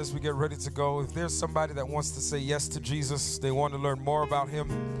stand as we get ready to go. If there's somebody that wants to say yes to Jesus, they want to learn more about him,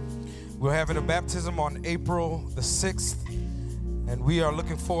 we're having a baptism on April the 6th, and we are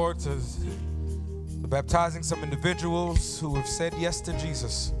looking forward to baptizing some individuals who have said yes to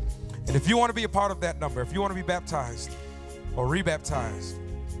Jesus. And if you want to be a part of that number, if you want to be baptized or rebaptized,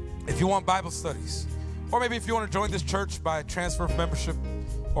 if you want Bible studies, or maybe if you want to join this church by transfer of membership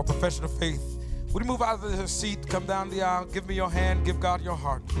or profession of faith, Would you move out of your seat, come down the aisle, give me your hand, give God your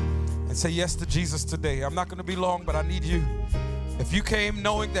heart, and say yes to Jesus today. I'm not going to be long, but I need you. If you came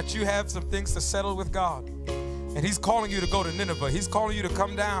knowing that you have some things to settle with God, and He's calling you to go to Nineveh, He's calling you to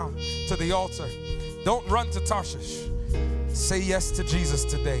come down to the altar. Don't run to Tarshish. Say yes to Jesus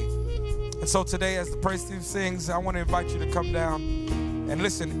today. And so today, as the praise team sings, I want to invite you to come down. And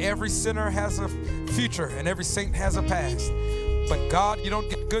listen, every sinner has a future and every saint has a past. But God, you don't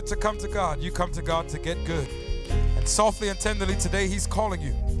get good to come to God. You come to God to get good. And softly and tenderly today, He's calling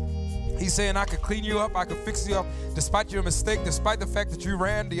you. He's saying, I could clean you up, I could fix you up, despite your mistake, despite the fact that you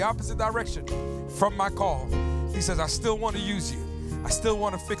ran the opposite direction from my call. He says, I still want to use you. I still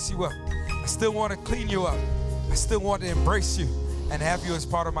want to fix you up. I still want to clean you up. I still want to embrace you and have you as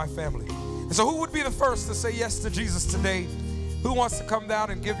part of my family. And so who would be the first to say yes to Jesus today? Who wants to come down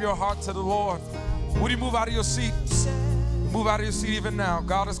and give your heart to the Lord? Would you move out of your seat? Move out of your seat even now.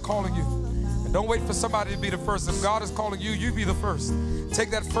 God is calling you. And don't wait for somebody to be the first. If God is calling you, you be the first.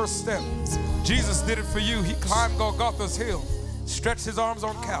 Take that first step. Jesus did it for you. He climbed Golgotha's hill, stretched His arms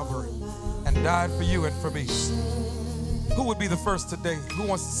on Calvary, and died for you and for me. Who would be the first today? Who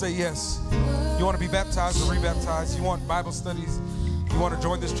wants to say yes? You want to be baptized or rebaptized? You want Bible studies? You want to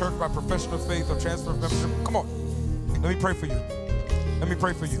join this church by profession of faith or transfer of membership? Come on. Let me pray for you. Let me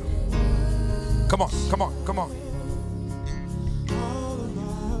pray for you. Come on, come on, come on.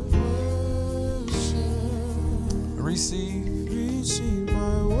 Receive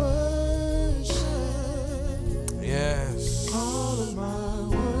my worship. Yes. All of my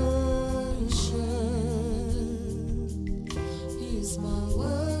worship. He's my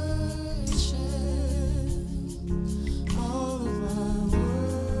worship. All of my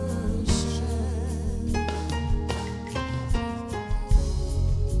worship.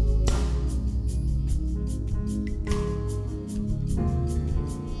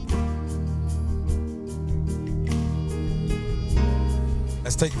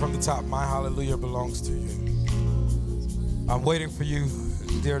 Let's take it from the top. My hallelujah belongs to you. I'm waiting for you,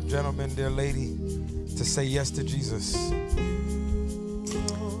 dear gentleman, dear lady, to say yes to Jesus.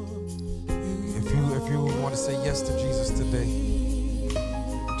 If you want to say yes to Jesus today,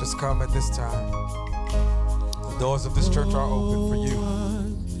 just come at this time. The doors of this church are open for you.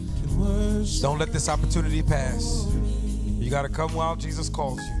 Don't let this opportunity pass. You got to come while Jesus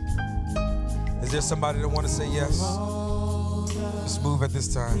calls you. Is there somebody that want to say yes? Just move at this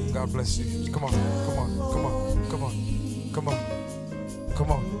time. God bless you. Come on, come on, come on, come on, come on,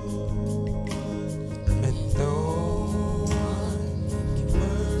 come on. And no one can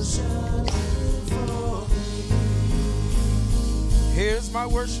worship for me. Here's my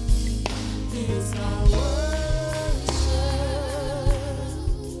worship. Here's my worship.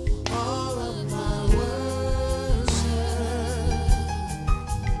 All of my worship.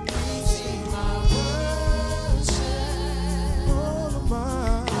 Receive my worship. All of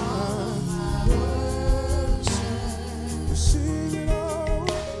my worship. Receive it all.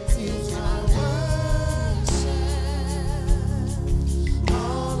 Here's my worship.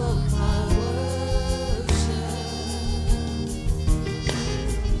 All of my worship.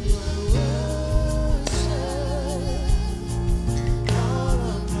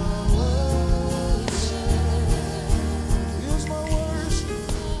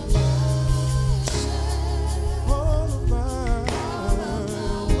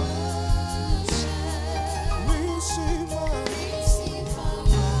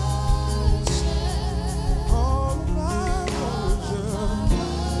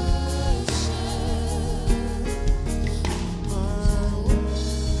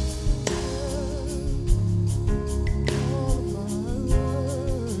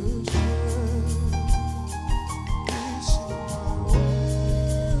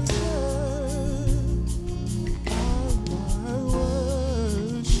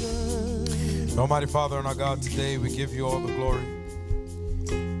 Almighty Father and our God, today we give you all the glory.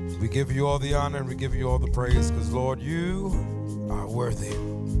 We give you all the honor and we give you all the praise because, Lord, you are worthy.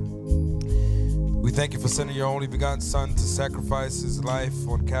 We thank you for sending your only begotten Son to sacrifice his life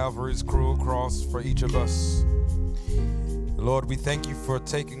on Calvary's cruel cross for each of us. Lord, we thank you for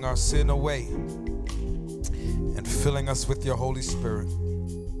taking our sin away and filling us with your Holy Spirit.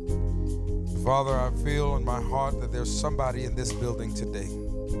 Father, I feel in my heart that there's somebody in this building today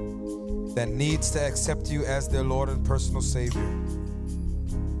that needs to accept you as their Lord and personal Savior.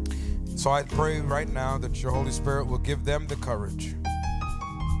 So I pray right now that your Holy Spirit will give them the courage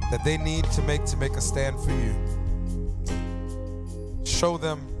that they need to make a stand for you. Show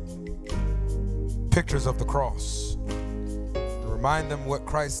them pictures of the cross. Remind them what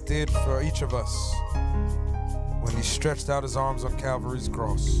Christ did for each of us when he stretched out his arms on Calvary's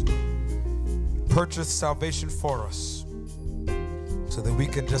cross. purchased salvation for us so that we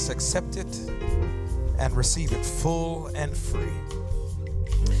can just accept it and receive it full and free.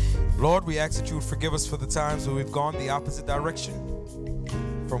 Lord, we ask that you would forgive us for the times where we've gone the opposite direction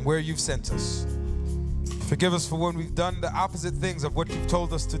from where you've sent us. Forgive us for when we've done the opposite things of what you've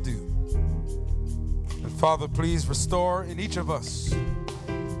told us to do. And Father, please restore in each of us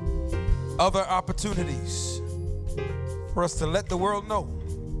other opportunities for us to let the world know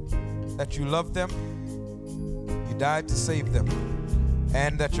that you love them, you died to save them,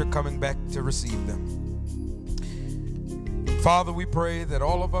 and that you're coming back to receive them. Father, we pray that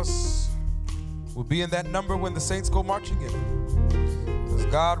all of us will be in that number when the saints go marching in. Because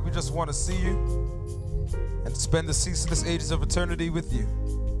God, we just want to see you and spend the ceaseless ages of eternity with you.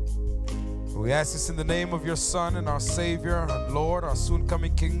 We ask this in the name of your Son and our Savior and Lord, our soon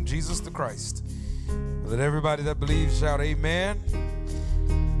coming King, Jesus the Christ. Let everybody that believes shout amen.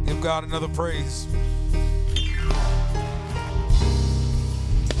 Give God another praise.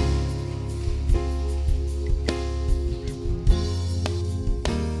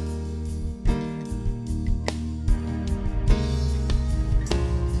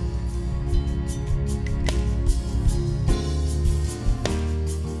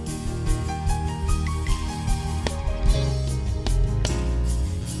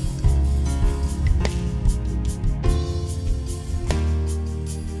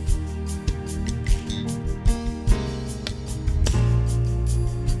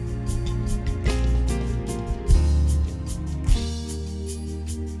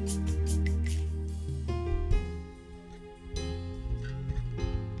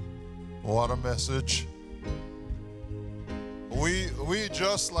 What a message. We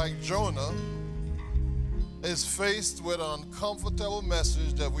just like Jonah is faced with an uncomfortable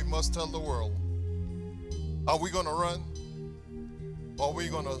message that we must tell the world. Are we going to run? Or are we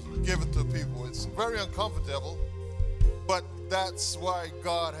going to give it to people? It's very uncomfortable, but that's why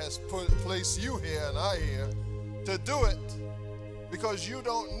God has placed you here and I here to do it, because you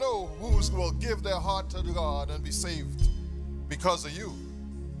don't know who will give their heart to God and be saved because of you.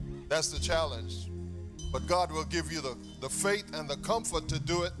 That's the challenge. But God will give you the faith and the comfort to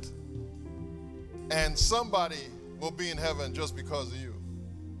do it. And somebody will be in heaven just because of you.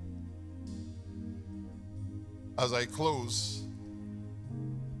 As I close,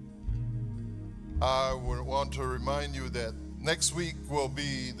 I would want to remind you that next week will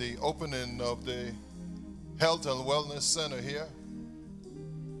be the opening of the Health and Wellness Center here.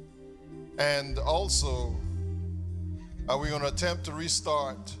 And also, we're going to attempt to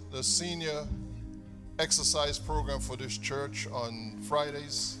restart the senior exercise program for this church on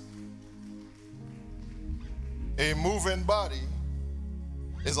Fridays. A moving body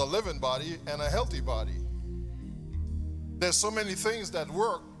is a living body and a healthy body. There's so many things that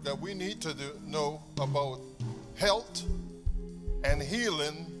work that we need to know about health and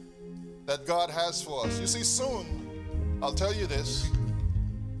healing that God has for us. You see, soon, I'll tell you this,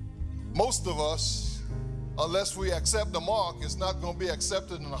 most of us, unless we accept the mark, it's not going to be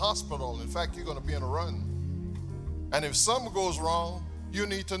accepted in the hospital. In fact, you're going to be in a run. And if something goes wrong, you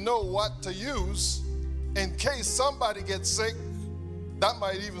need to know what to use in case somebody gets sick. That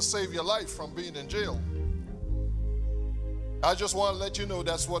might even save your life from being in jail. I just want to let you know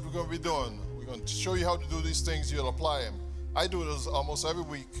that's what we're going to be doing. We're going to show you how to do these things. You'll apply them. I do this almost every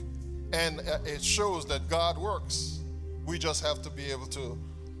week, and it shows that God works. We just have to be able to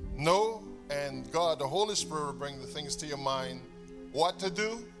know, and God, the Holy Spirit, will bring the things to your mind, what to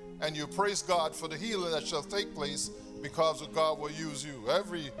do, and you praise God for the healing that shall take place because God will use you.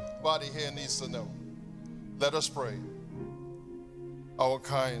 Everybody here needs to know. Let us pray. Our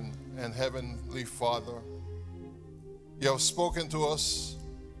kind and heavenly Father, you have spoken to us.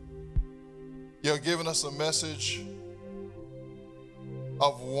 You have given us a message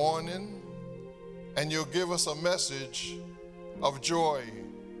of warning, and you give us a message of joy.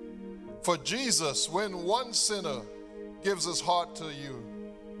 For Jesus, when one sinner gives his heart to you,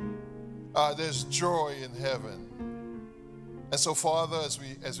 there's joy in heaven. And so, Father,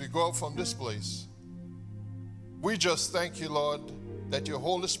 as we go out from this place, we just thank you, Lord, that your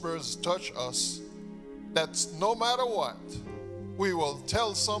Holy Spirit has touched us, that no matter what, we will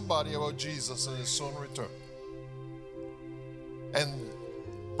tell somebody about Jesus in his soon return. And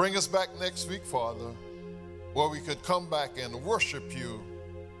bring us back next week, Father, where we could come back and worship you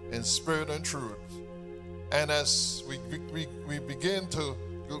in spirit and truth. And as we begin to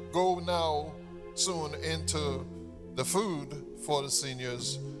go now soon into the food for the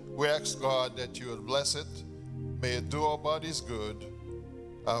seniors, we ask God that you would bless it. May it do our bodies good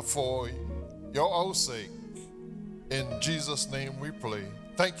for your own sake. In Jesus' name we pray.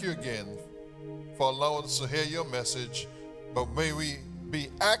 Thank you again for allowing us to hear your message, but may we be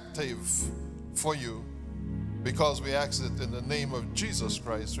active for you, because we ask it in the name of Jesus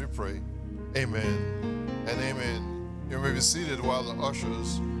Christ, we pray. Amen and amen. You may be seated while the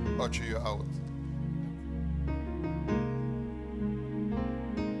ushers usher you out.